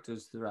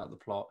characters throughout the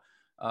plot.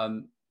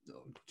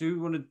 Do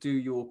want to do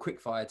your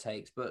quickfire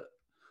takes, but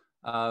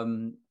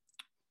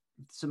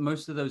so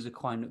most of those are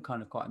kind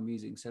of quite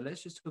amusing. So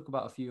let's just talk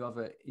about a few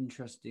other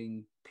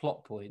interesting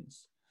plot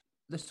points.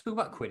 Let's talk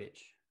about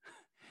Quidditch.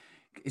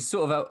 It's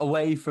sort of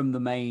away from the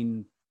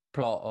main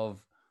plot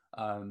of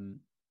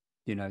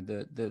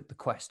the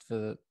quest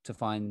to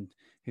find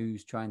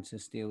who's trying to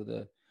steal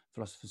the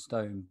Philosopher's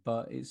Stone,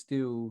 but it's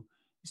still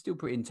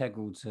pretty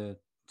integral to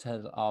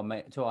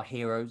our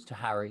heroes, to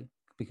Harry,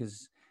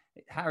 because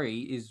Harry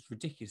is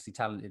ridiculously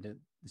talented at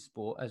the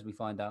sport, as we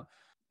find out.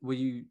 Were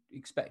you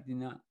expecting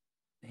that?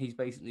 He's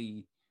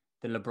basically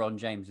the LeBron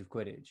James of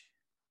Quidditch.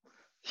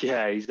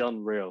 Yeah, he's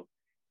unreal.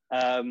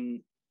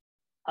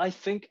 I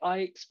think I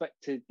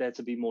expected there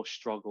to be more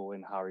struggle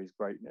in Harry's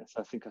greatness.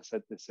 I think I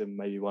said this in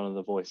maybe one of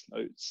the voice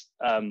notes.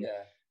 Yeah.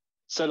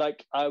 So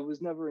like I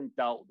was never in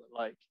doubt that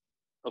like,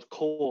 of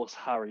course,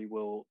 Harry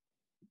will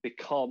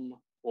become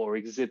or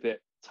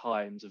exhibit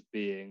times of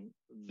being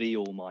the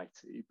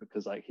Almighty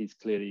because like he's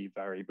clearly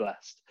very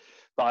blessed.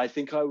 But I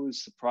think I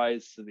was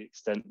surprised to the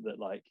extent that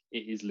like it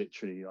is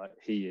literally like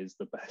he is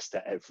the best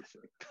at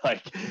everything.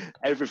 Like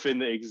everything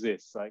that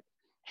exists, like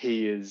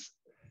he is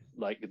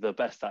like the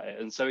best at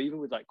it. And so even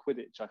with like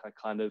Quidditch, like I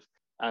kind of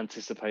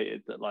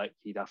anticipated that like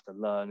he'd have to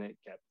learn it,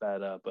 get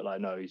better, but I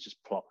know he's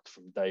just plucked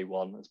from day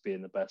one as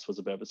being the best. Was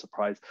a bit of a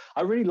surprise.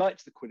 I really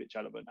liked the Quidditch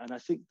element, and I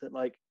think that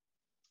like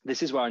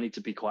this is where I need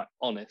to be quite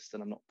honest,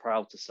 and I'm not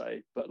proud to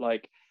say, but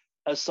like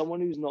as someone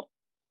who's not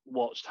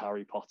watched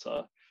Harry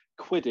Potter,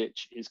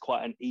 Quidditch is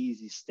quite an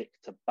easy stick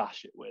to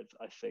bash it with,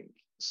 I think,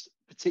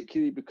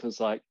 particularly because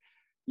like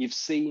you've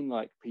seen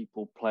like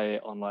people play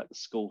it on like the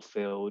school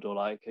field or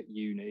like at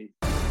uni,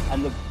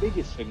 and the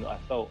biggest thing that I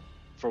felt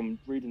from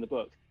reading the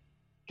book,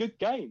 good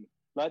game.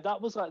 Like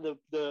that was like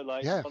the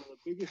like Yeah. one of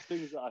the biggest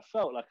things that I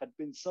felt. Like I'd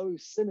been so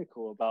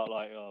cynical about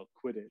like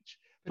Quidditch.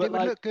 But it would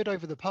like, look good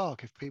over the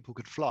park if people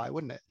could fly,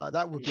 wouldn't it? Like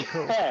that would be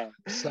cool. yeah.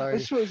 So I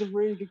just thought it was a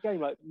really good game.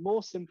 Like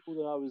more simple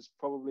than I was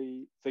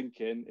probably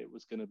thinking it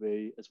was going to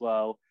be as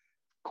well.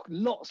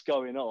 Lots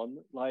going on.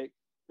 Like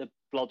the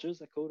blodgers,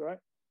 they're called, right?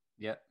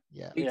 Yeah.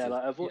 yeah, Yeah,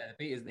 like the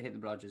beaters that hit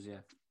the bludgers, yeah.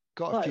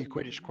 got a like, few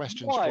Quidditch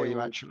questions for you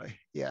wild. actually.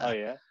 Yeah. Oh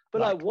yeah. But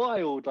like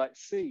wild, like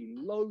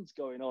scene, loads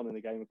going on in the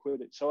game of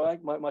Quidditch. So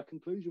my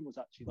conclusion was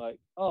actually like,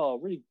 oh,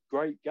 really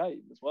great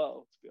game as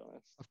well, to be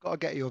honest. I've got to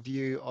get your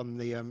view on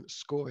the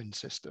scoring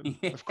system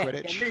Yeah, of I knew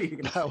Quidditch. you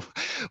were gonna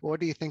What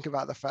do you think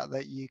about the fact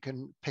that you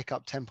can pick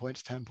up 10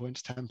 points, 10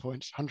 points, 10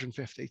 points,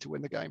 150 to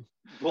win the game?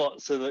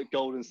 What? So that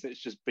Golden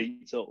Snitch just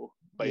beats all,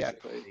 Yeah.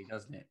 basically.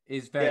 Doesn't it?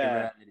 It's very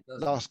rare that it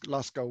does.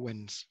 Last goal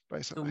wins, It's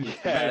basically. almost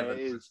Yeah, irrelevant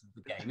it is. to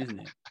the game, isn't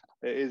it?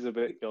 It is a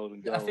bit golden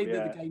goal. I think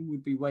yeah. that the game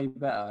would be way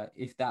better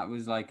if that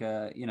was like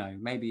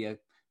maybe a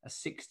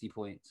 60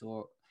 points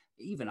or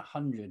even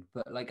 100,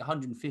 but like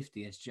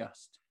 150 is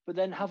just. But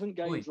then haven't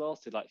games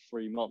lasted like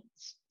 3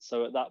 months?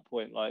 So at that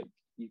point, like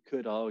you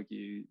could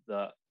argue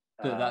that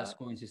that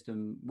scoring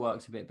system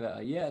works a bit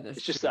better. Yeah, that's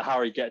it's just that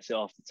Harry gets it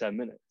after 10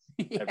 minutes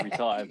every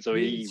time. So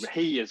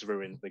he has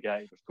ruined the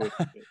game, of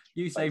course.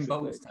 Usain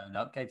Bolt's turned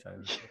up, Cape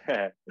Town.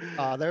 Yeah.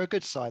 They're a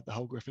good side, the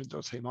whole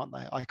Gryffindor team, aren't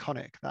they?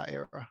 Iconic, that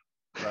era.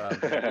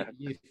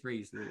 Year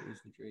 3 is the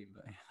dream,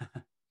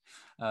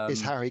 but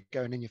is Harry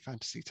going in your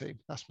fantasy team?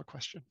 That's my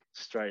question.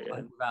 Straight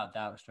in. Without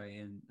doubt, straight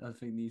in. I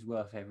think he's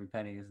worth every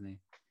penny, isn't he?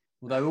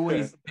 Although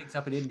always picks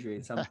up an injury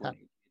at some point.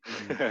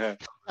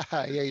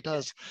 Yeah, he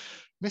does.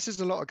 Misses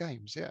a lot of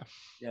games, yeah.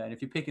 Yeah, and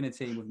if you're picking a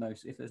team with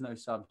if there's no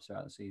subs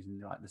throughout the season,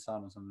 like the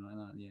Sun or something like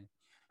that,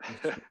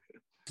 yeah.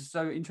 It's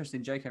so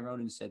interesting. J.K.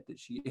 Rowling said that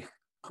she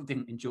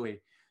didn't enjoy,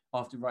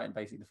 after writing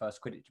basically the first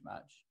Quidditch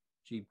match,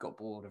 she got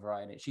bored of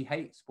writing it. She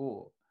hates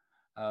sport,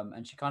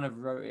 and she kind of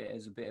wrote it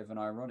as a bit of an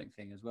ironic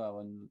thing as well,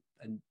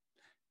 and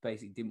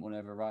basically didn't want to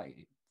ever write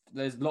it.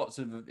 There's lots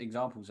of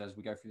examples as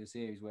we go through the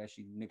series where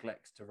she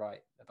neglects to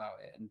write about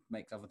it and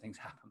makes other things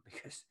happen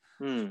because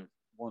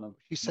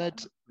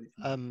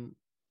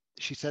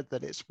she said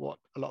that it's what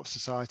a lot of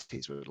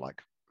societies would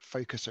like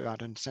focus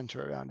around and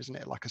center around, isn't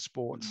it? Like a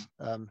sport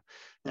that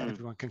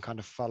everyone can kind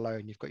of follow,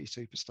 and you've got your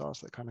superstars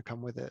that kind of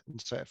come with it, and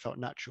so it felt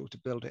natural to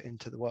build it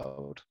into the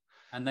world.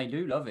 And they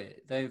do love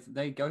it.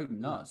 They go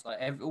nuts.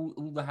 Like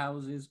all the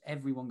houses,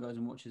 everyone goes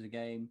and watches a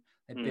game.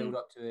 They build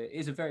up to it.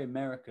 It's a very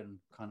American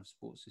kind of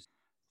sports system.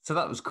 So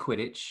that was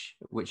Quidditch,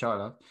 which I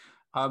love.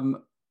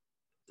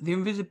 The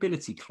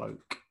invisibility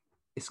cloak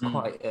is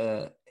quite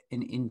an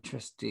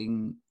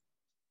interesting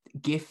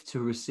gift to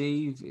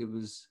receive. It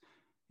was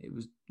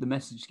the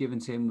message given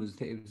to him was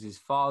that it was his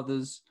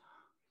father's.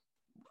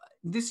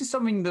 This is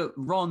something that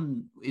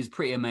Ron is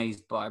pretty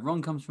amazed by.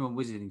 Ron comes from a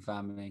wizarding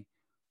family.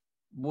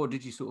 What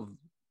did you sort of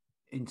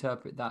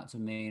interpret that to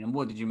mean, and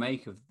what did you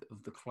make of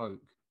the cloak?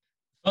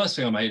 First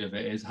thing I made of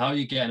it is how are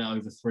you getting it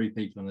over 3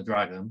 people in the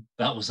dragon?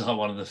 That was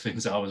one of the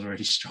things that I was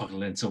really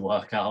struggling to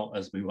work out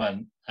as we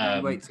went.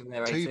 Wait till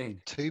they're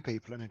 18. Two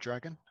people in a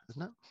dragon,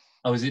 isn't it?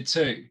 Oh, is it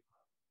 2?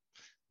 I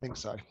think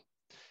so.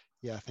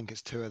 Yeah, I think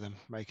it's 2 of them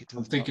make it to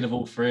I'm thinking of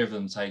all 3 of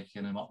them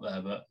taking him up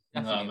there, but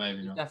no,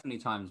 maybe not. Definitely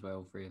times where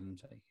all 3 of them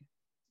take it.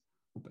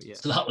 But yeah.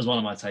 So that was one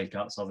of my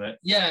takeouts of it.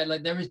 Yeah,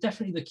 like there is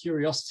definitely the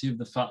curiosity of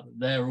the fact that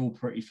they're all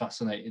pretty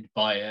fascinated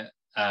by it.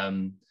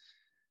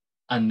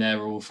 And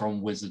they're all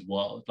from Wizard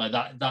World. Like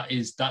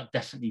that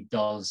definitely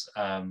does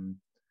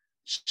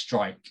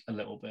strike a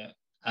little bit.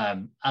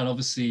 And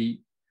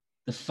obviously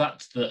the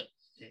fact that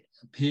it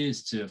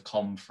appears to have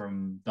come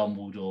from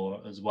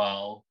Dumbledore as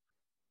well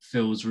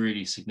feels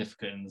really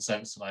significant in the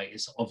sense that like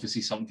it's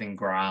obviously something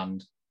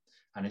grand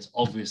and it's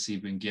obviously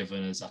been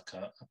given as like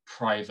a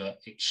private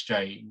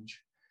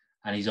exchange.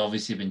 and he's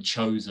obviously been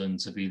chosen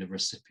to be the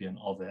recipient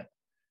of it,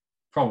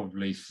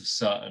 probably for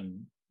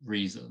certain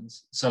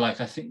reasons. So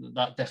like I think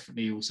that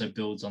definitely also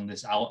builds on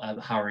this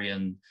Harry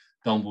and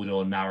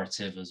Dumbledore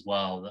narrative as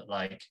well, that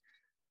like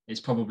it's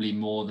probably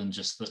more than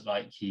just that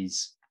like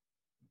he's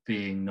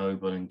being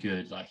noble and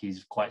good, like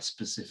he's quite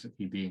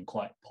specifically being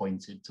quite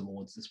pointed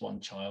towards this one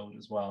child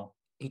as well.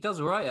 He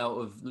does all right out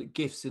of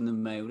gifts in the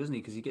mail, doesn't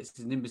he? Because he gets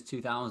his Nimbus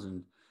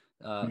 2000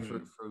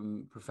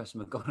 from Professor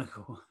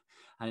McGonagall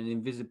and an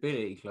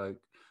invisibility cloak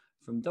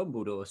from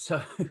Dumbledore.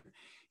 So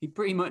he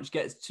pretty much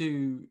gets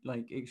two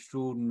like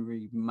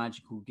extraordinary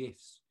magical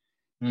gifts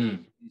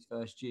in his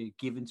first year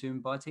given to him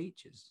by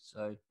teachers.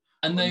 So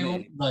and they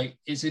all like,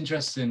 it's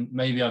interesting,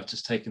 maybe I've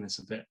just taken this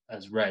a bit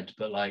as read,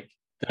 but like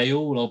they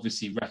all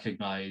obviously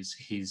recognize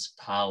his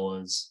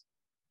powers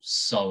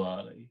so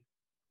early,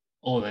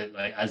 or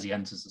like as he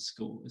enters the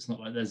school. It's not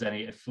like there's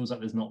any, it feels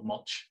like there's not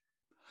much,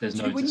 there's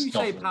no when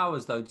discovery. You say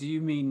powers though, do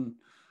you mean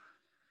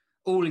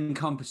all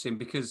encompassing?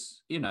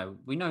 Because we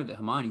know that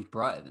Hermione's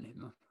brighter than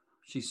him,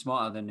 she's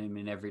smarter than him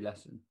in every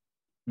lesson.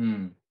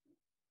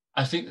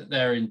 I think that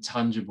they're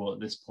intangible at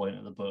this point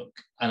of the book,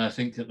 and I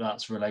think that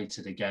that's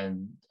related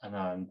again, and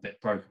I'm a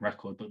bit broken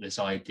record, but this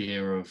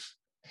idea of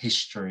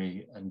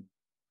history and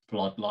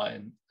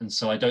bloodline. And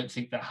so I don't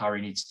think that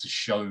Harry needs to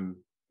show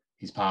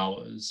his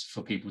powers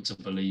for people to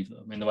believe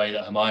them in the way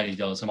that Hermione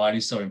does.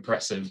 Hermione's so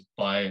impressive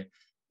by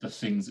the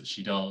things that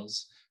she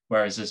does,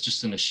 whereas there's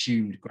just an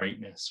assumed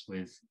greatness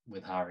with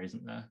Harry,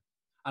 isn't there?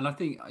 And I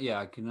think,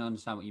 I can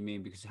understand what you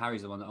mean, because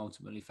Harry's the one that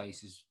ultimately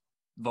faces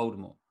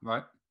Voldemort,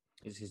 right?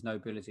 It's his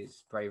nobility,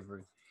 it's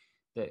bravery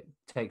that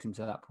takes him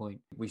to that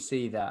point. We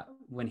see that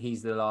when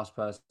he's the last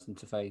person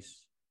to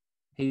face,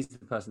 he's the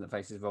person that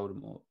faces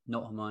Voldemort,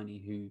 not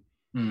Hermione, who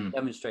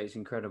demonstrates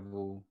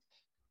incredible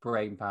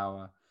brain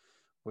power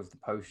with the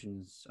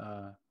potions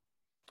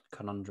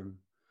conundrum.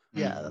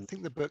 Yeah, I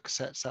think the book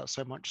sets out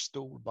so much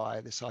stalled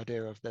by this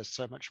idea of there's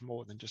so much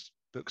more than just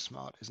book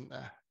smart, isn't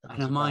there?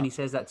 And Hermione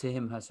says that to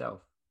him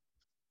herself.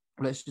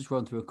 Let's just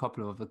run through a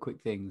couple of other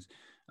quick things.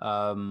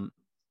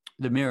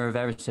 The Mirror of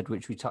Erised,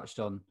 which we touched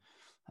on.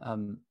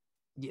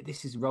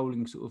 This is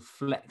Rowling sort of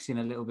flexing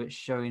a little bit,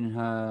 showing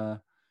her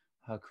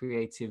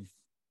creative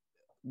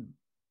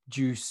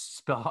juice,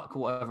 spark,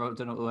 whatever. I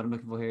don't know what I'm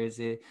looking for here is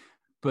here.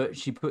 But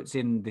she puts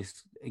in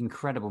this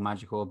incredible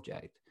magical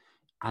object,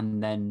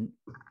 and then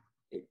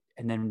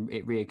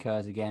it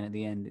reoccurs again at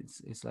the end.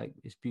 It's like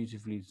it's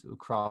beautifully sort of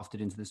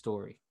crafted into the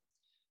story.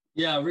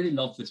 Yeah, I really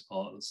love this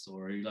part of the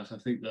story. Like I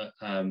think that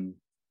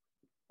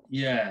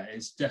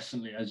it's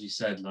definitely, as you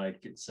said, like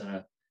it's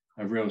a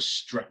real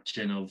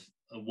stretching of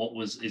what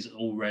is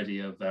already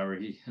a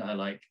very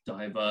like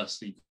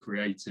diversely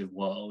creative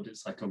world.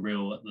 It's like a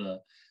real at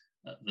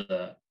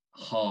the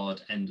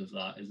hard end of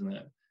that, isn't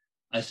it?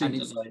 I think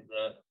that like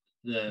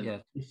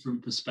the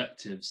different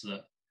perspectives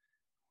that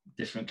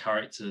different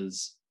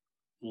characters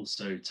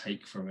also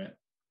take from it.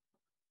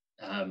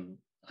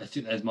 I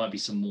think there might be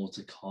some more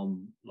to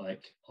come,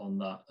 like on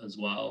that as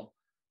well.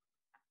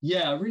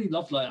 Yeah, I really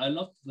love I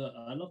love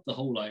the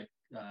whole like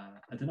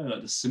I don't know,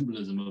 like the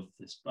symbolism of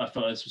this. I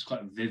felt like this was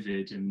quite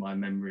vivid in my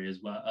memory as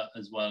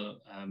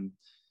well.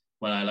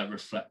 When I like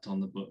reflect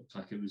on the book,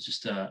 like it was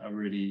just a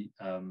really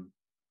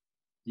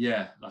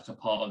like a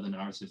part of the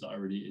narrative that I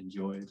really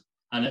enjoyed,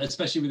 and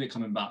especially with it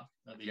coming back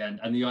at the end,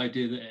 and the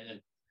idea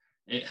that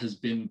it has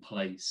been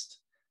placed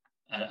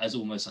as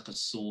almost like a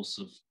source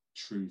of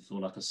truth or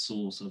like a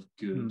source of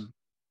good.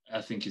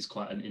 I think is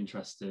quite an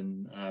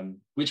interesting,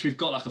 which we've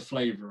got like a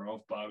flavour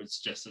of, but I would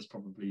suggest there's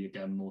probably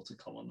again more to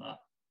come on that.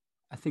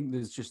 I think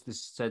there's just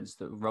this sense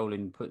that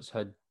Rowling puts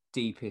her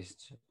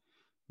deepest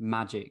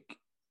magic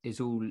is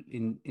all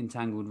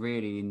entangled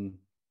really in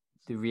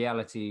the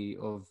reality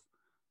of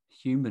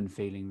human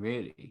feeling,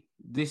 really.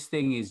 This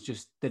thing is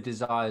just the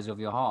desires of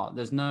your heart.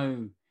 There's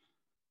no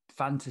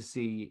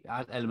fantasy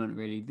element,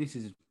 really. This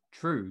is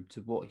true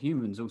to what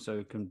humans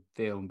also can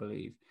feel and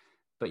believe.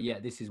 But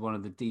yet this is one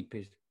of the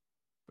deepest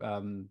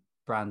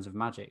brands of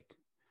magic.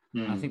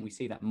 I think we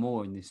see that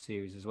more in this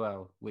series as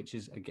well, which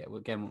is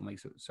again what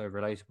makes it so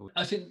relatable.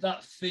 I think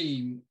that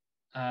theme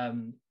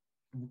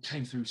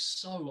came through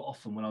so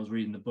often when I was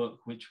reading the book,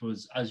 which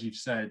was, as you've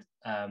said,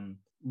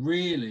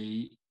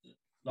 really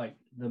like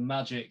the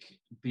magic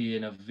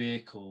being a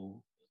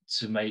vehicle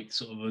to make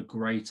sort of a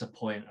greater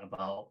point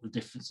about the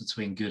difference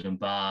between good and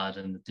bad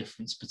and the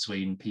difference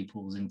between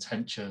people's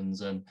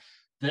intentions, and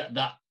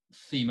that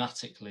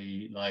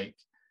thematically like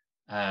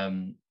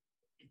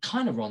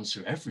kind of runs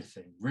through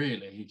everything,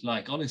 really.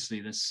 Like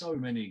honestly, there's so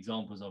many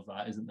examples of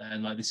that, isn't there?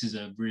 And like this is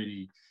a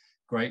really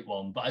great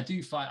one. But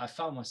I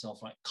found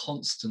myself like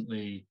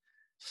constantly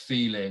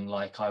feeling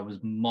like I was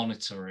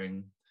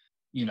monitoring,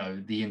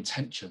 the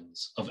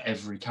intentions of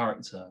every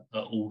character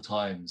at all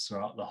times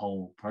throughout the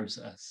whole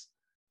process.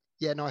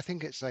 Yeah, no, I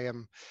think it's a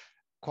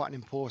quite an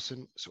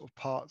important sort of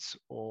part,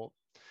 or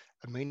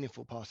a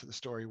meaningful part of the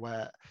story,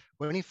 where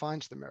when he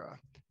finds the mirror,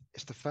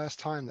 it's the first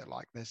time that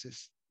like there's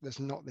this there's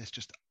not this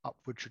just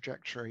upward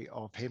trajectory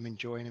of him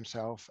enjoying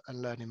himself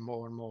and learning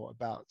more and more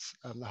about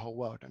the whole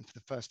world. And for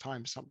the first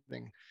time,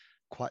 something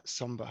quite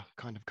somber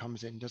kind of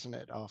comes in, doesn't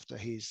it? After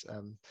he's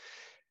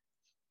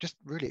just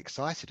really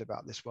excited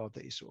about this world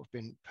that he's sort of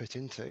been put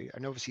into.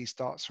 And obviously he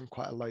starts from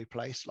quite a low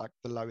place, like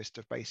the lowest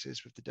of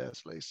bases with the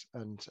Dursleys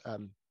and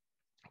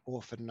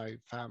orphan, no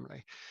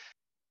family.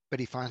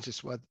 But he finds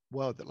this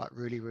world that like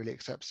really, really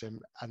accepts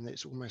him. And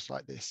it's almost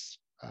like this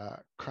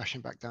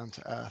crashing back down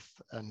to earth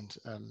and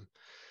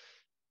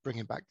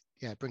bringing back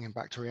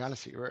to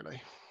reality,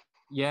 really.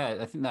 Yeah,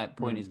 I think that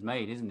point is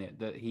made, isn't it?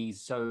 That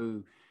he's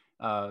so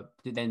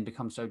then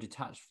becomes so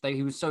detached.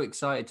 He was so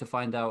excited to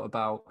find out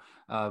about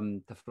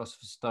the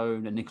Philosopher's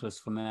Stone and Nicholas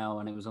Flamel,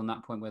 and it was on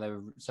that point where they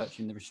were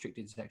searching the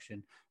restricted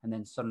section, and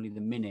then suddenly the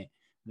minute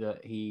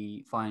that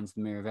he finds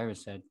the Mirror of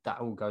Erised, that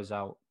all goes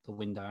out the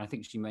window. And I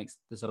think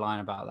there's a line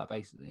about that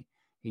basically.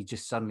 He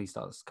just suddenly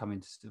starts coming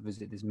to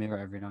visit this mirror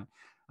every night.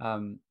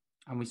 And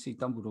we see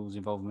Dumbledore's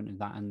involvement in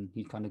that, and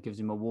he kind of gives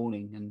him a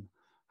warning, and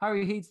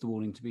Harry heeds the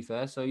warning, to be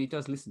fair, so he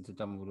does listen to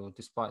Dumbledore,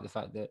 despite the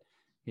fact that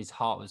his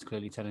heart was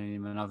clearly telling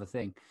him another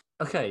thing.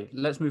 Okay,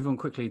 let's move on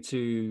quickly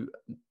to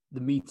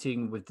the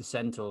meeting with the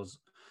Centaurs.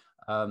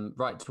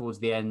 Right towards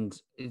the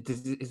end,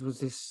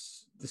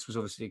 this was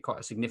obviously quite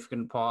a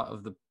significant part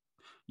of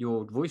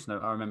your voice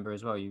note. I remember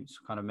as well, you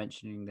kind of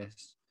mentioning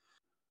this.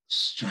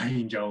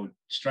 Strange old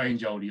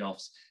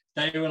Yoffs.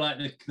 They were like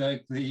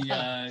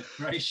the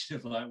creation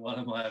of like one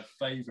of my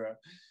favorite,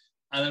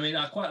 and I mean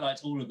I quite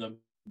liked all of them,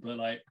 but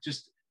like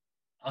just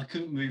I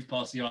couldn't move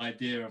past the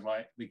idea of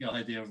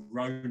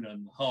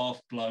Ronan,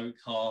 half bloke,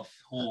 half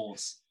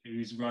horse,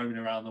 who's roaming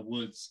around the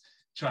woods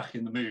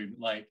tracking the moon.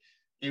 Like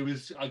it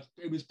was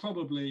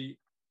probably,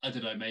 I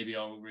don't know, maybe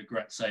I'll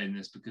regret saying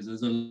this because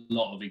there's a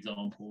lot of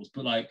examples,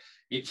 but like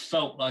it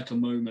felt like a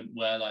moment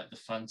where like the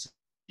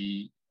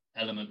fantasy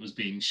element was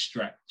being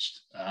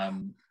stretched.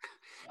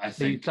 I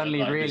think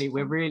suddenly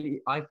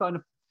I kind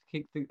of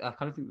think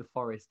the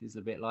forest is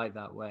a bit like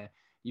that, where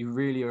you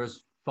really are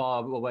as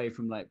far away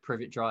from like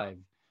Privet Drive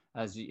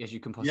as you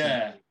can possibly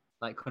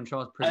like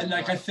contrast Privet and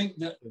like Drive. I think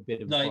that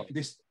like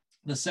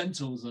the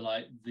Centaurs are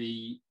like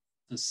the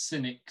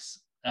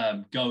cynics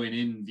going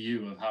in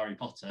view of Harry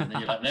Potter, and then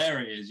you're like, there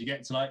it is, you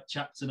get to like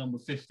chapter number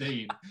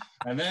 15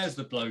 and there's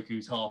the bloke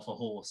who's half a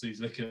horse who's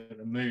looking at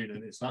the moon,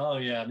 and it's like, oh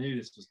yeah, I knew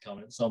this was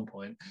coming at some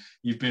point.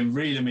 You've been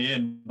reading me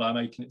in by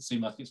making it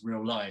seem like it's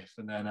real life.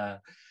 And then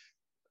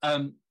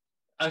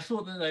I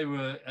thought that they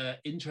were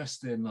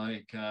interesting,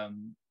 like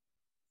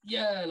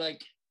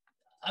like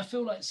I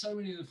feel like so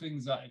many of the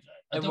things that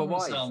I don't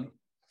want to sound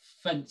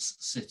fence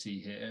city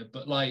here,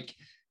 but like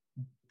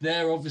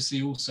they're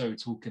obviously also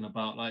talking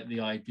about like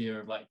the idea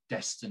of like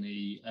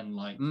destiny and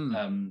like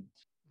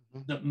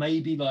that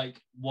maybe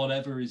like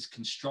whatever is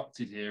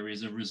constructed here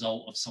is a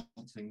result of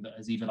something that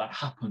has either like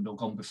happened or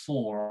gone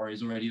before or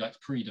is already like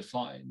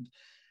predefined.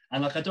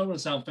 And like I don't want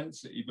to sound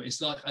fence city, but it's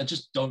like I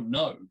just don't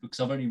know because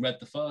I've only read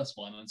the first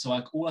one, and so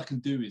like all I can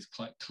do is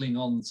like cling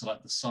on to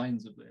like the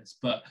signs of this,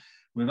 but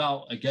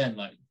without again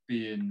like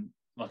being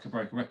like a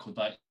broken record,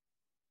 like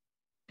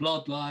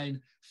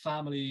bloodline,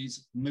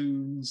 families,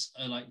 moons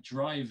are like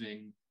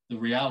driving the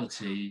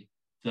reality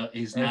that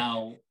is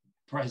now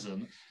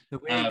present. The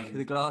wig,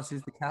 the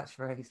glasses, the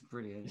catchphrase,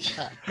 brilliant.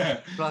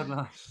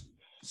 Bloodline.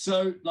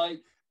 So like,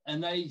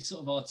 and they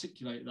sort of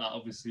articulate that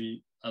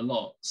obviously a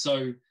lot.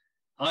 So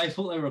I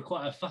thought they were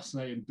quite a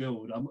fascinating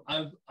build.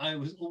 I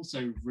was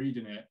also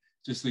reading it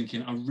just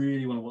thinking, I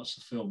really want to watch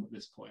the film at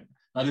this point.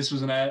 Like this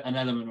was an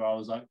element where I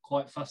was like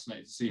quite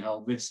fascinated to see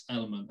how this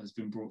element has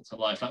been brought to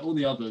life. Like all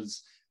the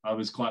others I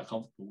was quite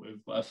comfortable with,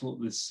 but I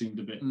thought this seemed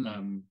a bit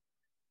wild.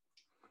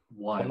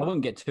 Well, I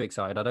wouldn't get too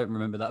excited. I don't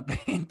remember that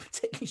being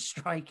particularly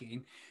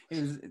striking.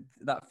 It was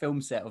that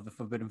film set of the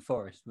Forbidden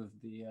Forest with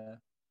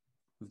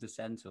the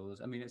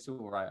centaurs. I mean, it's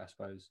all right, I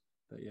suppose,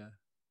 but yeah,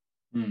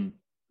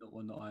 not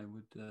one that I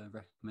would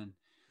recommend.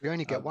 We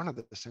only get one of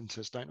the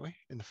centaurs, don't we,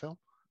 in the film?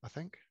 I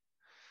think.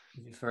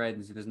 For Ed,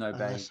 there's no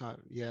Bane.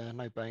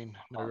 No Bane,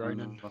 no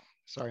Ronan.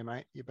 Sorry,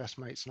 mate, your best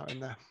mate's not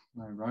in there.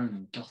 No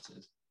Ronan,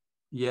 gutted.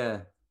 Yeah,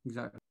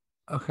 exactly.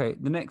 Okay,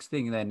 the next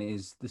thing then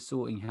is the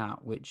Sorting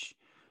Hat, which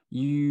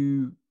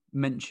you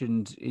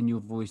mentioned in your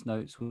voice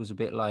notes was a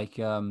bit like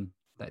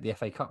the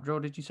FA Cup draw.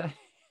 Did you say?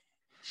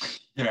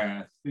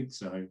 Yeah, I think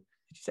so. Did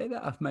you say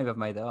that? Maybe I've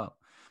made that up.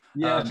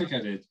 Yeah, I think I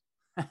did.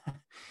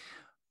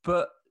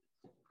 But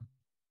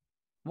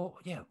well,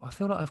 yeah, I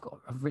feel like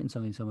I've written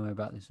something somewhere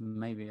about this.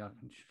 Maybe I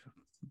can.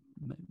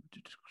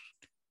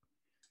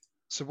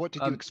 So, what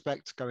did you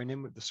expect going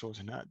in with the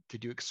Sorting Hat?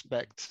 Did you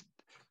expect?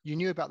 You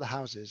knew about the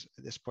houses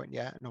at this point,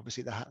 yeah, and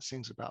obviously the hat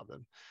sings about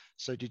them.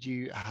 So, did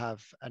you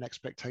have an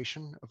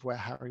expectation of where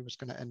Harry was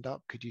going to end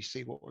up? Could you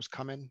see what was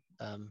coming?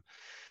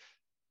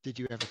 Did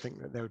you ever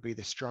think that there would be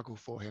this struggle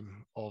for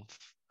him of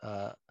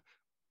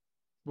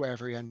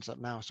wherever he ends up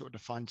now sort of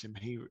defines him,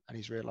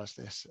 he's realized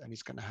this, and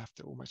he's going to have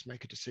to almost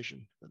make a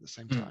decision at the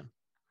same time?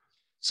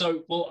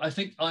 So, well, I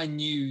think I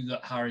knew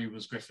that Harry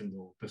was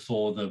Gryffindor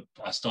before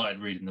I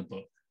started reading the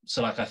book.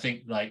 So like I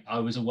think like I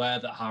was aware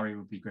that Harry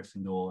would be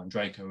Gryffindor and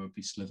Draco would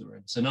be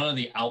Slytherin. So none of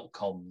the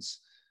outcomes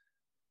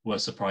were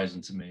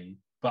surprising to me,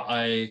 but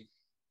I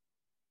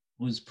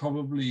was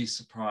probably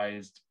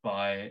surprised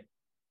by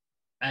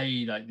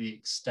like the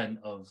extent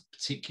of,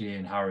 particularly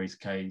in Harry's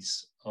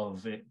case,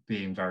 of it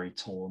being very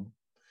torn,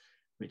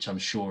 which I'm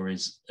sure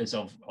is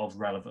of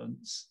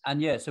relevance.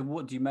 And yeah, so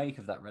what do you make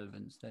of that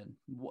relevance then?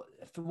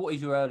 What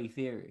is your early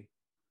theory?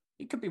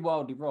 It could be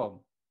wildly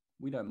wrong.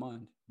 We don't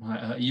mind.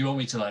 You want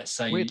me to like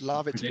say We'd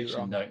love it to be prediction,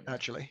 wrong, don't you?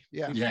 actually.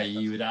 Yeah. Yeah,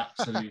 you would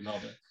absolutely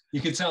love it.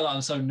 You can tell that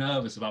I'm so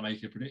nervous about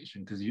making a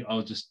prediction because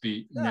I'll just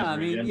be never. I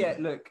mean, yeah.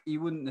 Look, you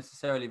wouldn't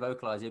necessarily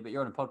vocalize it, but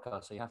you're on a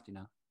podcast, so you have to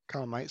now.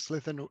 Come on, mate.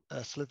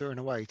 Slytherin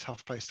away.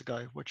 Tough place to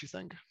go. What do you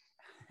think?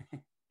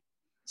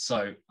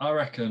 So I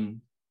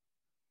reckon.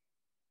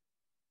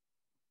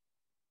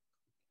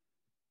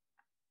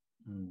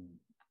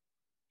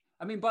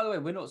 I mean, by the way,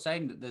 we're not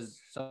saying that there's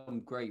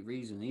some great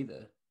reason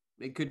either.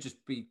 It could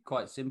just be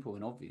quite simple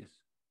and obvious.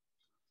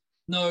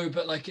 No,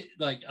 but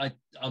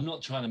I'm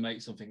not trying to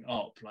make something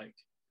up. Like,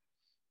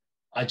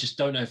 I just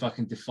don't know if I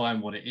can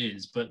define what it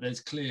is. But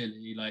there's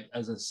clearly, like,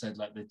 as I said,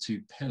 like the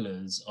two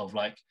pillars of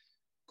like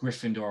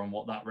Gryffindor and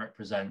what that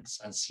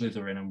represents, and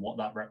Slytherin and what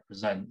that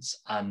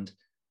represents, and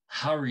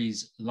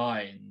Harry's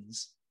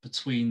lines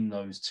between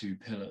those two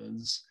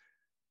pillars,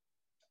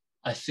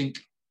 I think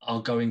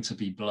are going to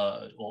be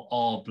blurred or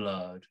are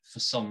blurred for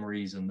some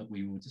reason that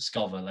we will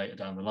discover later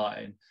down the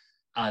line.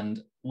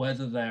 And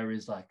whether there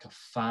is like a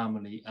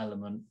family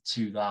element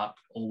to that,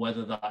 or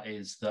whether that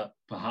is that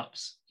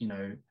perhaps, you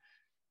know,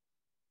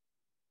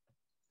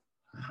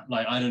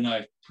 like, I don't know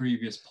if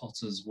previous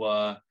Potters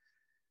were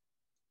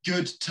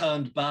good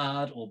turned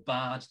bad or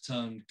bad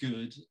turned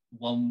good,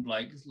 one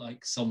like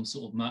some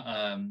sort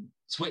of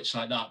switch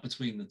like that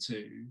between the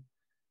two.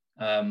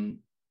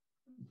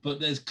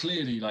 But there's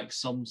clearly like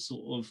some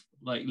sort of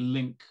like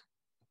link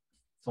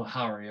for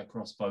Harry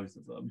across both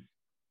of them.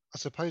 I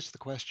suppose the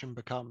question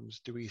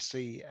becomes, do we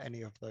see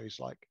any of those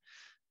like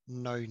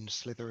known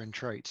Slytherin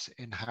traits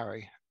in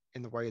Harry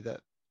in the way that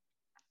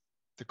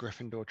the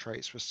Gryffindor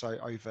traits were so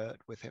overt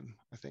with him,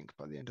 I think,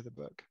 by the end of the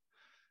book?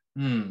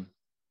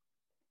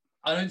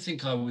 I don't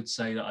think I would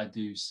say that I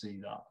do see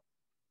that.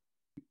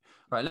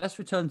 Right, let's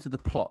return to the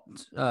plot,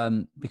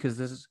 because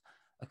there's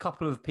a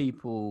couple of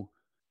people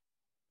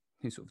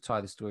who sort of tie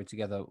the story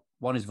together.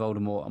 One is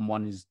Voldemort and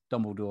one is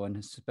Dumbledore, and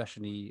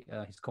especially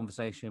his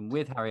conversation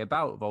with Harry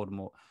about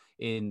Voldemort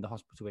in the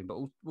hospital wing. But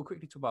we'll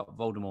quickly talk about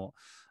Voldemort.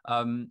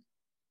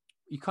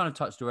 You kind of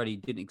touched already, you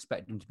didn't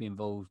expect him to be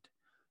involved.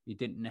 You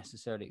didn't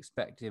necessarily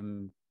expect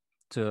him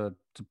to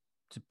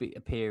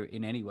appear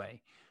in any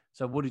way.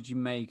 So what did you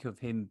make of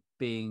him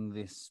being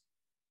this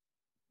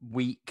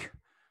weak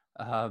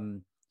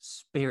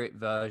spirit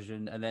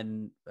version and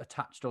then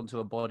attached onto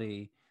a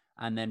body?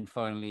 And then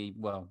finally,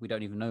 well, we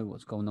don't even know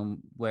what's going on,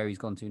 where he's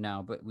gone to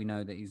now, but we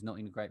know that he's not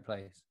in a great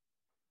place.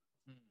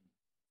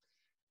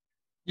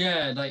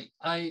 Yeah, like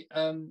I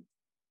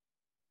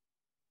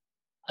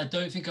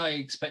don't think I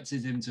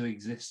expected him to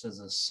exist as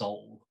a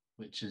soul,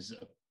 which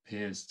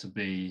appears to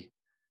be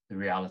the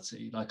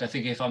reality. Like, I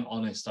think if I'm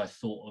honest, I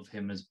thought of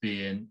him as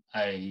being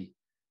an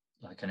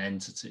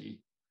entity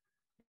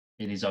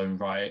in his own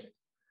right.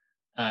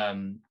 I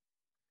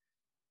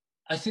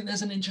think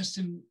there's an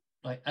interesting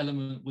like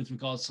element with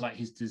regards to like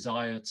his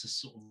desire to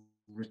sort of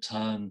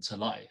return to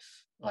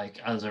life, like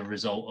as a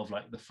result of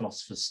like the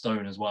Philosopher's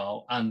Stone as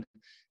well. And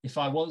if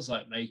I was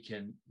like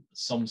making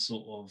some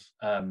sort of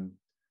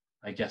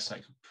I guess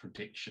like a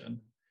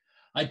prediction,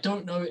 I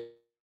don't know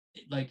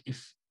like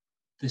if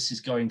this is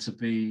going to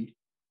be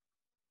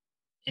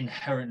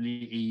inherently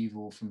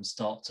evil from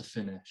start to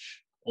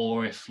finish,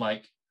 or if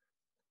like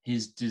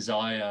his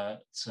desire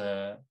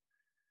to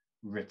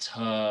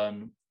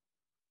return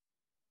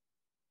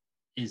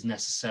is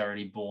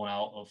necessarily born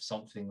out of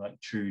something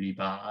like truly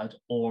bad,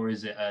 or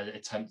is it an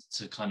attempt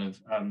to kind of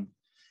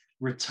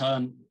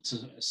return to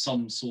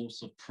some sort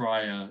of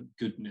prior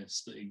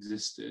goodness that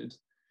existed?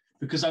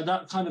 Because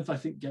that kind of, I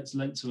think, gets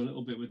lent to a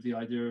little bit with the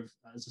idea of,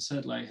 as I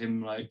said, like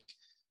him, like,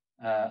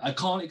 I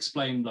can't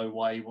explain though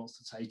why he wants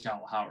to take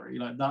out Harry.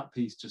 Like, that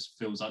piece just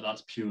feels like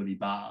that's purely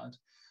bad.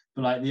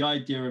 But like the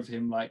idea of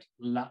him like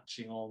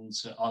latching on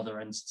to other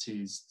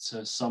entities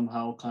to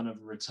somehow kind of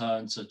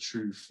return to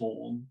true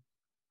form,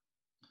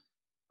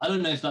 I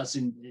don't know if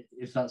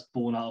that's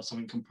born out of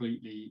something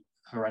completely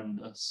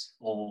horrendous,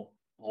 or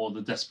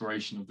the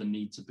desperation of the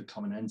need to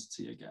become an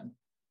entity again.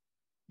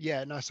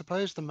 Yeah, and I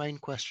suppose the main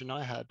question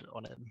I had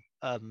on him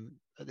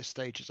at this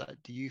stage is that,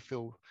 do you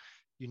feel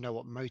you know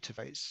what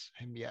motivates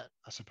him yet?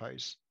 I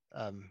suppose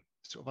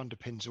sort of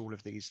underpins all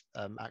of these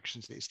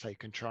actions that he's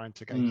taken, trying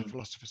to gain the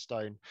Philosopher's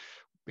Stone,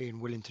 being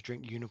willing to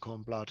drink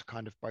unicorn blood,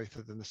 kind of both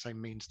of them the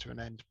same means to an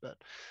end. But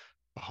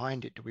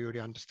behind it, do we really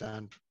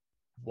understand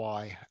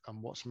why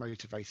and what's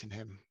motivating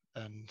him,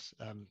 and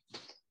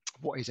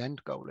what his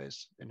end goal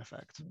is, in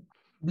effect?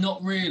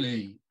 Not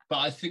really, but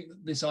I think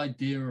that this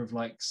idea of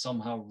like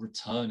somehow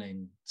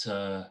returning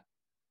to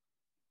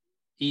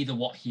either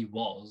what he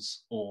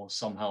was or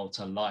somehow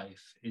to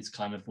life is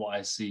kind of what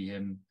I see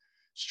him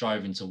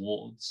striving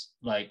towards.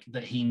 Like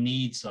that he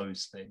needs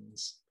those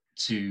things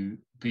to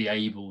be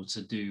able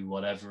to do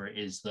whatever it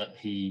is that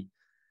he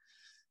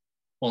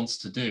wants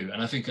to do.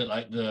 And I think that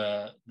like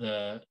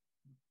the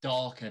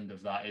dark end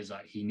of that is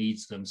like he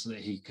needs them so that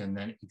he can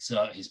then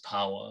exert his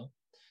power.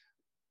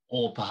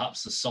 Or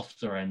perhaps the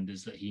softer end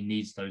is that he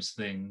needs those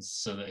things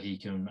so that he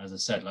can, as I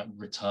said, like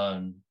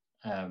return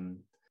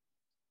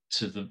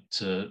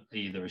to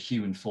either a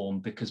human form,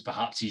 because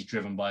perhaps he's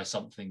driven by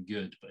something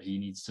good, but he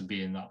needs to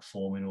be in that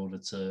form in order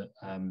to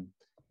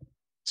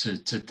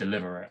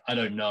deliver it. I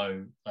don't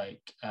know,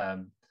 like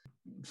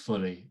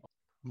fully.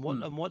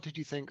 And what did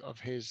you think of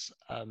his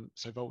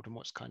so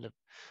Voldemort's kind of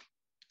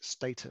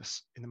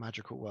status in the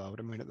magical world?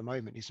 I mean, at the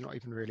moment he's not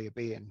even really a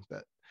being,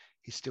 but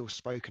he's still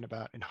spoken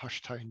about in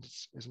hushed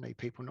tones, isn't he?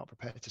 People not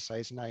prepared to say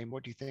his name.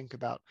 What do you think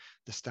about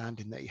the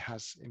standing that he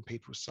has in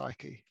people's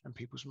psyche and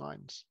people's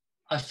minds?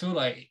 I feel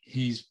like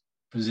his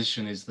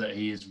position is that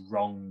he has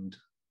wronged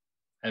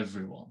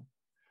everyone.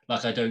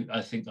 Like I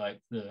think like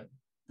the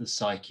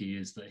psyche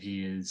is that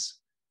he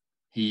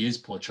is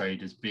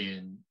portrayed as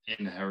being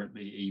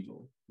inherently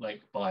evil,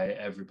 like by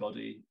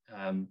everybody.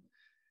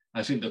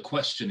 I think the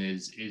question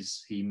is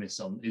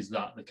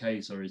that the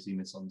case, or is he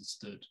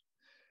misunderstood?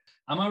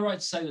 Am I right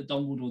to say that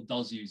Dumbledore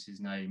does use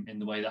his name in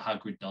the way that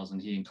Hagrid does,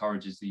 and he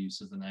encourages the use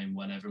of the name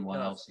when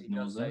everyone else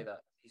ignores it? That.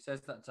 He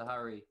says that to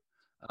Harry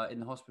in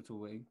the hospital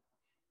wing.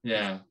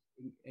 Yeah.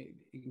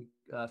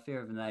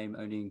 Fear of a name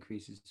only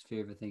increases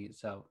fear of a thing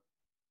itself,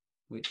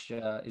 which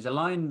is a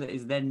line that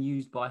is then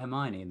used by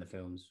Hermione in the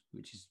films,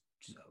 which is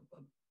just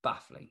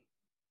baffling,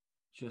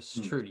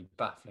 truly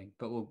baffling.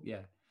 But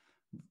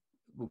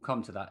we'll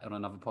come to that on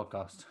another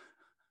podcast.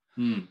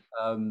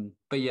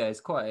 But yeah,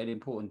 it's quite an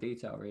important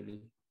detail,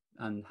 really.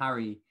 And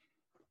Harry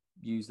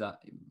used that,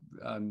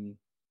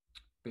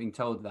 being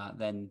told that,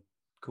 then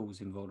calls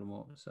him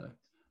Voldemort. So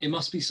it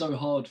must be so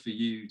hard for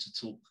you to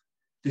talk.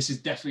 This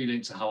is definitely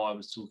linked to how I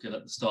was talking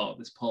at the start of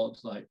this pod.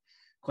 Like,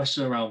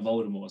 question around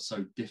Voldemort is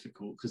so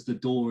difficult because the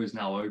door is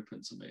now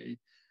open to me.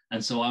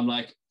 And so I'm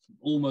like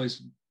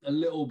almost a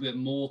little bit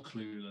more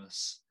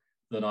clueless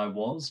than I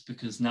was,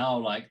 because now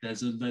like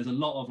there's a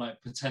lot of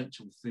like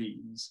potential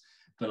themes,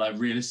 but like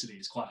realistically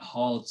it's quite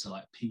hard to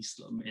like piece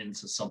them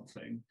into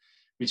something,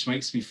 which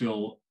makes me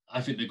feel,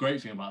 I think the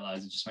great thing about that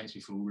is it just makes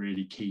me feel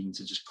really keen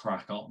to just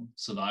crack on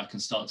so that I can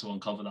start to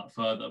uncover that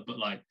further. But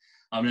like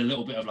I'm in a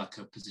little bit of like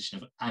a position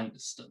of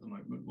angst at the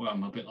moment where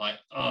I'm a bit like,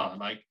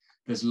 like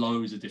there's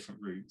loads of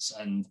different routes.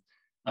 And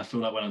I feel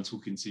like when I'm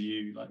talking to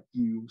you, like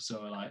you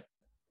also are like,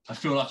 I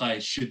feel like I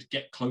should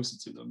get closer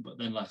to them, but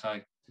then like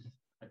I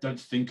don't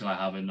think I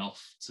have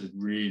enough to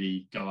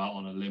really go out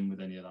on a limb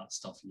with any of that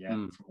stuff yet,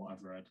 from what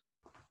I've read.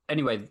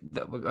 Anyway,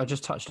 I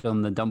just touched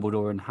on the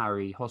Dumbledore and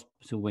Harry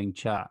hospital wing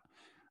chat.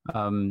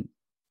 And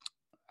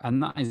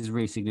that is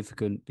really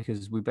significant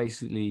because we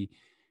basically,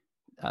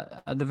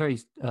 at the very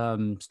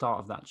start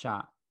of that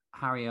chat,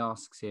 Harry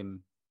asks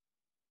him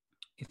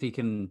if he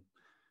can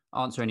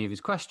answer any of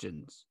his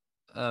questions.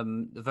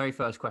 The very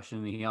first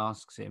question he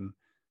asks him,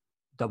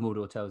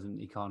 Dumbledore tells him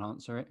that he can't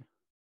answer it.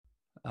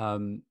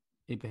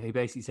 He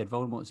basically said,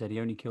 Voldemort said he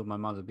only killed my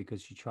mother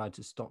because she tried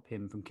to stop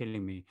him from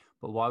killing me.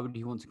 But why would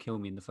he want to kill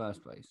me in the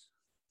first place?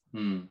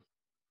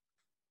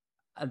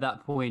 At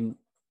that point,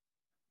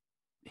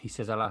 he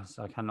says, alas,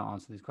 I cannot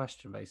answer this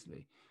question,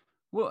 basically.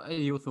 What are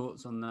your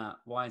thoughts on that?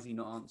 Why is he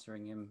not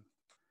answering him?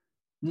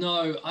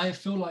 No, I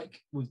feel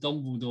like with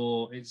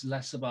Dumbledore, it's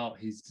less about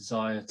his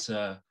desire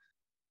to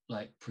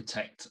like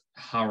protect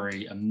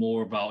Harry and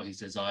more about his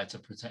desire to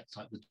protect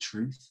like the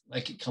truth.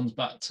 Like it comes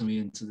back to me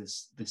into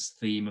this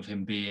theme of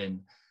him being,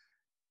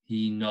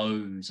 he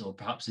knows, or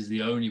perhaps is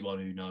the only one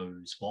who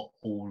knows what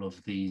all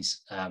of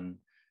these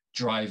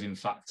driving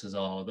factors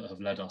are that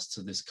have led us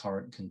to this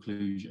current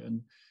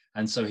conclusion.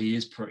 And so he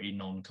is pretty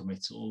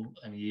non-committal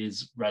and he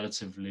is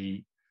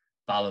relatively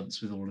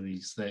balanced with all of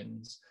these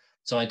things.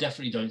 So I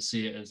definitely don't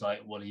see it as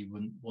like what he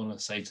wouldn't want to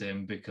say to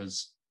him,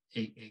 because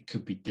it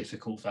could be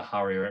difficult for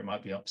Harry or it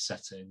might be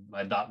upsetting.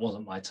 Like that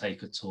wasn't my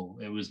take at all.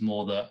 It was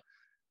more that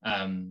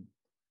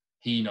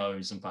he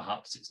knows, and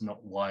perhaps it's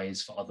not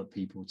wise for other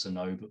people to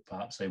know, but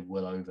perhaps they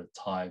will over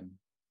time.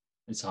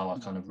 Is how I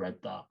kind of read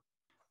that.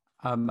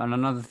 And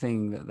another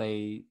thing that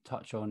they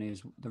touch on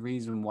is the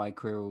reason why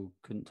Quirrell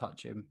couldn't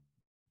touch him,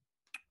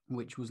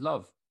 which was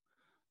love.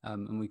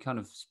 And we kind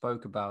of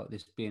spoke about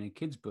this being a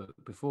kid's book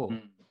before.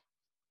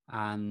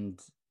 And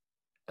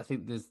I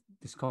think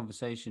this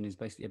conversation is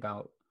basically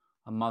about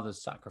a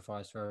mother's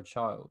sacrifice for her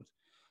child.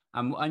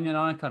 And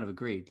I kind of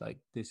agreed, like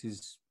this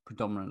is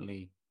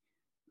predominantly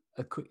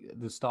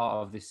the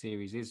start of this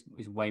series is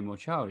way more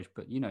childish,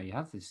 but you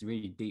have this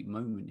really deep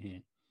moment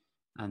here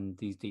and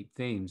these deep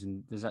themes.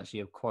 And there's actually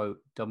a quote,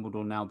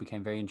 Dumbledore now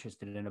became very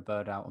interested in a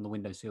bird out on the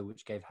windowsill,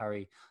 which gave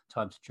Harry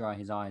time to dry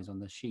his eyes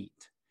on the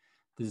sheet.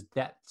 There's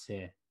depths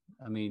here.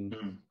 I mean,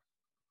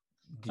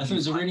 I think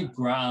it's a really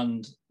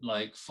grand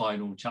like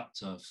final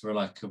chapter for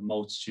like a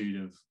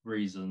multitude of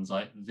reasons,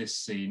 like this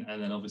scene,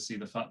 and then obviously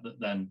the fact that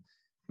then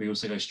we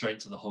also go straight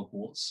to the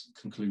Hogwarts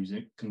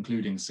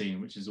concluding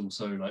scene, which is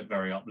also like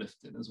very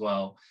uplifting as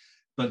well.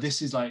 But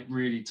this is like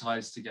really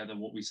ties together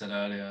what we said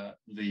earlier,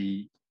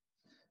 the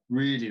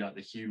really like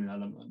the human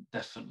element.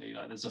 Definitely,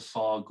 like there's a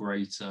far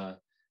greater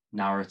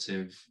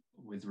narrative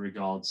with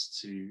regards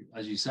to,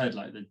 as you said,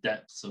 like the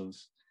depths of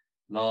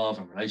love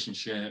and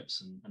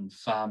relationships and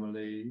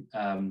family.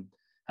 And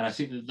I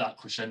think that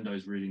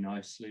crescendos really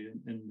nicely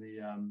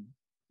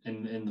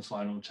in the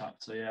final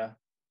chapter. Yeah.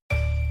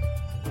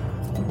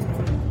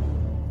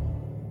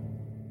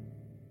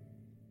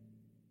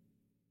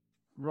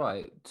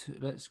 Right,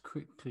 let's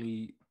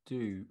quickly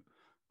do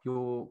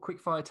your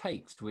quickfire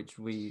takes, which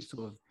we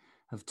sort of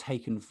have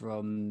taken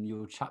from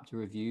your chapter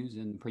reviews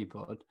and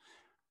pre-pod.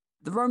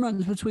 The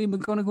romance between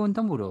McGonagall and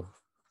Dumbledore.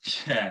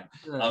 Yeah,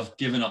 I've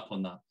given up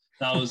on that.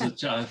 That was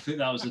I think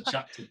that was a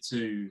chapter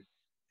 2,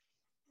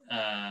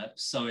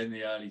 sowing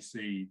the early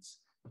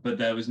seeds, but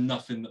there was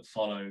nothing that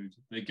followed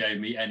that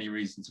gave me any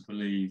reason to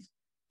believe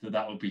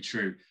that would be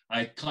true.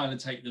 I kind of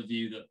take the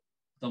view that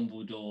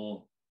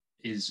Dumbledore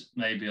is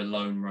maybe a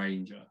lone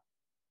ranger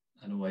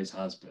and always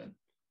has been.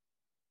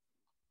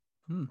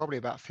 Probably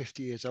about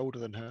 50 years older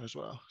than her as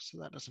well, so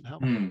that doesn't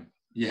help.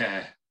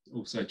 Yeah,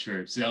 also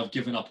true. See, I've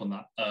given up on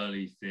that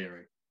early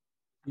theory.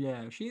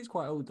 Yeah, she is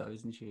quite old though,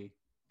 isn't she?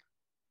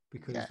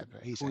 Because yeah,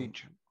 but he's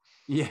ancient.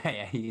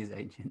 Yeah, he is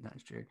ancient.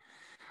 That's true.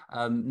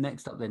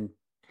 Next up, then,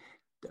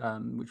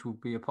 which will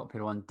be a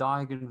popular one,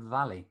 Diagon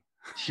Valley.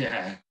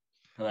 Yeah,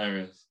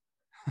 hilarious.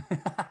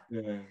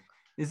 Yeah,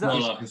 is that not a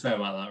lot I can say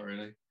about that,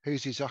 really?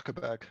 Who's your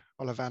Zuckerberg?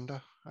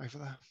 Ollivander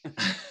over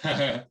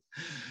there.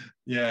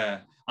 Yeah,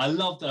 I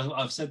loved.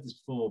 I've said this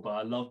before, but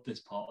I loved this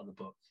part of the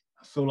book.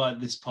 I feel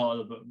like this part of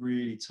the book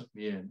really took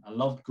me in. I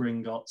loved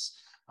Gringotts.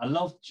 I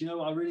loved. Do you know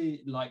what I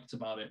really liked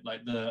about it?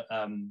 Like the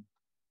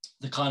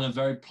kind of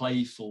very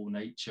playful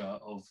nature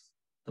of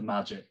the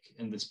magic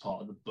in this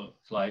part of the book.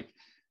 Like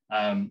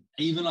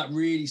even like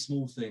really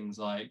small things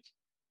like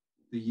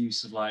the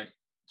use of like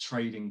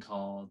trading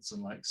cards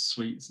and like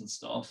sweets and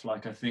stuff.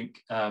 Like I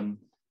think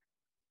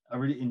I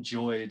really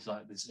enjoyed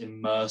like this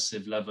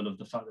immersive level of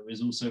the fact that it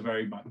was also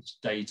very much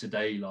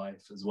day-to-day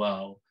life as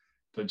well,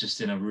 but just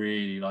in a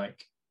really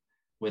like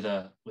with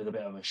a bit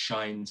of a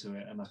shine to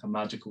it and like a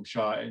magical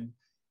shine,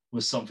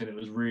 was something that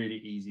was really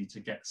easy to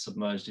get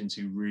submerged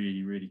into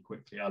really, really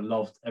quickly. I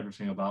loved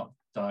everything about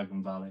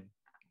Diagon Valley.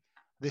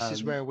 This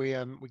is where we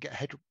get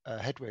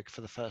Hedwig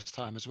for the first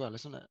time as well,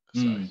 isn't it?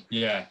 So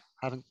yeah,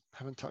 haven't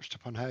touched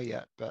upon her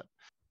yet, but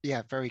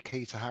yeah, very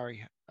key to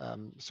Harry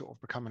sort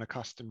of becoming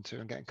accustomed to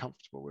and getting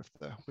comfortable with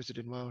the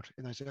wizarding world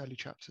in those early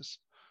chapters.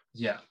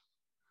 Yeah.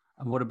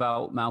 And what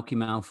about Malky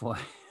Malfoy?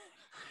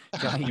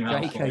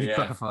 Draco's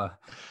brother.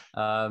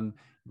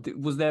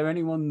 Was there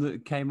anyone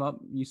that came up?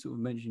 You sort of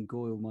mentioned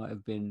Goyle might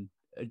have been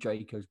a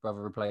Draco's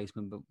brother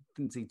replacement, but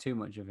didn't see too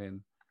much of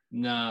him.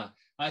 Nah,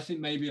 I think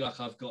maybe like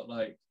I've got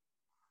like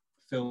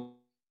film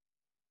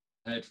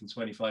head from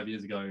 25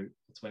 years ago,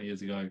 20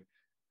 years ago,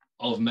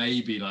 of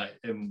maybe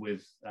like him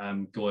with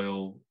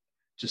Goyle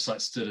just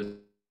like stood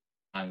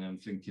and I'm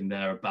thinking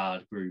they're a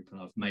bad group,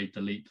 and I've made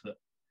the leap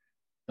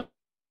that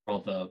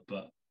brother,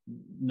 but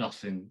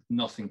nothing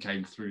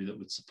came through that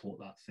would support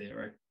that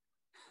theory.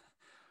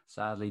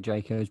 Sadly,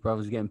 Draco's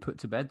brother's getting put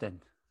to bed then.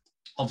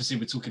 Obviously,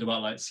 we're talking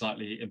about like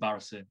slightly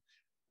embarrassing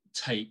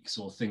takes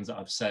or things that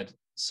I've said.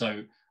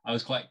 So I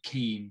was quite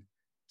keen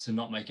to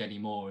not make any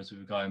more as we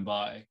were going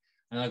by.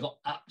 And I got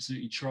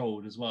absolutely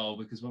trolled as well,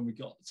 because when we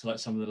got to like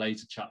some of the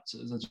later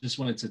chapters, I just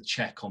wanted to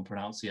check on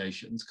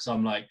pronunciations, because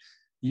I'm like,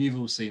 you've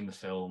all seen the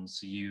film,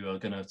 so you are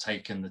going to have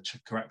taken the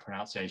correct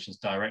pronunciations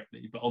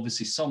directly. But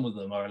obviously some of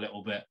them are a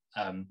little bit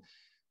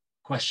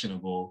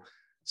questionable.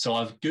 So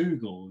I've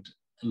Googled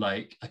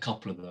like a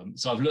couple of them.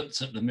 So I've looked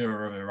at the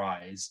Mirror of Her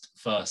Eyes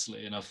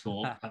firstly, and I've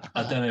thought,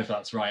 I don't know if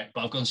that's right,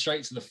 but I've gone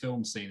straight to the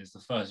film scene as the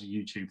first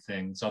YouTube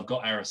thing. So I've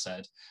got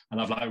Erised, and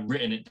I've like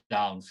written it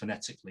down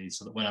phonetically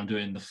so that when I'm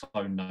doing the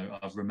phone note,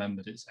 I've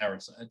remembered it's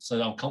Erised.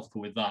 So I'm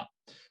comfortable with that.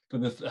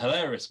 But the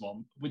hilarious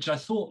one, which I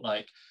thought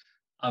like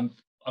I'm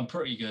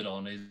pretty good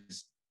on,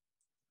 is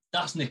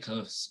that's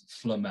Nicholas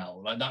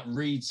Flamel. Like that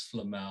reads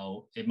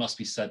Flamel. It must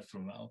be said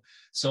Flamel.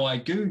 So I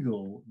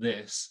Google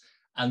this,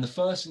 and the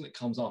first thing that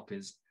comes up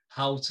is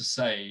how to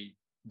say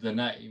the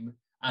name.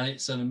 And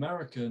it's an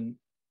American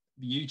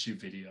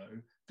YouTube video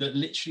that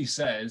literally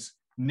says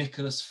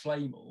Nicholas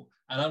Flamel.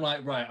 And I'm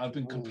like, right, I've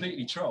been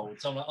completely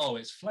trolled. So I'm like, oh,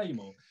 it's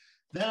Flamel.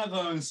 Then I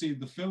go and see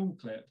the film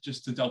clip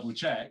just to double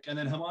check. And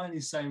then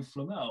Hermione's saying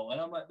Flamel.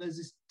 And I'm like, there's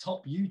this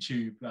top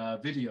YouTube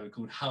video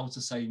called How to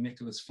Say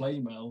Nicholas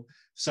Flamel,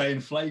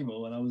 saying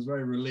Flamel. And I was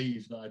very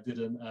relieved that I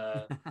didn't.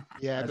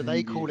 Yeah, but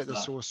they call it the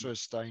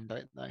Sorcerer's Stone,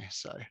 don't they?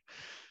 So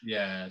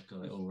yeah, I've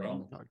got it all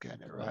wrong. Not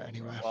getting it right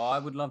anyway. Well, I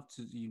would love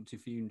for you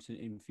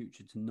in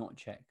future to not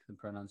check the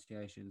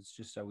pronunciations,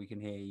 just so we can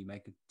hear you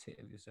make a tit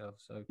of yourself.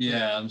 So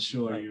yeah, I'm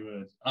sure you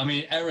would. I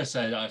mean,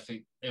 Erised, I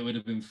think it would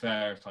have been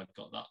fair if I'd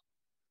got that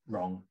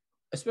wrong.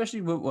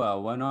 Especially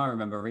when I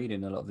remember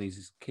reading a lot of these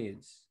as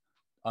kids,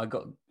 I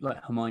got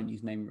like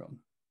Hermione's name wrong.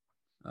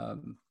 I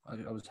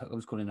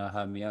was calling her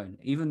Hermione,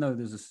 even though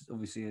there's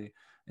obviously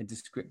a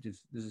descriptive.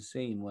 There's a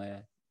scene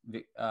where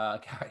a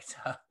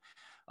character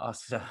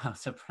asks her how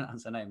to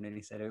pronounce her name,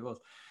 nearly said who it was,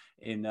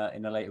 in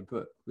a later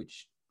book,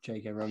 which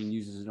J.K. Rowling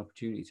uses as an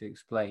opportunity to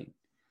explain,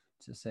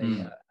 to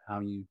say how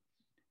you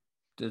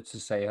to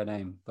say her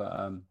name.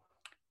 But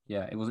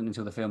yeah, it wasn't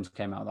until the films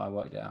came out that I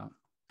worked it out.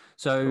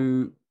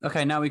 So,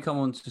 okay, now we come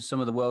on to some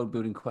of the world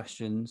building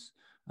questions,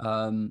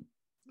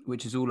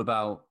 which is all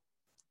about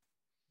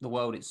the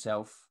world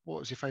itself. What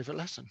was your favourite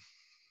lesson?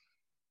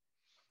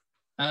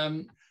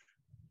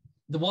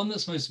 The one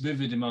that's most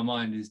vivid in my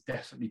mind is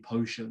definitely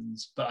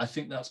potions, but I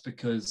think that's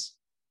because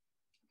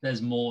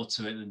there's more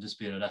to it than just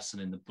being a lesson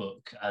in the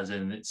book, as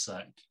in it's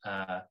like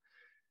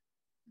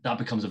that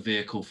becomes a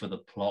vehicle for the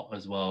plot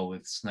as well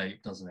with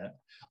Snape, doesn't it?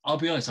 I'll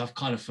be honest, I've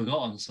kind of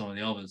forgotten some of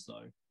the others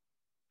though.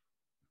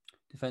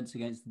 Defense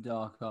against the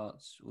dark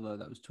arts, although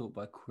that was taught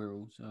by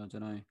Quirrell, so I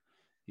don't know if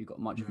you got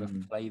much of a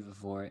flavour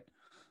for it.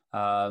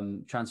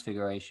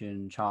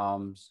 Transfiguration,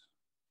 charms.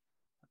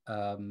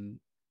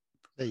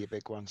 They're your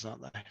big ones,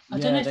 aren't they? I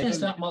don't know if there's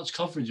that much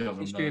coverage of them.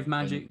 History of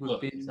Magic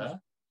would be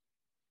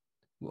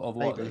of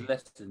what the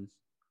lessons.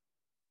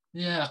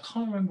 Yeah, I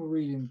can't remember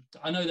reading.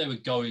 I know they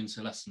would go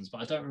into lessons,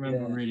 but I don't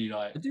remember really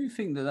like. I do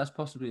think that that's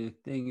possibly a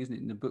thing, isn't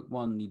it? In the book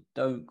one, you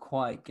don't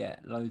quite get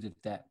loads of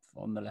depth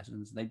on the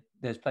lessons.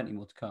 There's plenty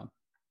more to come.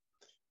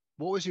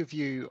 What was your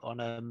view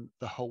on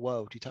the whole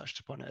world? You touched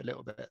upon it a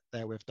little bit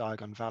there with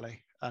Diagon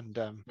Valley and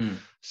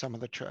some of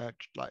the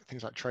like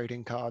things like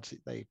trading cards.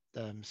 They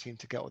seem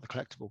to get all the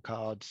collectible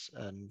cards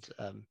and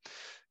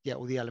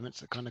all the elements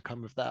that kind of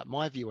come with that.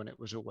 My view on it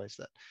was always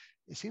that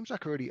it seems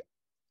like a really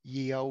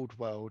ye old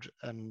world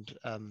and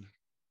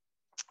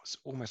it's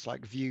almost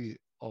like view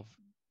of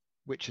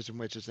witches and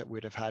wizards that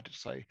we'd have had.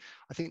 So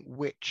I think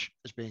witch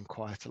as being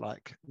quite a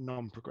like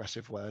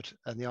non-progressive word,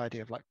 and the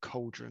idea of like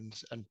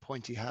cauldrons and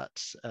pointy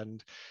hats,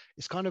 and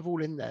it's kind of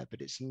all in there,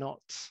 but it's not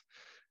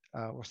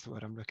what's the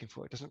word I'm looking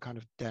for? It doesn't kind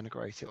of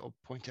denigrate it or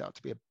point it out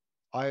to be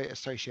I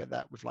associate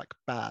that with like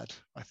bad,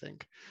 I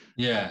think.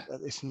 Yeah.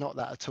 It's not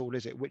that at all,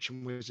 is it? Witch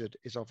and wizard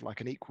is of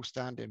like an equal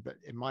standing, but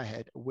in my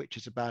head, a witch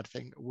is a bad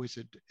thing, a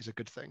wizard is a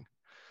good thing.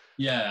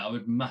 Yeah, I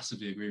would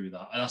massively agree with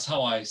that. And that's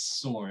how I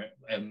saw it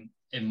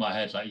in my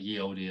head, like ye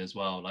olde as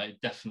well.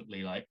 Like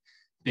definitely like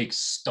big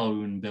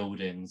stone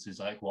buildings is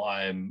like what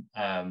I'm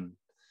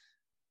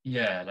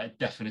like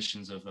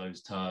definitions of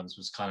those terms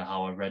was kind of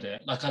how I read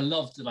it. Like I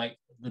loved like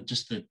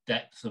just the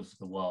depth of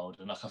the world,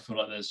 and like I feel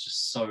like there's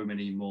just so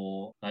many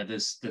more. Like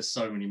there's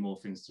so many more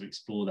things to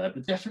explore there.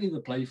 But definitely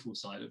the playful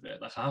side of it.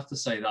 Like I have to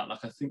say that.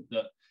 Like I think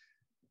that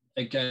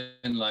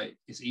again, like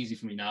it's easy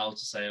for me now to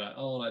say like,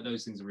 oh, like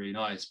those things are really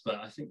nice. But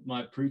I think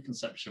my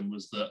preconception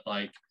was that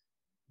like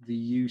the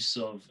use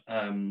of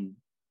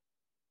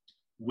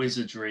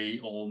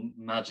wizardry or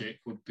magic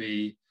would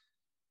be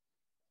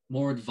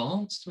more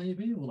advanced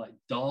maybe, or like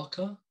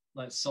darker,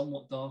 like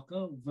somewhat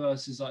darker,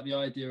 versus like the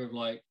idea of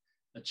like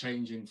a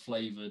changing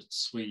flavored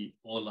sweet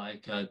or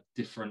like a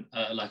different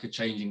like a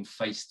changing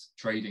faced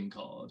trading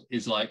card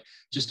is like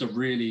just a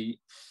really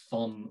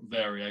fun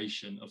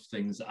variation of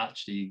things that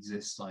actually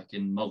exist like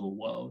in Muggle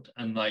world.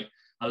 And like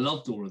I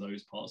loved all of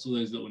those parts, all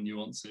those little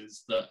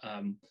nuances that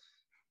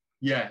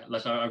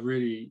like I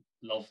really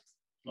loved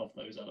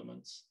those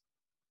elements.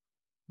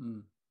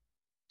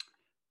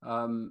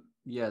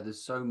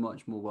 There's so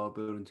much more world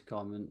building to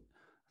come, and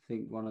I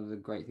think one of the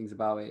great things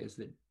about it is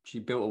that she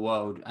built a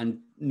world, and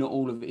not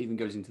all of it even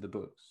goes into the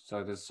books.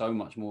 So there's so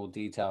much more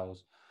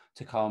details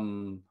to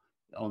come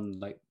on,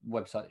 like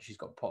website she's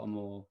got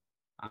Pottermore,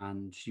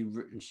 and she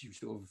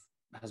sort of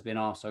has been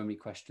asked so many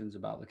questions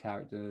about the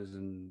characters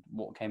and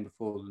what came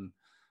before them,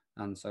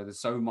 and so there's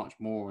so much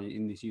more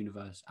in this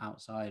universe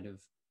outside of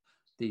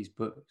these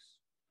books.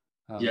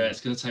 Yeah,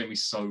 it's going to take me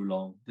so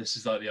long. This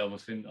is like the other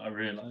thing that I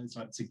realized,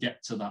 like to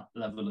get to that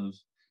level of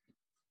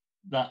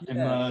that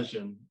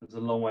immersion, there's a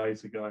long way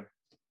to go.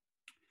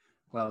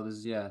 Well,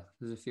 there's a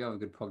few other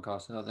good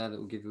podcasts out there that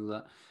will give you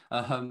all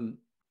that.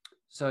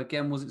 So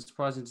again, was it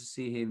surprising to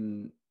see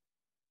him,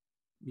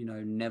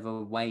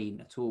 never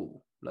wane at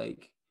all?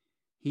 Like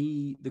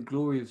the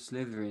glory of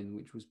Slytherin,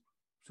 which was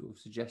sort of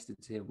suggested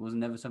to him, was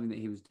never something that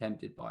he was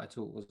tempted by at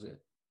all, was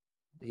it?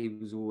 He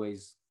was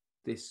always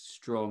this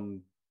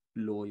strong,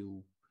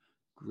 loyal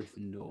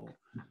Gryffindor,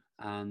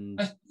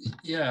 and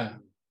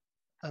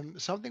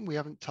something we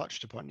haven't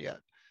touched upon yet,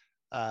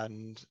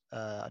 and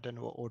I don't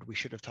know what order we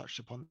should have touched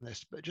upon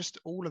this, but just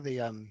all of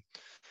the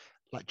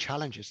like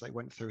challenges they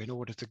went through in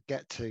order to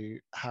get to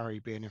Harry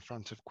being in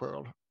front of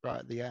Quirrell right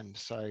at the end.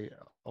 So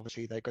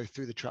obviously they go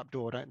through the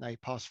trapdoor, don't they?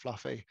 Past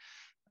Fluffy,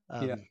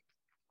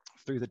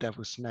 through the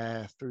Devil's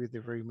Snare, through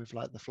the room with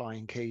like the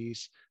flying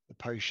keys, the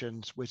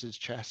potions, wizard's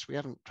chest. We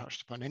haven't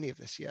touched upon any of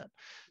this yet.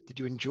 Did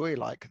you enjoy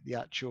like the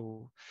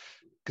actual?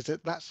 Because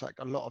that's like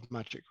a lot of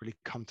magic really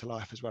come to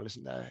life as well,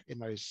 isn't there? In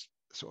those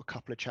sort of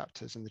couple of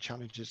chapters, and the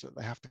challenges that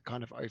they have to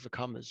kind of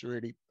overcome is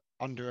really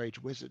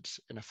underage wizards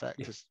in effect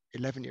as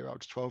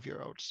 11-year-olds,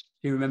 12-year-olds.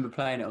 Do you remember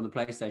playing it on the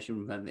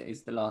PlayStation when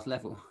it's the last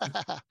level?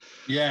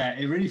 Yeah,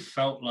 it really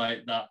felt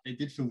like that. It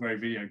did feel very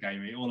video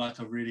gamey, or like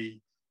a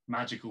really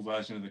magical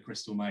version of the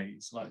Crystal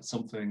Maze, like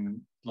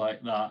something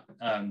like that.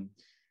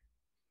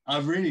 I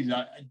really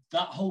like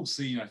that whole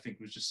scene. I think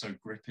was just so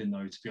gripping,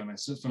 though. To be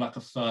honest, so for like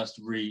a first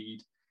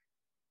read,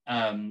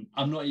 I'm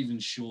not even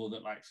sure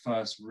that like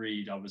first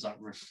read I was like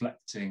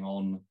reflecting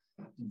on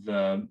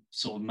the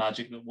sort of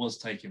magic that was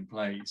taking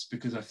place,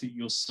 because I think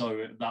you're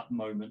so at that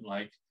moment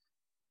like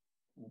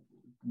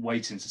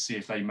waiting to see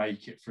if they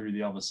make it through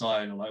the other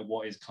side, or like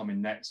what is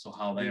coming next, or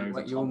how they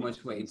overcome. You're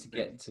almost waiting to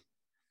get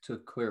to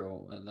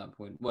Quirrell at that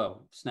point.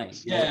 Well, Snape.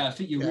 Yeah, I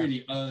think you're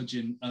really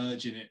urging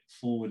it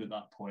forward at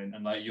that point,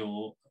 and like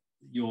you're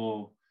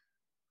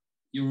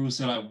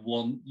also like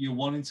you're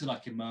wanting to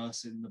like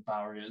immerse in the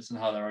barriers and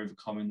how they're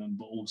overcoming them,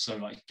 but also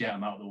like get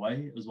them out of the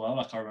way as well.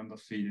 Like I remember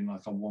feeling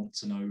like I want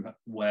to know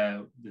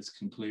where this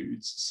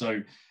concludes.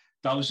 So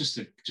that was just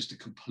a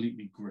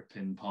completely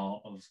gripping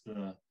part of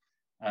the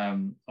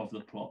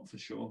plot for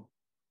sure.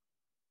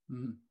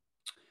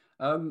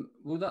 Mm-hmm.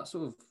 Well, that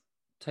sort of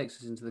takes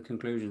us into the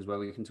conclusions where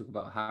we can talk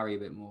about Harry a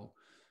bit more.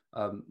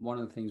 One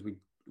of the things we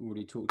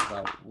already talked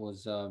about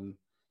was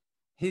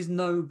his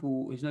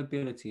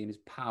nobility and his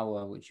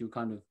power, which you were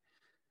kind of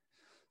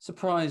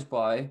surprised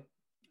by.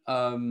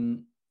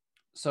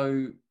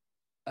 So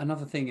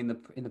another thing in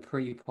the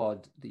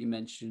pre-pod that you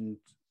mentioned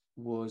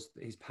was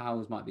that his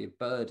powers might be a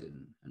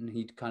burden, and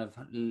he'd kind of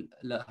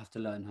have to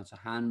learn how to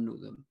handle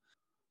them.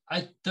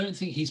 I don't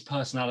think his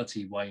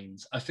personality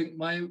wanes. I think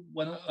my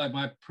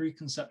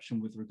preconception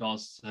with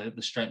regards to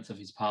the strength of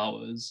his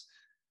powers,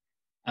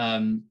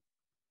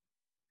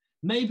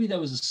 maybe there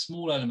was a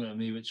small element of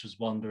me which was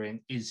wondering,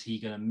 is he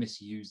going to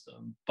misuse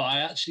them? But I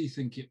actually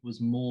think it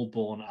was more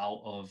born out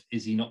of,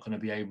 is he not going to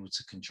be able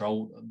to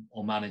control them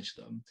or manage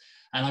them?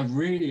 And I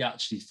really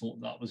actually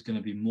thought that was going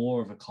to be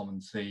more of a common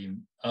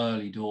theme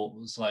early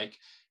doors, like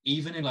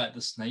even in like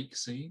the snake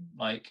scene,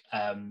 like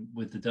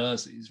with the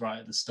Dursleys right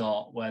at the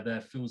start, where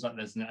there feels like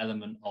there's an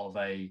element of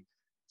a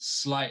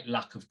slight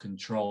lack of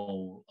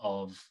control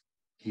of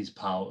his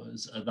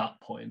powers at that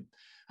point.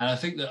 And I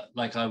think that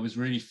like I was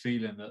really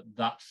feeling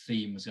that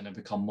theme was going to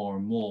become more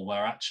and more,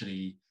 where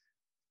actually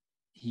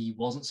he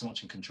wasn't so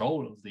much in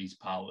control of these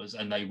powers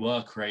and they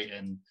were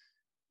creating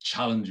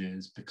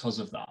challenges because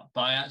of that.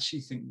 But I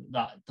actually think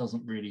that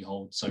doesn't really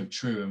hold so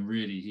true, and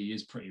really he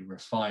is pretty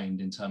refined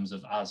in terms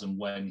of as and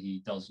when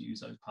he does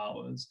use those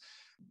powers.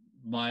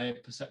 My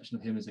perception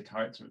of him as a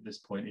character at this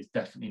point is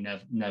definitely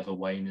never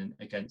waning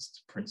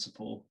against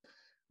principle,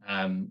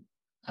 and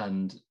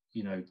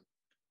you know,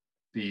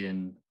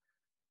 being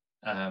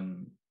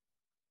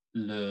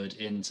lured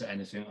into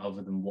anything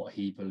other than what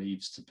he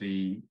believes to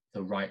be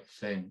the right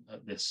thing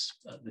at this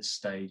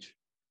stage.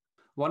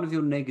 One of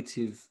your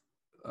negative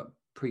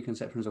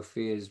preconceptions or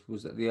fears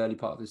was that the early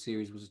part of the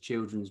series was a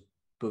children's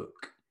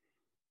book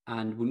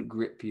and wouldn't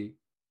grip you.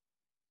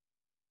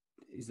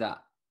 Has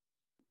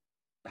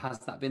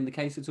that been the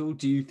case at all?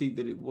 Do you think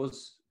that it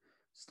was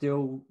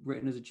still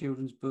written as a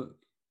children's book,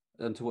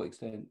 and to what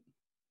extent?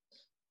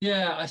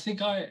 Yeah, I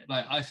think a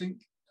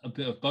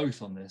bit of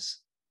both on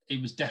this.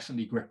 It was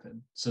definitely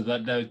gripping, so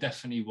that there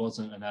definitely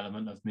wasn't an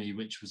element of me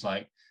which was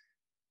like,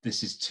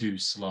 this is too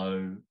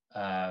slow.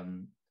 I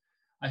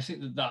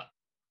think that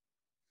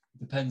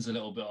depends a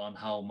little bit on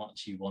how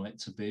much you want it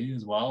to be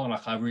as well. And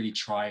like I really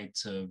tried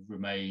to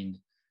remain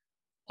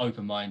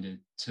open-minded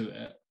to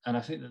it, and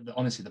I think that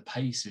honestly the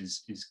pace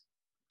is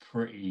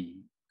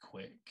pretty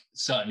quick,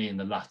 certainly in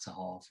the latter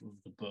half of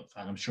the book,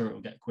 and I'm sure it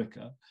will get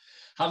quicker.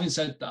 Having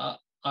said that,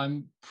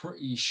 I'm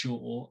pretty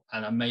sure,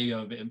 and I may be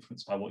a bit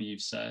influenced by what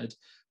you've said,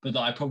 but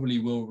that I probably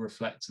will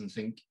reflect and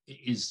think it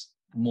is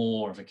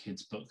more of a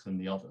kid's book than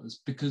the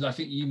others, because I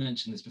think you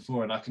mentioned this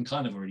before and I can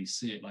kind of already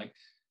see it. Like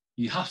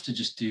you have to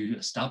just do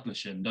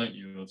establishing, don't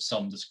you, of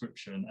some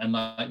description, and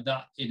like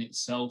that in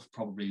itself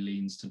probably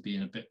leans to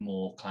being a bit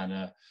more kind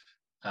of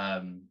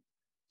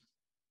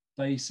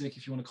basic,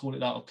 if you want to call it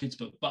that, or kids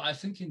book. But I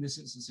think in this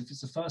instance, if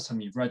it's the first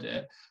time you've read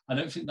it, I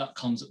don't think that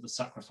comes at the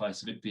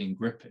sacrifice of it being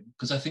gripping,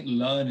 because I think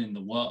learning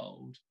the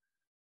world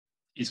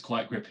is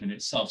quite gripping in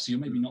itself. So you're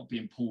maybe not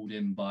being pulled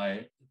in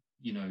by,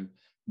 you know,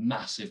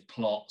 massive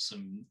plots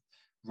and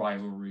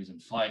rivalries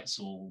and fights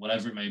or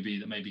whatever it may be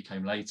that maybe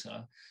came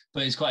later.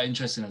 But it's quite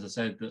interesting, as I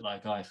said, that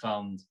like I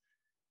found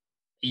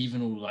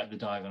even all like the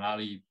Diagon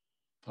Alley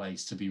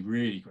place to be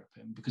really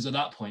gripping, because at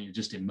that point you're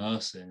just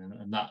immersing,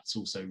 and that's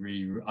also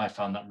really, I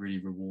found that really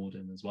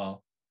rewarding as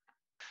well.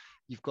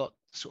 You've got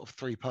sort of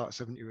three parts,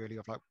 haven't you, really,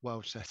 of like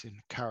world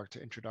setting, character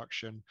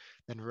introduction,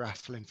 then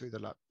rattling through the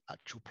like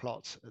actual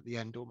plot at the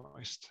end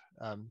almost.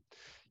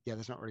 Yeah,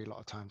 there's not really a lot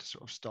of time to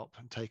sort of stop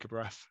and take a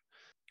breath.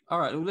 All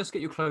right, well, let's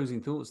get your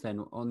closing thoughts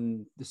then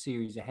on the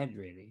series ahead,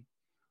 really.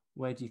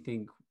 Where do you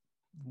think,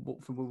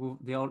 from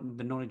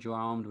the knowledge you're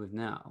armed with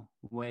now,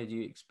 where do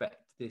you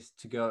expect this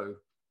to go?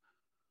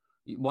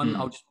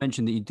 I'll just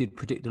mention that you did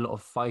predict a lot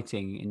of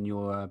fighting in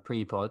your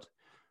pre-pod.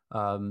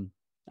 I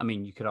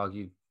mean, you could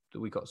argue that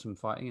we got some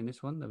fighting in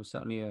this one. There was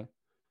certainly a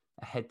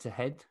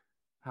head-to-head.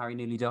 Harry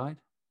nearly died.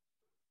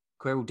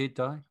 Quirrell did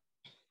die.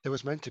 There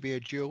was meant to be a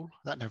duel.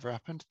 That never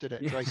happened, did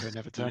it? Yeah. Draco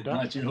never turned Yeah,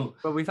 up. Nigel.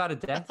 Well, we've had a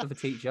death of a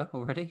teacher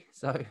already,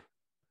 so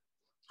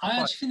I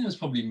actually think there was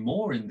probably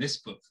more in this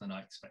book than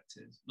I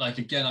expected. Like,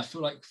 again, I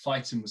feel like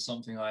fighting was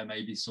something I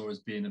maybe saw as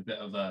being a bit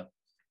of a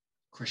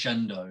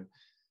crescendo.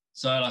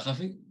 So, like, I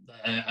think,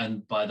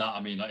 and by that,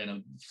 I mean, like, in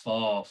a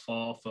far,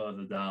 far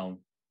further down,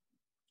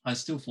 I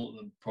still thought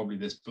that probably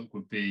this book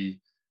would be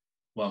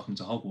Welcome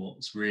to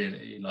Hogwarts,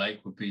 really,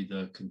 like, would be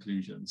the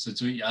conclusion. So,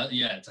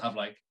 to have,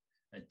 like,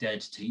 a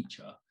dead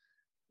teacher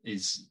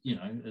is, you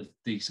know, a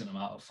decent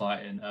amount of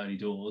fighting early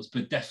doors,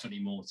 but definitely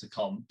more to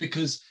come,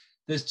 because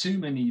there's too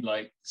many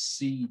like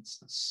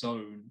seeds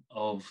sown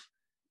of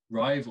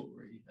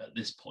rivalry at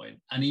this point.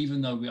 And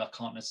even though I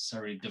can't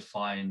necessarily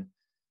define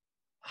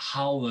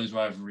how those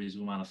rivalries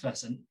will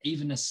manifest, and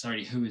even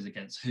necessarily who is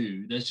against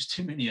who, there's just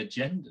too many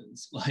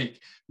agendas. Like,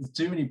 there's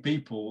too many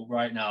people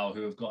right now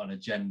who have got an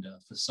agenda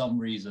for some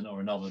reason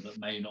or another that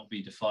may not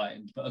be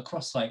defined. But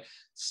across like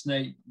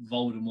Snape,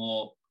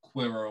 Voldemort,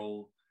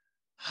 Quirrell,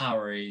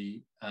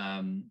 Harry,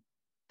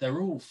 they're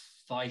all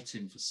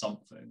fighting for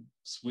something,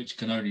 which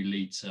can only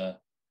lead to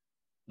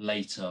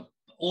later.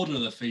 Order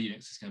of the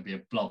Phoenix is going to be a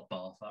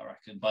bloodbath, I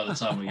reckon. By the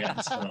time we get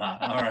to that,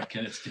 I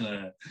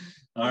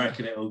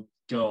reckon it'll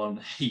go on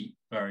heat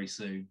very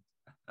soon.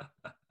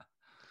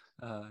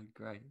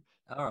 Great.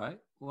 All right.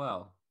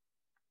 Well,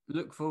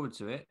 look forward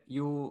to it.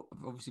 You're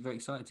obviously very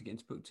excited to get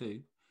into book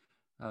 2.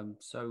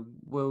 So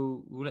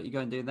we'll let you go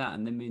and do that,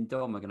 and then me and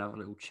Dom are going to have a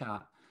little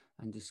chat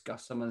and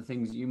discuss some of the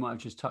things that you might have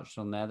just touched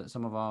on there that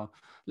some of our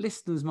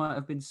listeners might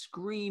have been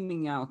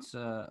screaming out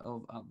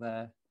of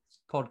their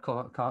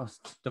podcast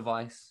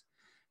device,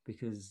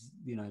 because,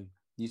 you know,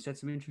 you said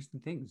some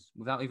interesting things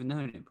without even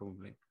knowing it,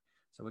 probably.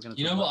 So we're going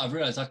to. You know what? I've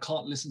realised I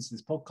can't listen to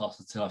this podcast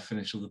until I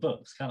finish all the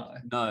books, can I?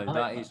 No,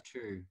 that is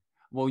true.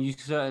 Well,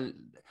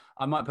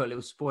 I might put a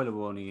little spoiler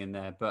warning in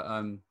there, but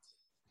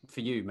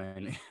for you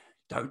mainly,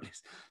 don't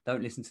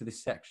listen to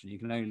this section. You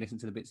can only listen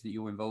to the bits that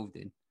you're involved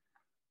in.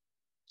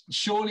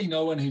 Surely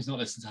no one who's not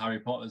listened to Harry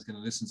Potter is going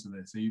to listen to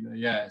this either.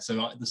 Yeah,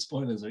 so the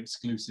spoilers are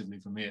exclusively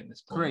for me at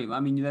this point. Great. I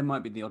mean, there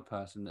might be the odd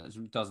person that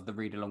does the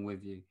read along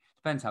with you.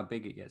 Depends how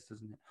big it gets,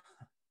 doesn't it?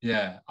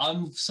 Yeah,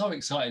 I'm so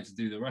excited to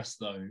do the rest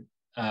though.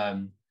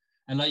 And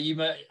like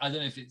I don't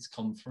know if it's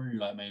come through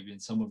like maybe in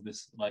some of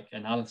this like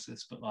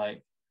analysis, but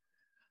like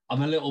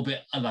I'm a little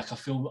bit like I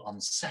feel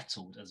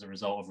unsettled as a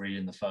result of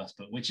reading the first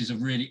book, which is a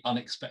really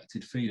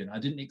unexpected feeling. I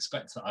didn't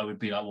expect that I would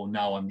be like, well,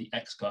 now I'm the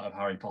expert of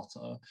Harry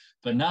Potter,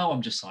 but now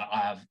I'm just like,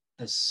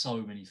 there's so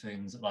many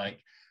things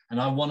like, and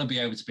I want to be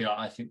able to be like,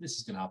 I think this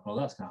is going to happen or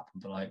that's going to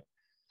happen, but like,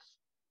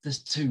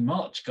 there's too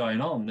much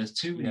going on. There's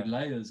too many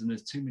layers and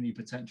there's too many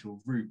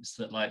potential routes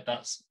that like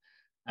that's.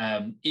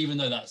 Even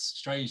though that's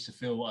strange to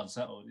feel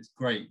unsettled, it's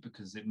great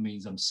because it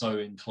means I'm so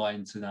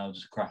inclined to now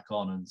just crack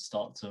on and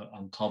start to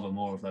uncover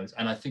more of those.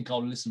 And I think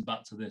I'll listen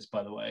back to this,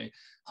 by the way,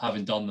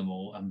 having done them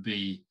all, and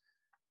be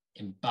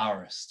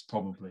embarrassed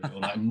probably or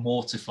like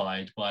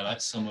mortified by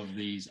like some of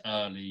these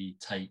early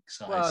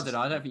takes. Well, I don't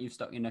know. I don't think you've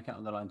stuck your neck out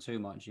on the line too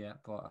much yet,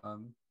 but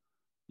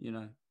you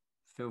know,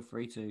 feel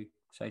free to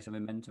say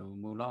something mental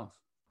and we'll laugh.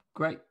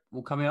 Great.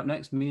 Well, coming up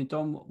next, me and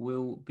Dom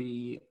will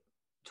be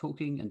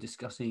talking and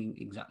discussing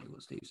exactly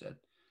what Steve said.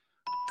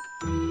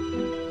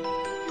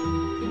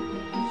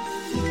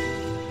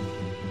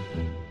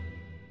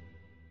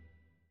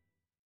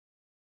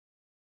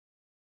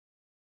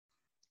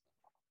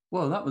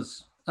 Well, that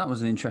was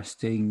an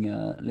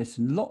interesting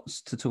listen.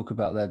 Lots to talk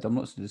about there, Dom.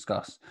 Lots to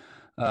discuss.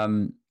 I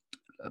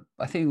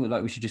think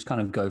like we should just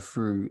kind of go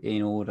through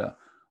in order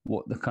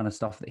what the kind of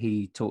stuff that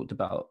he talked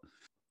about.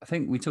 I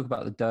think we talk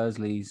about the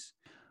Dursleys.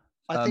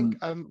 I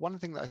think one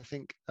thing that I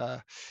think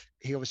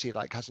he obviously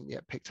like hasn't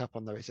yet picked up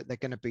on though is that they're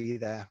going to be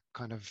there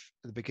kind of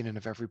at the beginning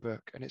of every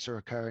book, and it's a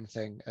recurring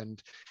thing.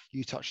 And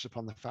you touched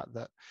upon the fact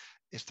that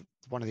it's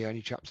one of the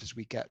only chapters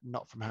we get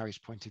not from Harry's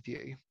point of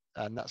view,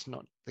 and that's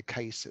not the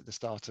case at the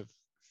start of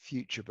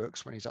future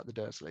books when he's at the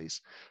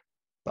Dursleys.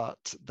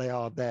 But they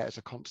are there as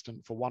a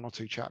constant for 1 or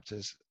 2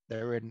 chapters.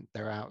 They're in,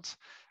 they're out,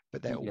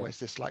 but they're always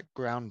this like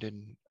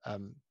grounding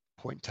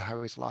point to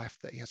Harry's life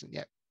that he hasn't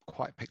yet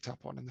quite picked up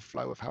on in the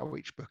flow of how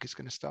each book is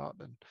going to start,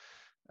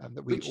 and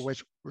that we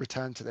always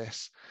return to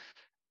this,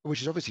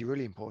 which is obviously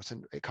really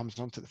important. It comes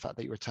on to the fact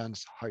that he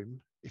returns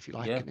home, if you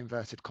like, in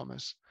inverted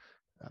commas.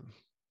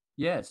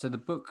 So the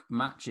book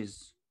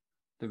matches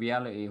the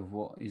reality of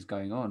what is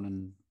going on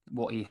and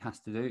what he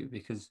has to do,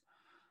 because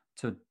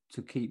to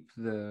keep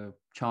the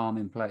charm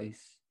in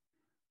place,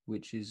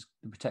 which is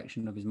the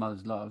protection of his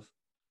mother's love,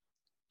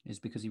 is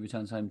because he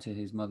returns home to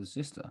his mother's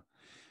sister.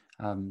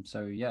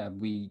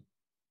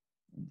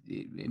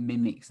 It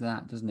mimics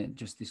that, doesn't it?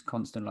 Just this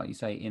constant, like you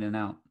say, in and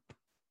out.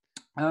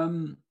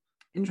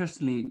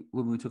 Interestingly,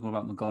 when we were talking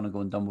about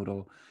McGonagall and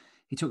Dumbledore,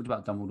 he talked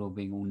about Dumbledore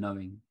being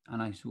all-knowing,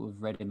 and I sort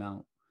of read him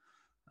out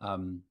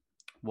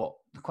what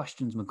the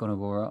questions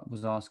McGonagall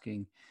was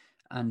asking,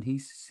 and he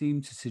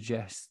seemed to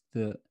suggest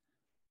that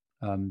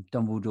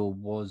Dumbledore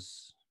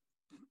was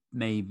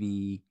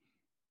maybe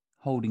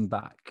holding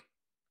back,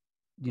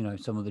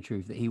 some of the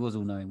truth, that he was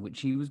all knowing,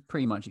 which he was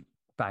pretty much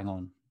bang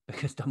on,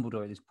 because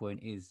Dumbledore at this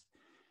point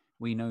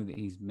we know that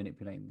he's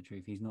manipulating the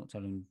truth. He's not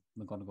telling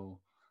McGonagall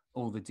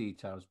all the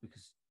details,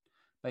 because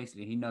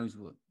basically he knows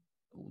what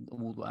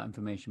all that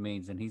information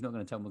means, and he's not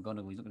going to tell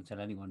McGonagall. He's not going to tell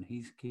anyone.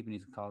 He's keeping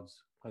his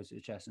cards close to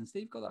his chest, and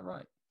Steve got that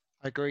right.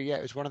 I agree. Yeah,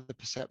 it was one of the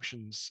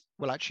perceptions.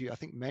 Well, actually, I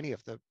think many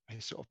of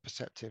his sort of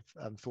perceptive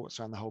thoughts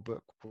around the whole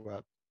book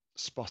were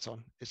spot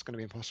on. It's going to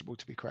be impossible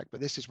to be correct, but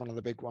this is one of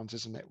the big ones,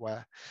 isn't it?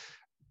 Where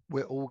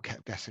we're all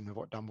kept guessing with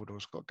what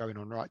Dumbledore's got going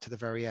on right to the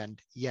very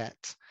end.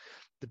 Yet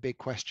the big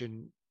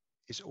question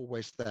is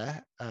always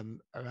there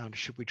around: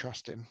 should we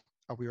trust him?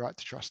 Are we right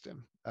to trust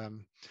him?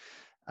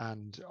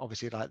 And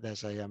obviously, like,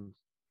 there's a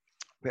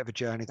bit of a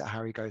journey that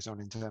Harry goes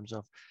on in terms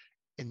of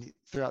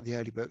throughout the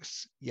early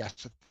books.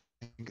 Yes,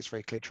 I think it's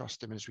very clear,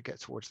 trust him. And as we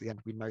get towards the end,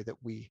 we know that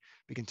we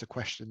begin to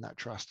question that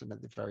trust. And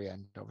at the very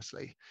end,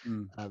 obviously,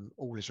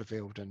 all is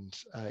revealed. And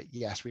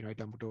yes, we know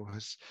Dumbledore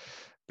has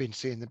been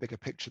seeing the bigger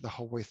picture the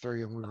whole way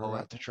through, and we were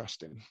right to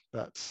trust him.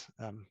 But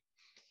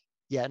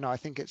yeah, no, I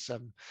think it's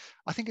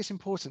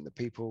important that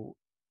people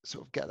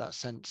sort of get that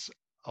sense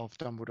of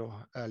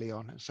Dumbledore early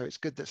on. And so it's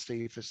good that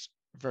Steve has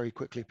very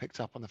quickly picked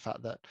up on the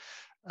fact that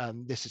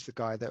this is the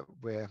guy that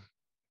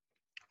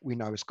we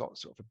know has got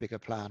sort of a bigger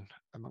plan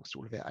amongst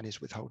all of it, and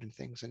is withholding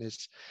things, and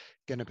is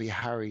going to be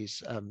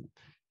Harry's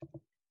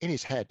in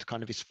his head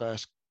kind of his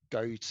first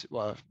go-to.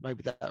 Well,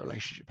 maybe that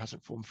relationship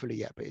hasn't formed fully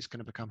yet, but it's going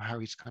to become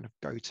Harry's kind of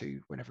go-to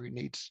whenever he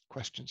needs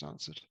questions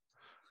answered.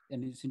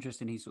 And it's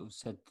interesting, he sort of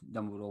said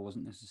Dumbledore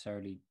wasn't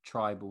necessarily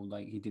tribal,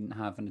 like he didn't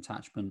have an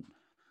attachment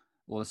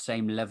or the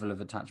same level of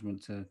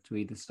attachment to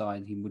either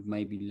side. He would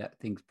maybe let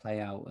things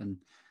play out. And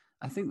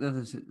I think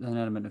there's an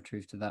element of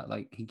truth to that.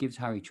 Like, he gives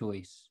Harry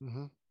choice.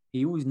 Mm-hmm.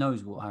 He always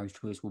knows what Harry's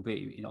choice will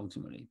be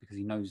ultimately, because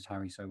he knows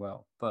Harry so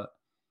well. But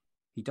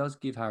he does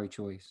give Harry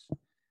choice.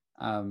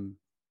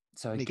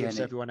 So he gives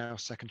everyone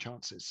else second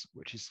chances,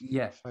 which is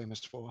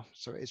famous for.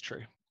 So it is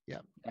true.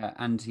 Yeah.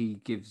 And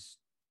he gives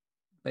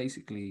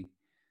basically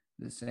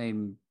the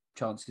same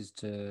chances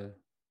to.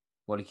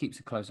 Well, he keeps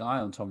a close eye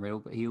on Tom Riddle,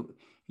 but he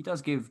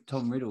does give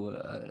Tom Riddle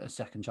a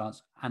second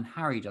chance, and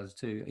Harry does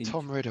too.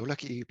 Tom Riddle,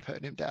 look at you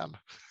putting him down.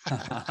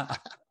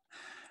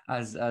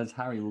 as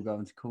Harry will go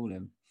on to call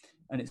him.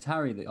 And it's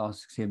Harry that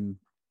asks him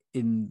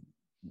in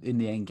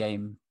the end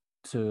game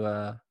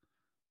to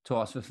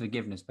ask for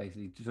forgiveness,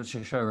 basically,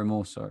 to show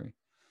remorse. Sorry.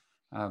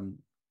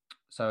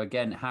 So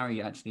again,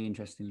 Harry actually,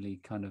 interestingly,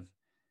 kind of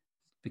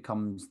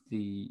becomes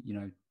the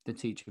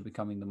teacher,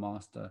 becoming the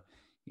master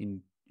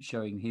in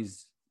showing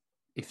his,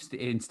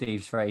 in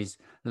Steve's phrase,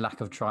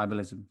 lack of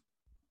tribalism.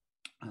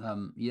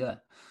 Then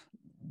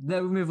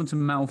we move on to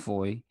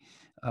Malfoy,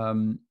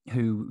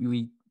 who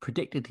we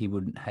predicted he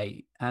wouldn't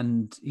hate,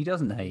 and he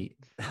doesn't hate,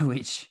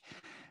 which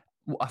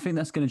I think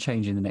that's going to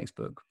change in the next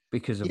book,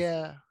 because of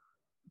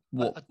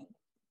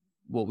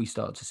what we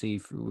start to see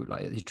through,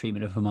 like, his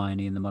treatment of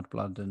Hermione and the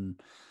Mudblood and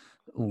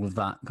all of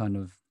that kind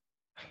of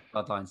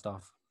bloodline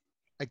stuff.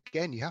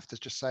 Again, you have to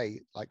just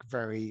say, like,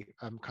 very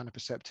kind of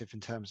perceptive in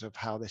terms of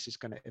how this is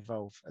going to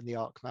evolve and the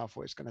arc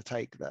Malfoy is going to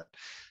take. That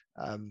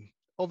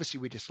obviously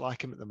we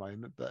dislike him at the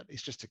moment, but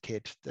he's just a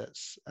kid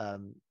that's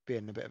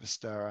being a bit of a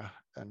stirrer,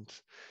 and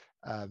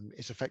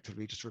is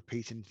effectively just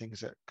repeating things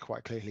that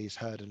quite clearly he's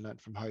heard and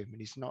learned from home. And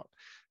he's not,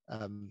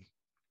 I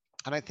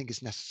don't think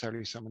it's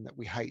necessarily someone that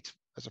we hate,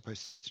 as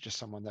opposed to just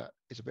someone that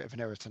is a bit of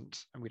an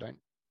irritant and we don't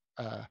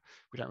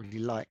really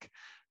like.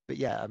 But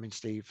yeah, I mean,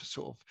 Steve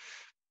sort of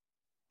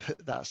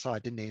put that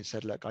aside, didn't he, and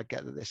said, look, I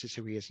get that this is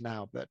who he is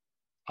now, but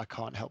I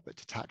can't help but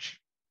detach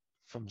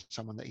from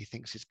someone that he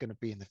thinks is going to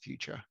be in the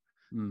future.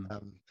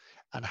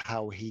 And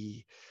how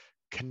he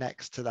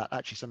connects to that,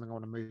 actually something I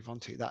want to move on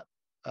to, that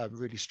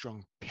really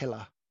strong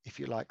pillar, if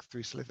you like,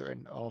 through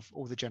Slytherin of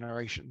all the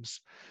generations,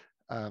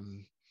 that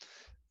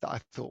I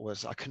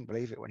thought I couldn't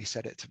believe it when he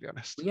said it, to be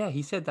honest. Well, yeah,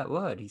 he said that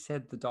word. He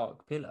said the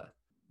dark pillar,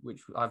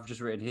 which I've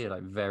just written here,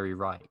 like, very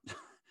right.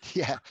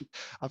 Yeah,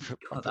 I've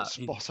put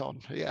spot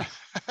on. Yeah.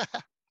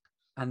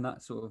 And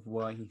that's sort of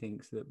why he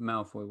thinks that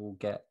Malfoy will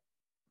get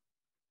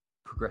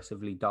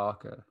progressively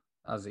darker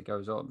as it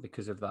goes on,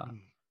 because of that.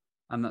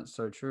 And that's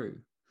so true.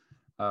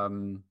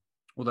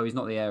 Although he's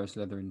not the heir of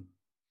Slytherin,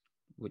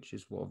 which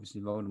is what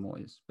obviously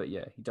Voldemort is. But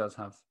yeah, he does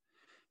have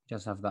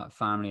that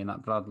family and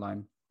that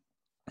bloodline.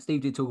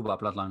 Steve did talk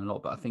about bloodline a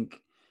lot, but I think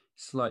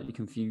slightly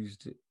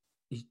confused.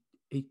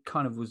 He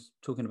kind of was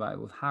talking about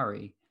it with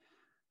Harry.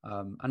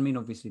 I mean,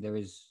 obviously there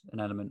is an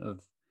element of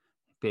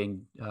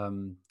being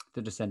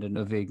the descendant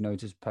of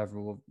Ignotus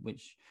Peverell,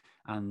 which,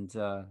 and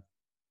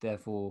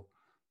therefore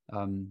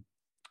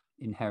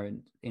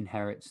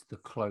inherits the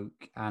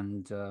cloak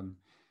and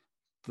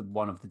the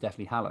one of the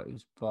Deathly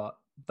Hallows. But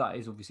that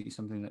is obviously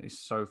something that is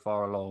so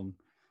far along,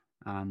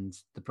 and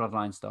the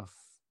bloodline stuff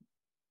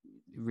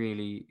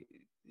really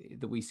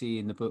that we see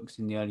in the books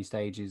in the early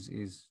stages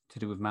is to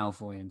do with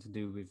Malfoy and to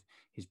do with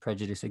his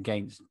prejudice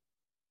against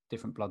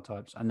different blood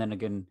types, and then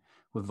again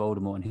with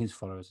Voldemort and his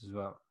followers as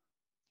well.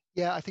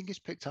 Yeah, I think he's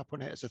picked up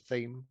on it as a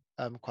theme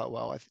quite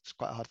well. I think it's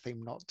quite a hard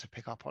theme not to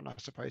pick up on, I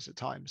suppose, at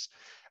times.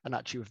 And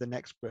actually, with the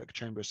next book,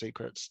 Chamber of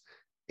Secrets,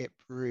 it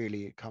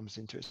really comes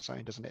into its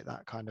own, doesn't it?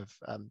 That kind of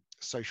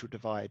social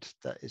divide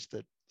that is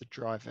the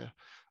driver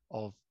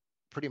of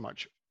pretty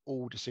much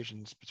all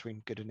decisions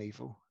between good and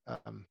evil.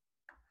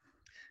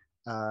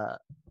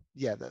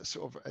 That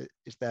sort of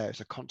is there as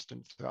a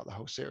constant throughout the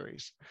whole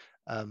series.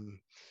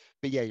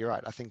 But yeah, you're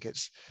right. I think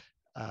it's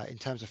in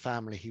terms of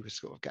family, he was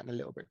sort of getting a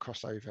little bit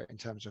crossover in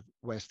terms of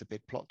where's the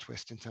big plot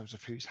twist in terms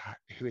of who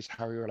is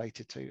Harry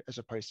related to, as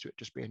opposed to it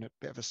just being a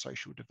bit of a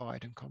social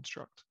divide and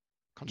construct.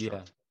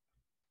 Yeah.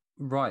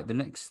 Right. The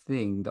next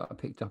thing that I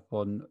picked up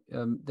on,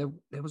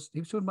 he was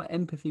talking about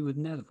empathy with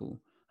Neville,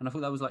 and I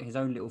thought that was like his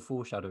own little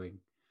foreshadowing,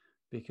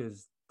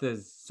 because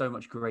there's so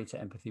much greater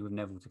empathy with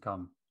Neville to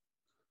come.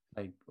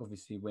 Like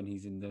obviously when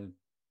he's in the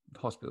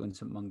hospital in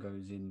St.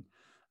 Mungo's in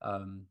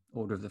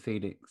Order of the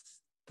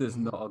Phoenix, there's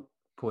not a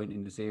point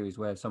in the series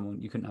where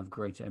you couldn't have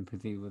greater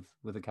empathy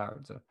with a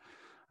character.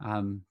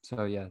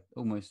 So yeah,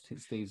 almost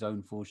it's Steve's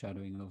own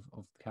foreshadowing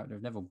of the character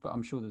of Neville. But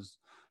I'm sure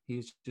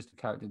he's just a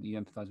character that you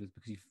empathise with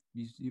because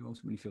you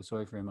ultimately feel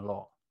sorry for him a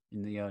lot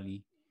in the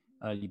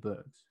early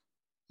books.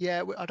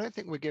 Yeah, I don't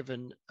think we're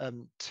given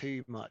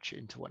too much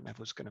into what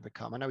Neville's going to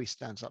become. I know he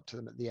stands up to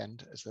them at the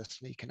end as they're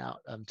sneaking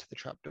out to the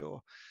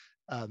trapdoor,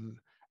 and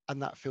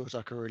that feels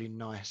like a really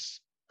nice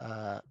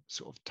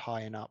sort of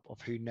tying up of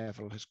who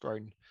Neville has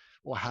grown,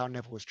 or how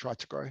Neville has tried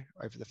to grow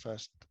over the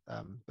first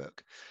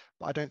book.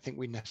 But I don't think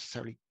we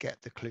necessarily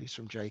get the clues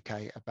from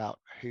JK about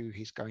who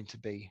he's going to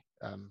be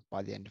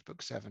by the end of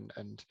book 7,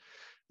 and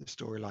the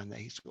storyline that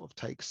he sort of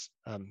takes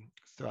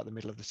throughout the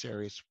middle of the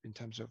series in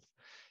terms of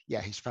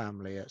his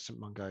family at St.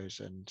 Mungo's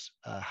and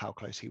how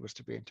close he was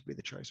to being to be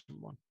the chosen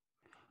one.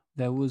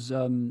 There was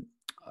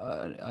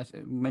I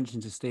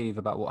mentioned to Steve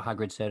about what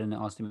Hagrid said, and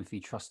asked him if he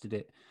trusted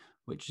it,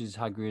 which is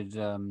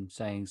Hagrid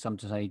saying, "Some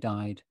to say he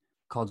died.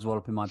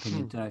 Codswallop, in my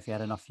opinion, don't know if he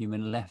had enough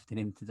human left in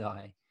him to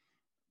die."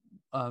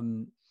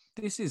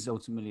 This is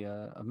ultimately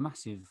a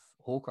massive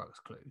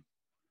Horcrux clue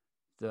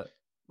that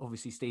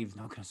obviously Steve's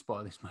not going to spot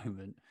at this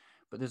moment,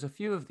 but there's a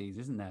few of these,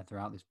 isn't there,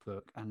 throughout this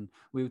book? And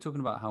we were talking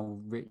about how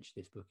rich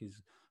this book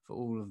is for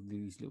all of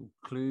these little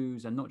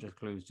clues, and not just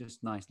clues,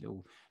 just nice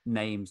little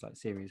names like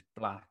Sirius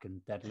Black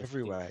and Deadlift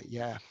everywhere.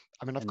 Yeah,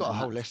 I mean, I've got a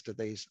whole list of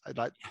these,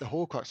 like the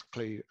Horcrux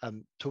clue,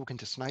 talking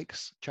to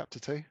snakes, chapter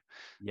 2.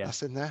 Yeah,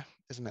 that's in there,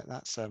 isn't it?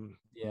 That's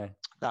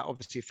that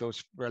obviously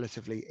feels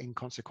relatively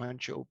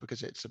inconsequential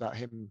because it's about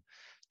him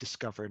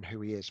discovering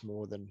who he is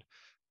more than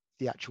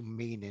the actual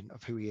meaning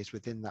of who he is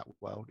within that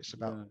world. It's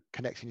about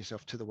connecting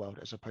yourself to the world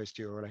as opposed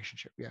to your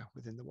relationship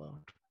within the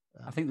world.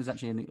 I think there's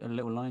actually a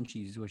little line she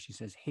uses where she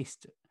says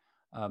hist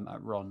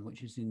at Ron,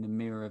 which is in the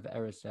Mirror of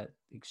Erised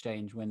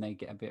exchange when they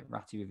get a bit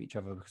ratty with each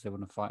other because they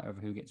want to fight over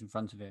who gets in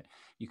front of it.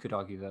 You could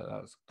argue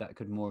that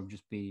could more of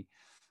just be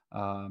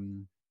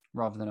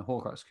rather than a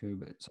Horcrux coup,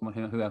 but someone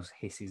who else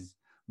hisses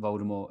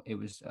Voldemort. It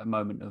was a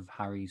moment of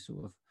Harry's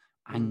sort of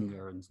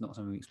anger, and it's not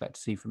something we expect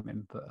to see from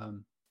him. But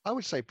I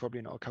would say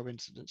probably not a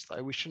coincidence,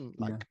 though. We shouldn't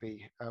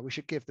we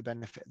should give the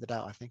benefit of the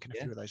doubt, I think, in a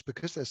few of those,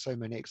 because there's so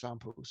many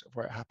examples of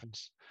where it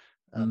happens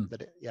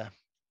that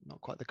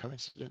not quite the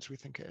coincidence we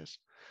think it is.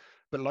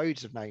 But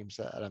loads of names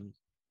that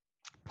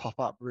pop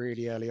up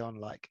really early on,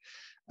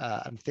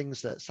 and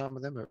things that some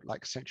of them are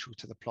like central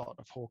to the plot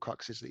of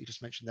Horcruxes that you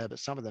just mentioned there, but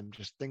some of them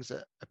just things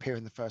that appear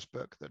in the first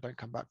book that don't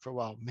come back for a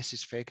while.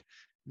 Mrs. Fig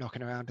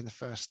knocking around in the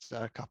first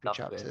couple of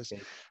chapters.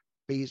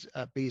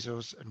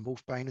 Bezos and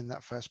Wolfbane in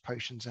that first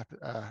potions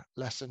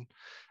lesson.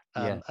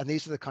 And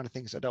these are the kind of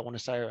things I don't want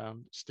to say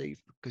around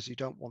Steve, because you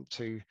don't want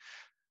to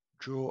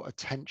draw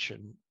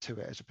attention to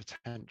it as a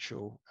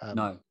potential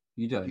no,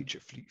 you don't.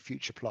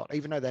 future plot,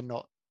 even though they're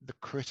not the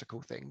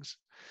critical things.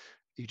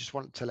 You just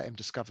want to let him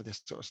discover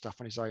this sort of stuff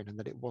on his own, and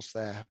that it was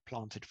there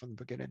planted from the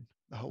beginning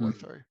the whole way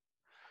through.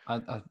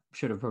 I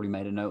should have probably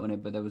made a note on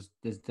it, but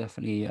there's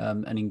definitely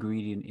an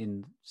ingredient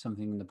in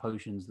something in the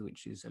potions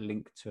which is a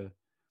link to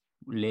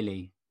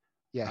Lily.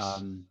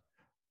 Yes.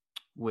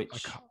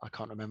 Which I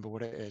can't remember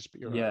what it is, but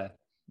you're right.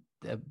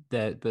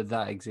 But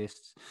that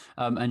exists.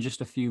 And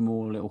just a few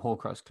more little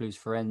Horcrux clues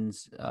for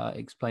ends,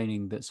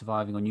 explaining that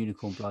surviving on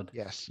unicorn blood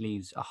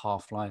leaves a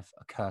half-life,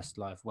 a cursed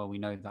life. Well, we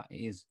know that it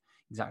is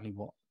exactly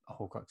what a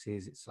Horcrux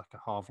is. It's like a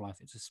half-life.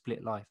 It's a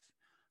split life,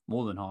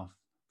 more than half,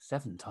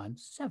 7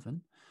 times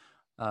 7.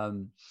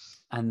 And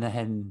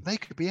then they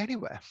could be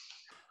anywhere.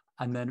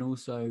 And then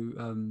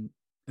also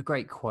a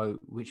great quote,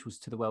 which was,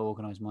 "To the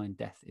well-organized mind,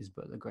 death is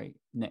but the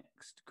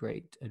next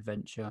great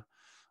adventure."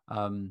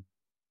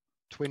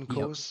 Twin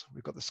cause.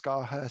 We've got the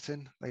Scar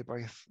hurting. They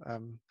both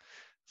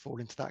fall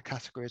into that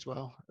category as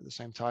well at the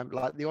same time.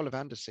 Like the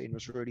Ollivander scene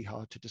was really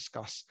hard to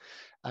discuss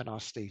and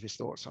ask Steve his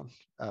thoughts on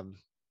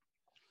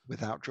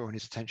without drawing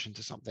his attention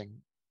to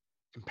something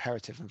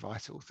imperative and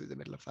vital through the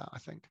middle of that. I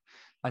think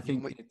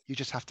you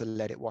just have to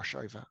let it wash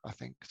over, I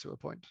think, to a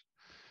point.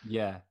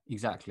 Yeah,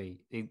 exactly.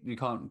 You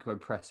can't go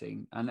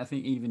pressing. And I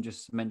think even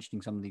just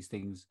mentioning some of these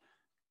things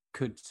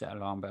could set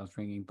alarm bells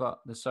ringing, but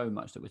there's so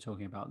much that we're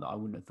talking about that I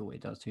wouldn't have thought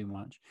it does too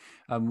much.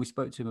 We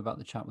spoke to him about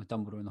the chat with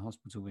Dumbledore in the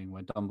hospital wing,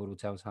 where Dumbledore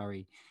tells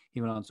Harry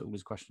he will answer all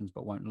his questions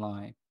but won't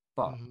lie.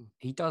 But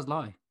he does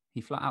lie.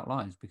 He flat out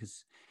lies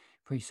because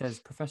he says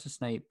Professor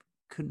Snape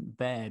couldn't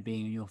bear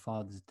being in your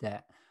father's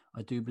debt.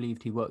 I do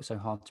believe he worked so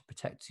hard to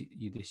protect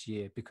you this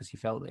year because he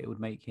felt that it would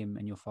make him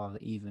and your father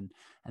even,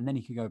 and then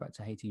he could go back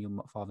to hating your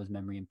father's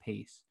memory in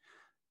peace,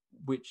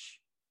 which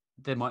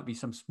there might be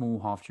some small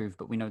half-truth,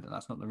 but we know that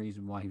that's not the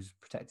reason why he was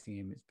protecting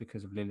him. It's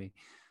because of Lily.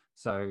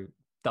 So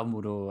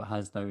Dumbledore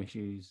has no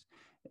issues.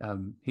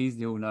 He's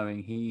the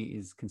all-knowing. He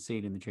is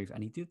concealing the truth.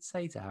 And he did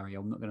say to Harry,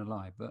 I'm not going to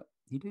lie, but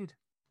he did.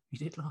 He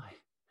did lie.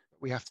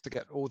 We have to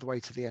get all the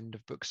way to the end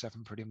of book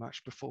 7 pretty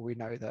much before we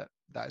know that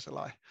that is a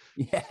lie.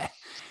 Yeah.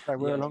 So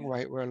we're a long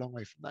way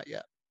from that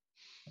yet.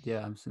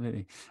 Yeah,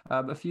 absolutely.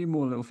 A few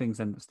more little things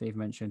then that Steve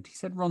mentioned. He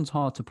said Ron's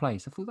hard to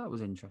place. I thought that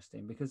was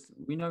interesting because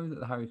we know that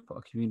the Harry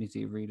Potter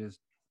community of readers,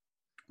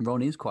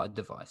 Ron is quite a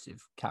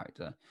divisive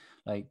character.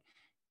 Like,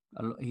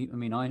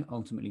 I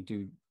ultimately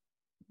do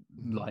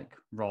like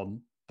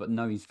Ron, but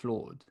know he's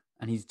flawed,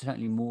 and he's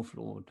certainly more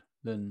flawed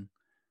than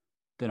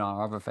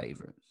our other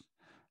favourites.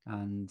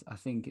 And I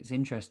think it's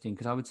interesting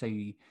because I would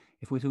say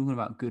if we're talking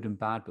about good and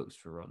bad books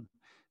for Ron,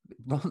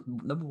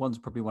 number one's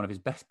probably one of his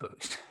best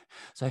books.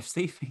 So if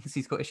Steve thinks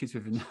he's got issues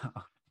with him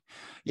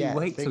now,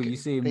 wait till you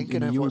see him thinking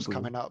in of what's Yule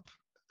Ball. coming up.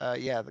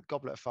 The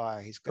Goblet of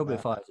Fire. Goblet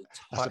of Fire is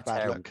that's a bad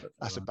terrible look. book for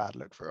That's a Ron. bad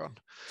look for Ron.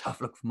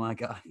 Tough look for my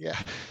guy. Yeah.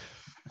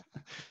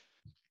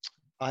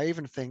 I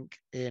even think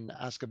in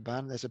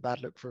Azkaban there's a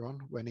bad look for Ron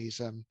when he's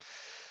him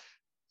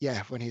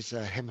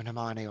and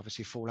Hermione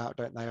obviously fall out,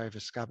 don't they, over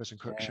Scabbers and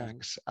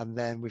Crookshanks, and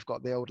then we've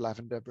got the old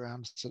Lavender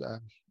Browns.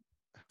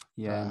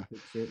 Book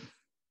 6.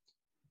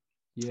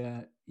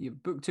 Yeah,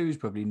 book 2 is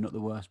probably not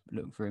the worst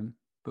look for him.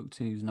 Book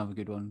 2 is another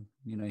good one.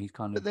 He's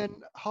kind of. But then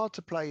hard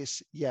to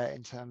place,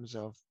 in terms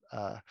of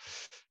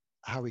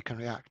how he can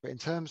react. But in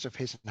terms of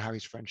his and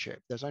Harry's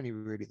friendship, there's only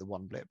really the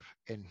one blip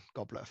in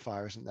Goblet of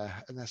Fire, isn't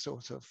there? And they're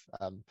sort of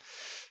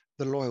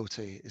the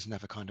loyalty is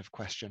never kind of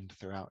questioned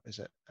throughout, is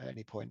it? At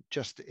any point,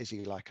 just is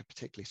he like a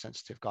particularly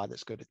sensitive guy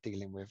that's good at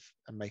dealing with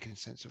and making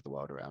sense of the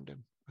world around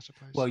him? I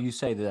suppose. Well, you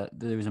say that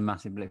there is a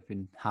massive blip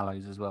in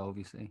Hallows as well,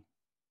 obviously,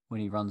 when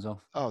he runs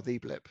off. Oh, the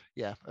blip.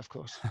 Yeah, of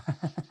course.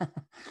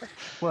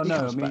 Well,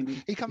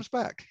 he comes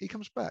back.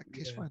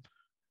 He's fine.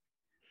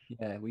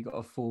 Yeah, we got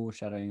a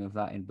foreshadowing of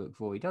that in book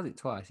 4. He does it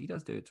twice. He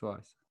does do it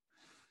twice.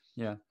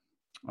 Yeah.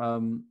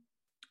 And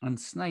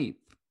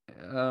Snape,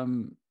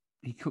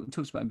 he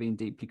talks about him being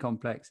deeply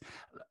complex.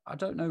 I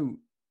don't know.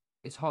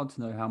 It's hard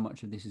to know how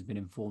much of this has been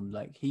informed.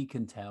 Like, he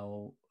can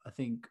tell, I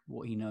think,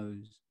 what he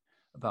knows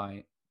about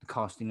the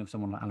casting of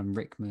someone like Alan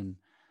Rickman.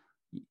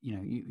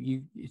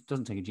 It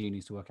doesn't take a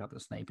genius to work out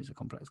that Snape is a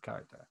complex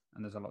character,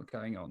 and there's a lot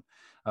going on.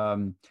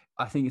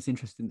 I think it's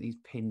interesting that he's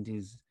pinned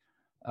his.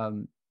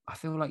 I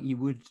feel like you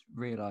would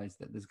realize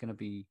that he's going to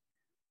be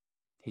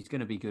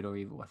good or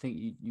evil. I think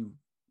you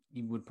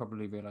would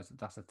probably realize that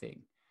that's a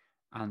thing,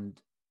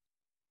 and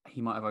he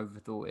might have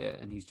overthought it,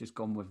 and he's just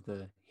gone with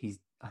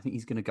I think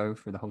he's going to go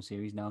through the whole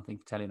series now,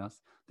 telling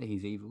us that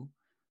he's evil.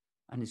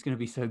 And it's going to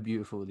be so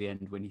beautiful at the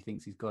end when he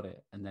thinks he's got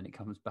it, and then it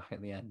comes back at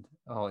the end.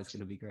 Oh, it's going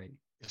to be great.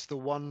 It's the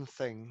one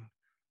thing,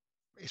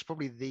 it's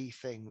probably the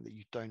thing that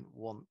you don't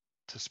want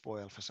to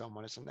spoil for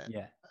someone, isn't it?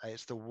 Yeah.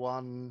 It's the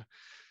one,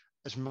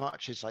 as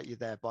much as like you're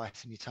there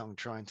biting your tongue,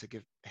 trying to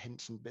give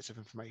hints and bits of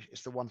information,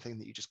 it's the one thing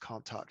that you just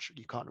can't touch.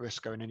 You can't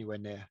risk going anywhere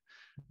near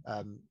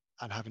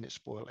and having it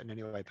spoiled in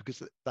any way,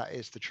 because that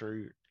is the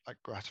true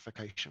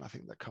gratification, I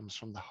think, that comes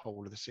from the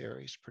whole of the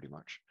series, pretty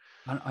much.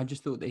 And I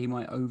just thought that he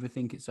might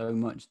overthink it so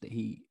much that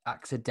he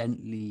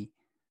accidentally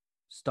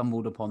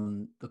stumbled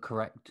upon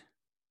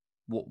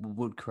what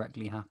would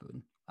correctly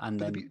happen.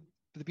 And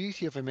the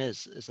beauty of him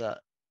is that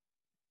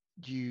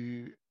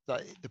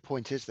the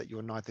point is that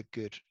you're neither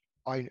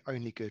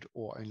only good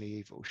or only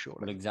evil, surely.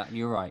 Well, exactly.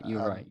 You're right.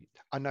 Right.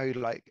 I know,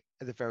 like,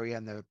 at the very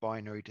end, there are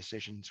binary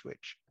decisions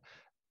which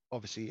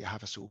obviously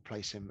have us all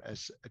place him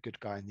as a good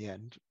guy in the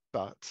end,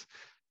 but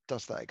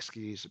does that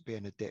excuse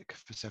being a dick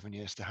for 7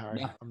 years to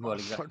Harry? No, I'm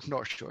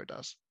not sure it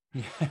does.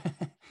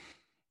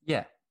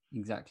 Yeah,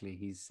 exactly.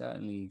 He's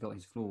certainly got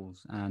his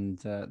flaws, and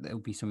there'll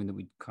be something that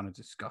we kind of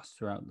discuss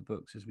throughout the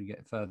books as we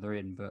get further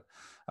in. But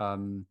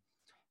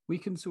we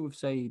can sort of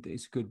say that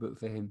it's a good book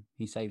for him.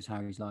 He saves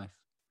Harry's life.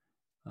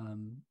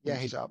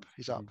 He's up.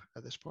 He's up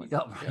at this point. He's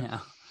up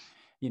right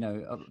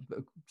now.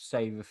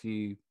 Save a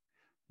few.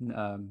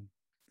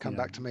 Come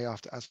back to me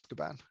after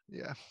Azkaban.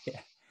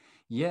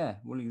 Yeah.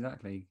 Well,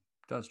 exactly.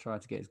 Does try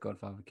to get his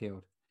godfather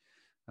killed,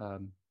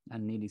 and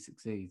nearly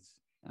succeeds,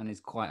 and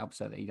is quite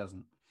upset that he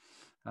doesn't.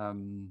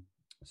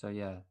 So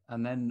yeah,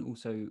 and then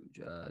also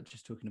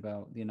just talking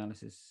about the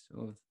analysis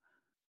of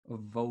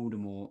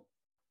Voldemort.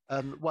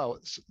 Well,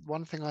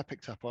 one thing I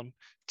picked up on,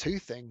 two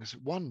things.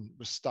 One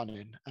was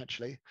stunning,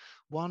 actually.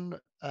 One,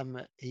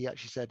 he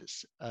actually said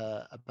it's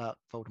about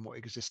Voldemort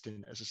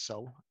existing as a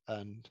soul,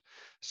 and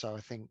so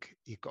I think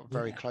he got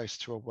very close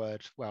to a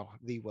word. Well,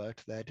 the word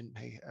there, didn't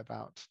he?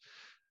 About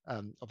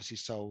obviously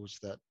souls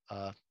that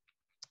are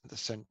the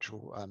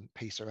central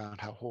piece around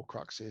how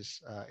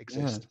Horcruxes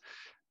exist.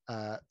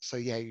 So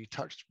yeah, you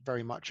touched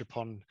very much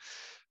upon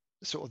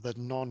sort of the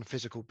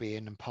non-physical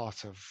being and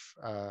part of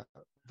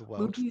the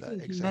world. What do you that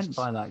think exists. he meant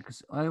by that?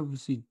 Because I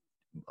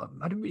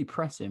didn't really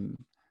press him,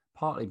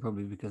 partly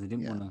probably because I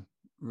didn't want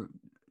to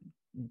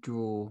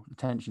draw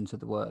attention to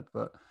the word.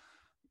 But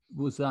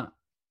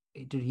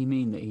did he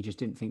mean that he just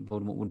didn't think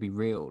Voldemort would be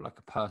real, like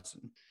a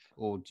person,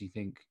 or do you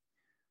think?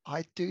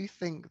 I do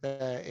think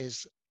there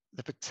is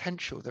the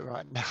potential that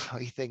right now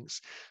he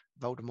thinks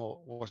Voldemort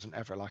wasn't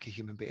ever like a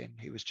human being.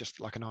 He was just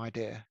like an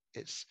idea.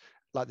 It's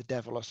like the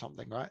devil or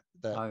something, right?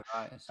 That Oh,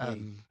 right, I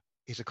see.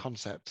 is a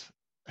concept.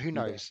 Who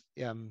knows?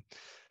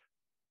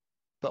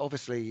 But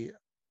obviously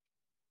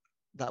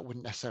that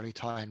wouldn't necessarily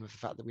tie in with the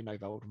fact that we know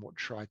Voldemort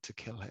tried to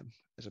kill him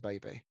as a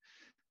baby.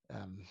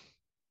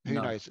 Who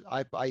knows?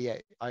 I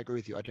agree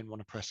with you. I didn't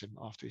want to press him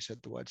after he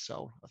said the word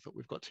soul. I thought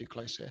we've got too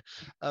close here.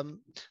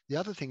 The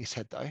other thing he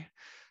said, though,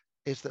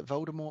 is that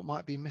Voldemort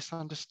might be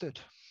misunderstood.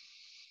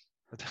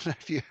 I don't know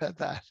if you heard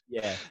that.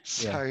 Yeah.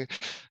 So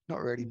not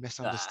really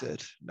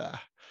misunderstood. Nah.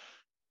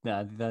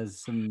 Yeah,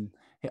 there's some.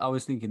 I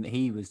was thinking that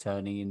he was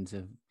turning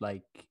into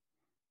like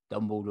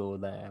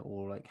Dumbledore there,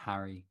 or like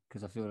Harry,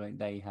 because I feel like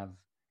they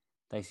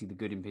see the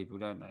good in people,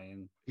 don't they?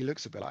 And he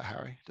looks a bit like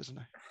Harry, doesn't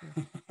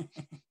he?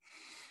 Yeah.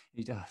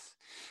 He does.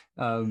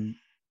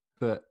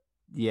 But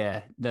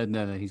yeah,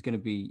 no. He's going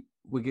to be.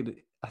 We're gonna.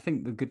 I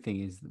think the good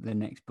thing is that the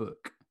next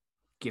book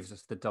gives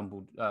us the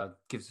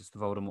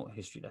Voldemort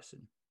history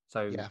lesson.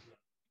 So yeah,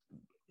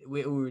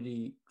 we're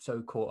already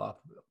so caught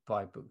up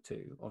by book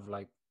 2 of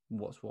like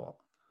what's what.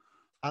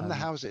 And the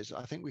houses.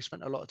 I think we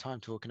spent a lot of time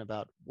talking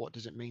about what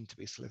does it mean to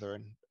be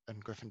Slytherin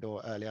and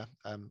Gryffindor earlier,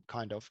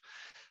 kind of.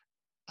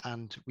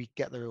 And we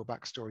get the real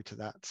backstory to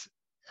that.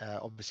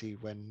 Obviously,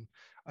 when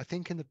I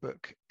think in the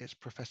book it's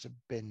Professor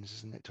Binns,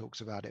 isn't it?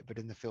 Talks about it, but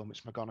in the film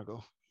it's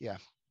McGonagall. Yeah.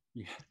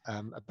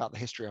 About the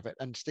history of it.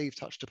 And Steve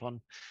touched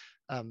upon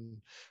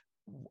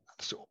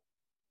sort of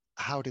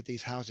how did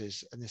these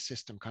houses and this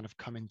system kind of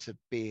come into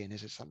being?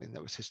 Is it something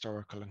that was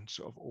historical and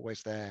sort of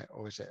always there,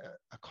 or is it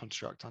a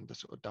construct under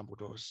sort of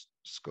Dumbledore's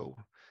school?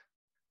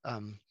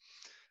 And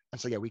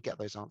so, yeah, we get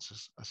those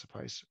answers, I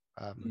suppose,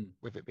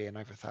 with it being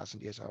over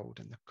 1,000 years old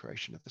and the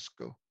creation of the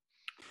school.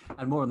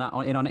 And more on that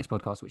in our next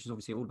podcast, which is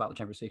obviously all about the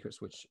Chamber of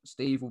Secrets, which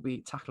Steve will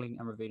be tackling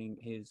and revealing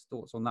his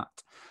thoughts on that.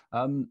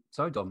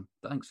 So, Dom,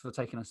 thanks for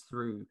taking us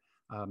through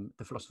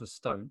the Philosopher's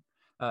Stone.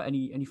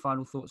 Any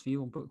final thoughts for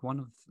you on book 1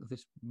 of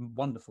this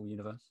wonderful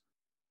universe?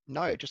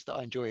 No, just that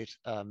I enjoyed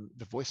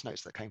the voice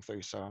notes that came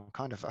through. So I'm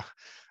kind of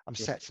I'm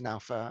set now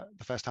for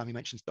the first time he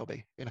mentions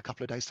Dobby in a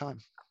couple of days' time.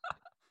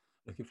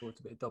 Looking forward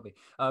to a bit of Dobby.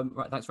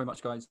 Right, thanks very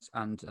much, guys,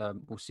 and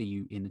we'll see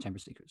you in the Chamber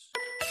of Secrets.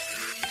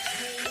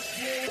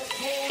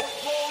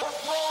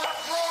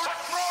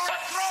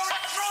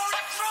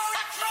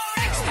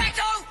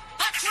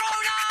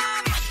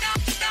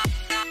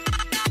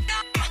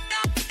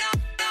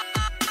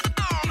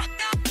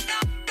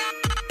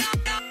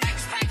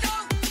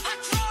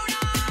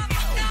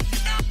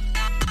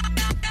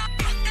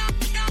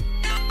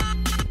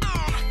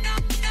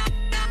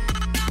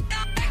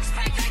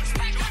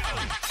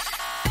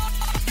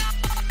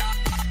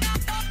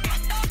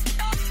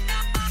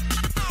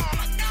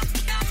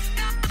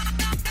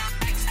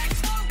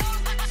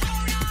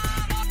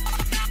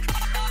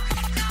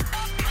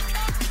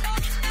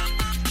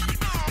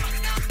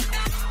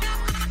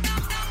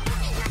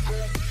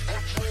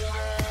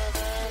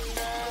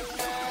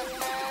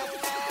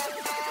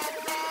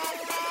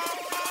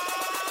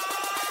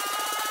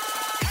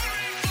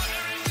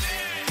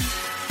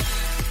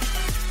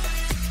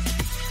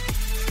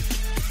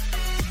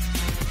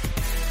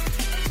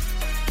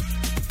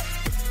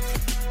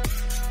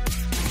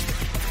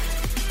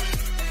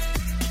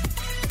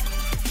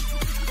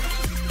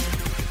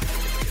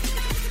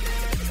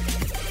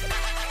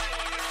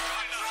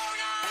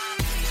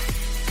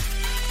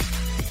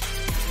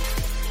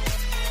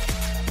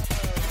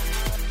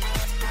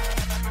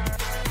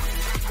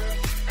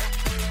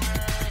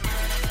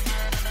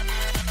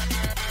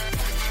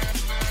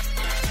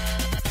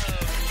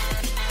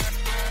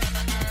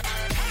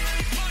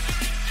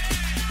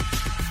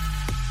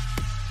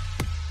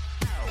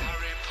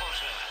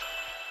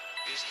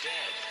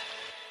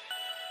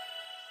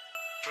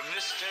 From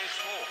this day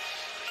forth,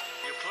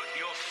 you put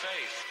your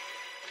faith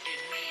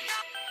in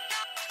me.